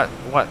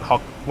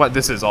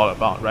this is all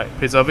about, right?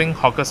 Preserving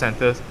hawker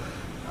centers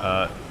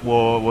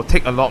will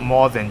take a lot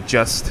more than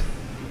just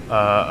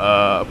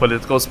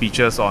political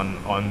speeches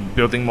on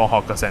building more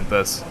hawker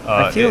centers.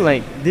 I feel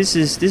like this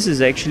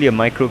is actually a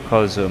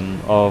microcosm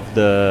of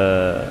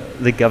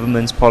the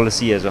government's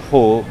policy as a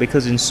whole,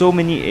 because in so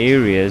many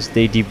areas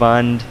they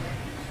demand,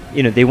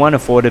 they want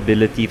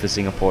affordability for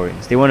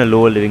Singaporeans. They want a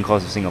lower living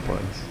cost of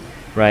Singaporeans.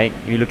 Right?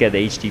 You look at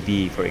the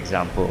HDB, for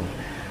example.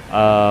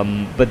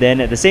 But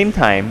then at the same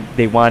time,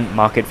 they want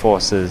market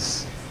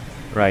forces,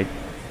 right?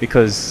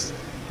 Because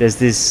there's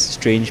this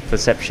strange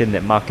perception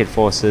that market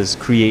forces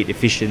create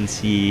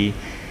efficiency,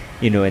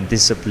 and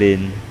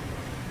discipline.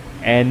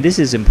 And this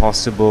is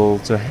impossible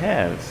to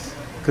have,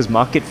 because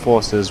market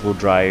forces will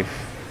drive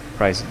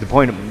prices. The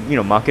point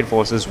of, market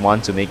forces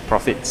want to make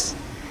profits.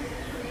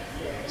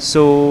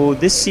 So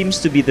this seems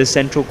to be the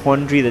central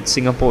quandary that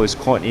Singapore is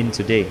caught in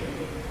today.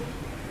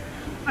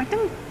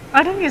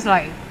 I think it's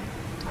like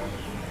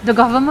the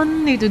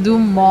government need to do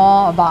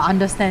more about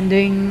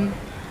understanding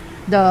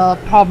the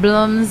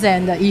problems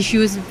and the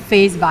issues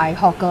faced by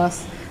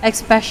hawkers,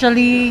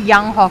 especially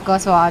young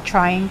hawkers who are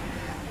trying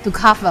to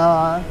carve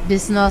a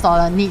business or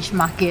a niche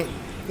market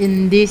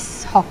in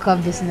this hawker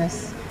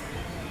business.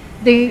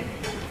 They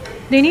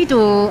need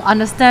to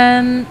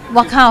understand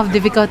what kind of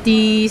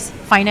difficulties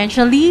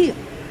financially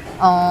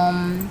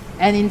and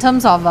in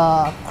terms of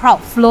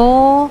crowd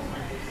flow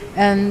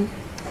and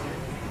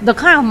the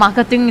kind of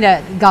marketing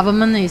that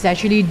government is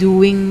actually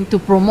doing to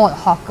promote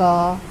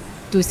hawker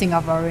to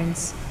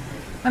Singaporeans.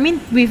 I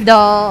mean, with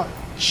the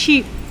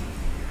cheap,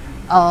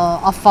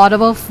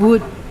 affordable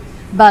food,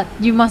 but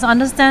you must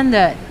understand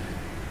that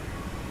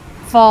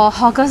for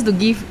hawkers to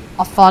give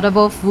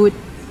affordable food,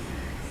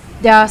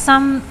 there are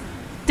some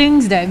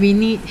things that we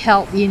need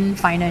help in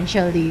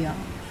financially.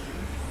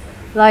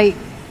 Like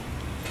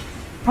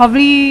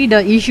probably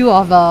the issue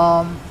of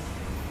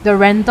the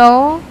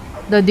rental,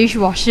 the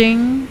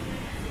dishwashing,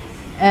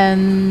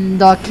 and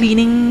the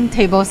cleaning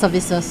table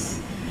services.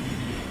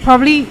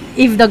 Probably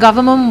if the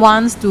government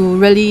wants to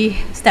really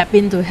step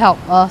in to help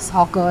us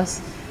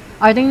hawkers,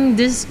 I think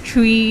these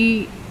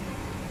three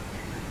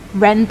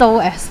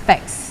rental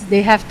aspects,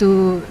 they have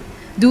to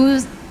do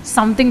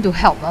something to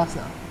help us.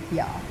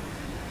 Yeah.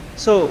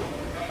 So,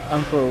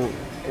 Uncle,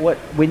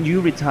 when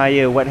you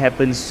retire, what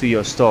happens to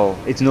your stall?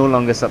 It's no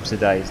longer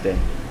subsidized then?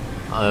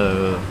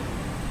 I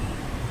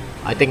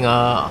think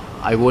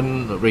I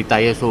won't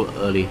retire so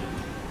early.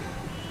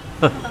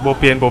 Bo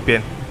pian,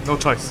 no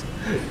choice.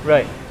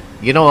 Right.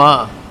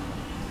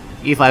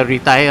 If I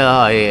retire,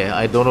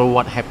 I don't know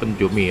what happened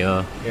to me.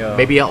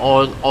 Maybe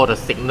all the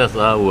sickness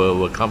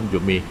will come to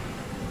me.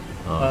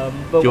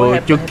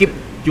 But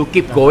to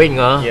keep going.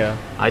 Yeah.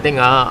 I think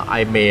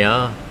I may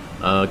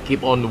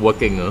keep on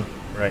working.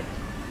 Right.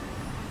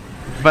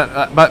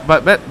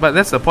 But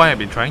that's the point I've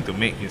been trying to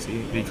make. You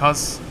see,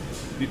 because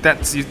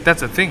that's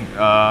the thing.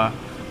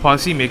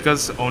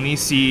 policymakers only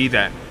see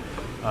that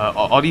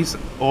all these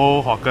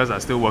old hawkers are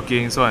still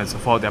working, so on and so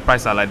forth. Their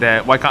prices are like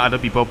that. Why can't other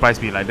people price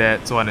be like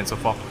that? So on and so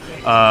forth.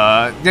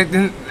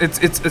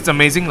 It's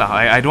amazing lah.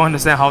 I don't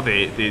understand how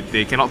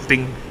they cannot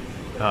think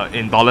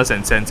in dollars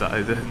and cents.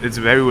 It's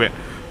very weird.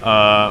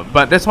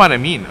 But that's what I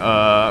mean.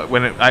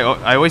 When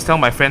I always tell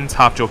my friends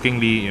half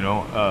jokingly,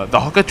 the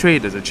hawker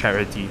trade is a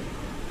charity.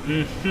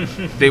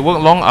 They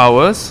work long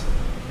hours.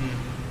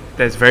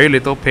 There's very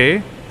little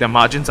pay. Their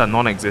margins are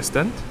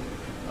non-existent.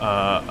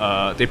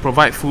 They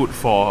provide food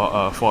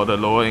for the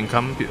lower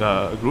income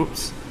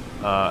groups.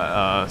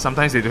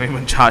 Sometimes they don't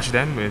even charge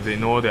them if they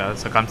know their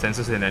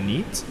circumstances and their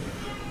needs.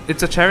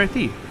 It's a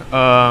charity.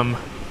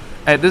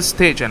 At this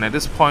stage and at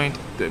this point,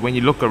 when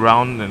you look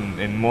around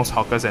in most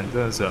hawker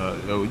centers,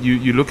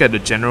 you look at the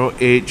general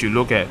age, you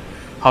look at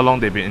how long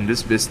they've been in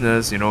this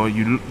business.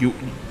 You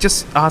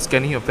just ask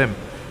any of them,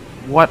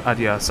 what are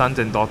their sons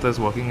and daughters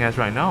working as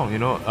right now?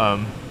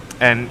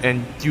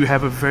 And you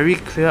have a very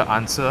clear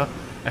answer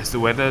as to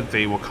whether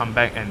they will come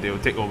back and they will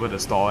take over the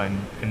store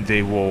and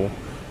they will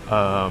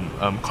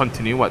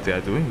continue what they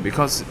are doing,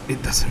 because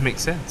it doesn't make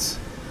sense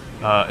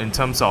in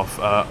terms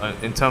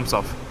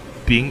of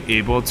being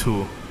able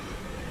to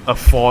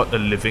afford a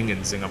living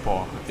in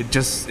Singapore. It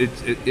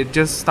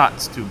just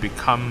starts to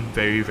become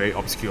very, very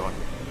obscure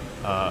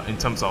in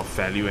terms of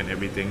value and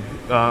everything.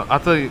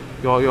 Arthur,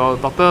 your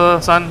daughter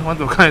son want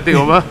to kind of take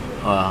over?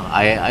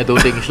 I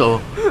don't think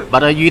so.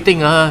 But you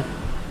think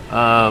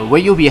will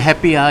you be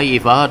happy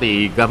if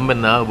the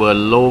government will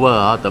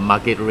lower the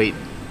market rate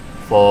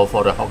for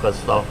the hawker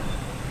store?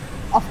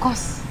 Of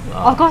course.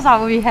 Of course I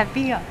will be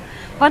happy.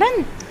 But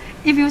then,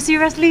 if you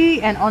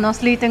seriously and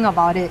honestly think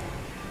about it,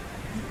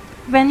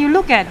 when you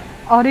look at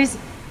all these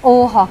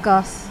old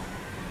hawkers,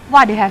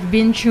 what they have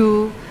been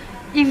through,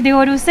 if they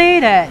were to say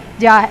that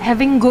they are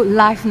having good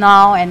life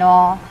now and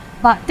all,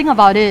 but think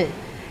about it,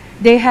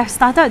 they have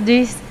started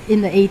this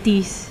in the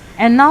 80s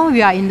and now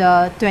we are in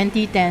the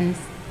 2010s.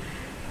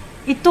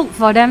 It took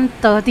for them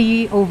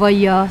 30 over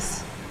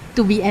years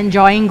to be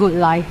enjoying good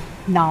life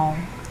now.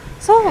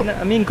 So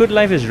I mean, good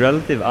life is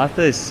relative.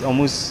 Arthur is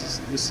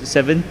almost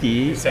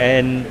 70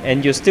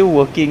 and you're still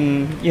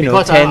working,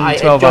 because 10,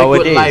 12 I hour enjoy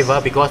good days.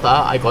 life because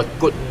I got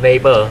good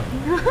neighbor.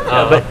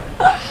 But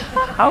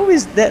how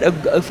is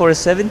that for a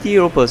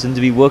 70-year-old person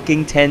to be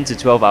working 10 to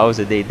 12 hours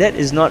a day? That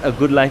is not a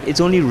good life. It's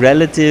only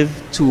relative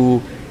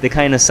to the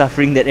kind of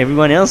suffering that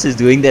everyone else is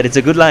doing that it's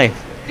a good life.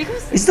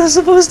 because It's not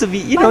supposed to be,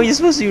 you're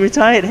supposed to be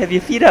retired, have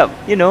your feet up,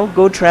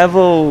 go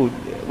travel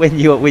when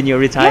you're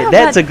retired. Yeah,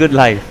 That's but- a good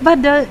life.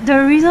 But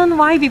the reason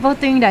why people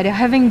think that they're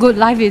having good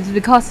life is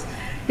because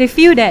they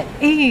feel that,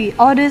 hey,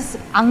 all these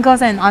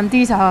uncles and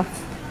aunties are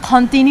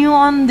continue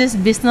on this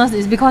business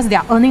is because they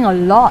are earning a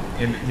lot.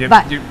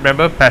 But- You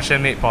remember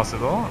Passion Made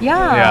Possible?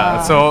 Yeah.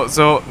 Yeah.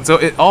 So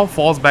it all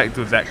falls back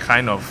to that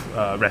kind of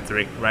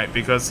rhetoric, right?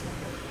 Because,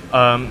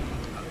 and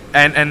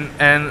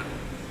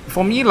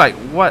for me, like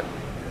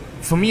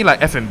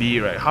F&B,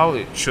 right? How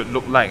it should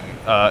look like,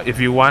 if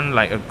you want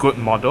like a good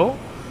model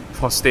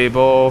for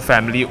stable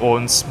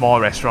family-owned small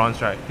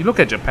restaurants, right? You look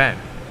at Japan.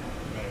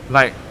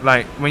 Like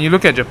when you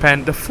look at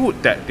Japan, the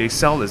food that they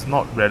sell is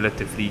not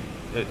relatively.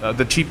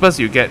 The cheapest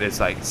you get is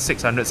like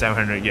 600,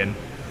 700 yen.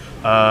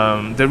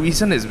 The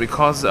reason is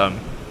because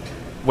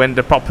when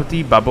the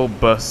property bubble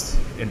burst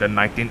in the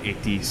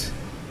 1980s,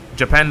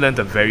 Japan learned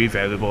a very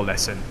valuable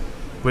lesson,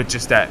 which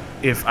is that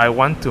if I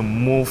want to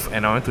move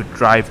and I want to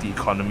drive the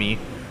economy,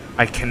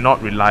 I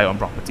cannot rely on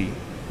property.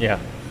 Yeah.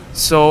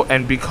 So,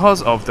 and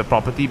because of the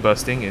property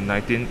bursting in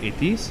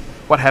 1980s,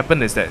 what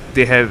happened is that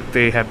they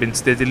have been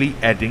steadily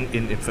adding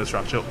in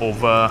infrastructure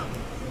over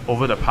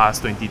the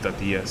past 20,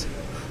 30 years.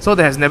 So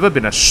there has never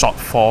been a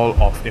shortfall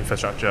of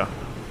infrastructure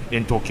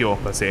in Tokyo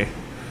per se.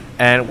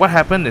 And what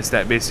happened is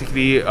that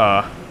basically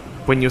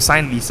when you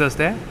sign leases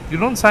there, you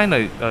don't sign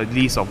a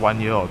lease of 1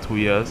 year or 2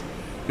 years.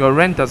 Your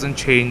rent doesn't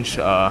change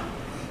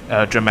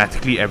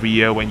dramatically every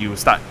year when you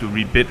start to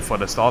rebid for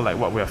the store, like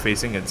what we are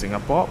facing in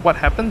Singapore. What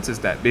happens is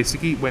that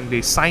basically when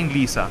they sign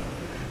lease,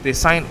 they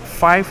sign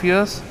 5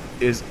 years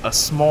is a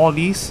small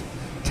lease,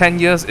 10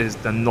 years is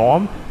the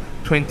norm,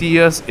 20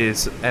 years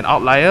is an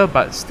outlier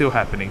but still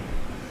happening.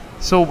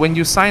 So when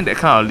you sign that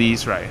kind of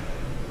lease, right,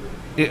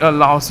 it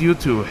allows you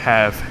to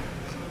have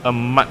a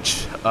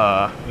much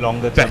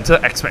Longer term. better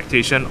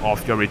expectation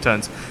of your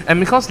returns. And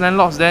because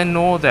landlords then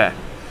know that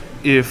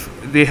if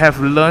they have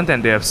learned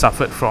and they have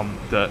suffered from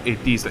the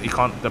 80s,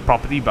 the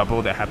property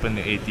bubble that happened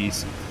in the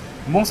 80s,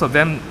 most of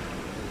them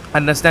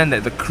understand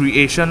that the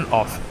creation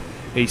of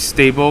a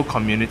stable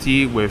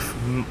community with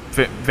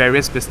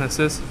various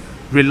businesses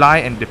rely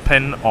and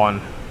depend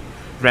on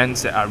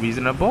rents that are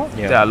reasonable,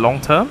 that are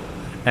long term,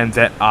 and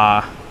that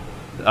are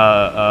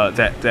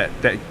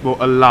that will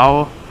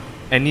allow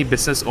any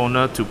business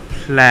owner to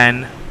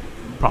plan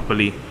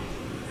properly.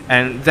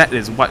 And that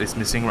is what is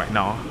missing right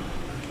now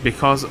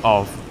because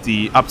of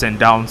the ups and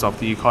downs of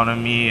the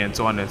economy and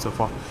so on and so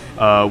forth.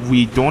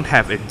 We don't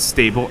have a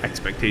stable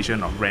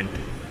expectation of rent,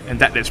 and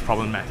that is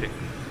problematic.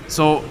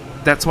 So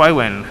that's why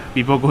when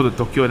people go to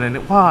Tokyo and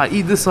then, wow,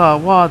 eat this,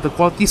 wow, the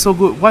quality so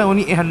good. Why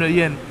only 800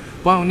 yen?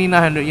 Why only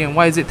 900 yen?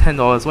 Why is it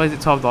 $10? Why is it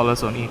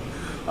 $12 only?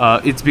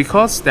 It's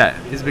because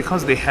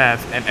they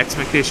have an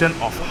expectation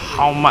of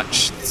how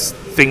much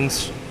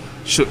things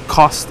should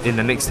cost in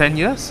the next 10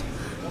 years.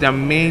 Their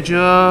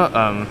major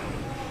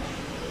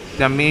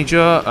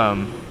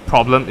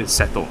problem is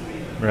settled.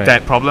 Right.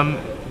 That problem,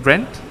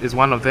 rent, is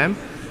one of them,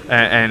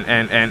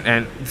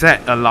 and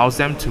that allows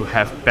them to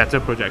have better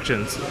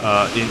projections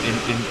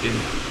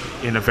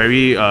in a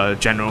very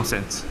general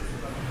sense.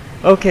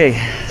 Okay,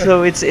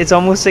 so it's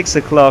almost 6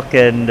 o'clock,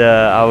 and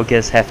our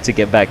guests have to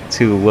get back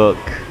to work.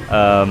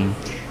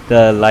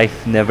 The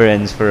life never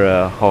ends for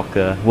a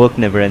hawker. Work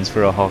never ends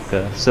for a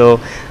hawker. So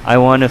I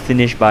want to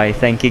finish by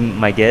thanking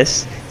my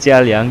guests,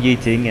 Jia Liang, Yu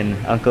Ting, and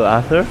Uncle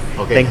Arthur.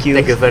 Okay. Thank you.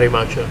 Thank you very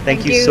much. Thank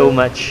Thank you you. so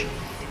much.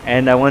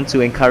 And I want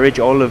to encourage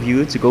all of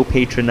you to go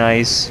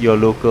patronize your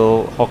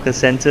local hawker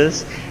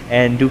centers,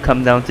 and do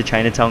come down to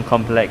Chinatown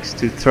Complex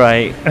to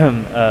try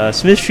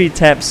Smith Street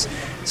Taps,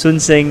 Sun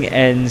Seng,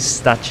 and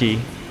Stachi.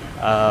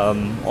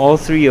 All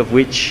three of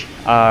which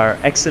are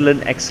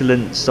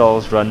excellent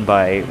stalls run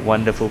by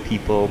wonderful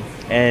people.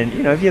 And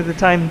if you have the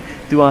time,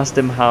 do ask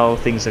them how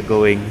things are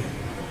going.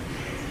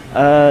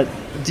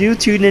 Do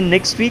tune in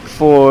next week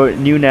for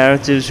New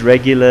Narratives'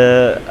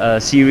 regular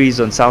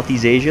series on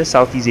Southeast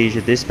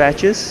Asia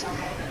Dispatches.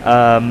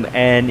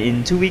 And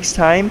in 2 weeks'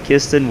 time,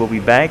 Kirsten will be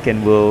back,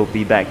 and we'll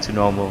be back to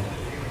normal.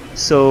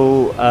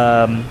 So,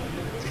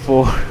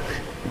 for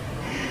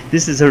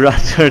this is a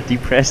rather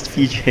depressed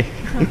PJ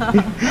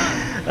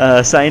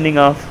signing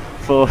off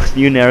for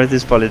New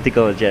Narratives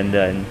Political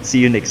Agenda, and see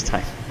you next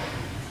time.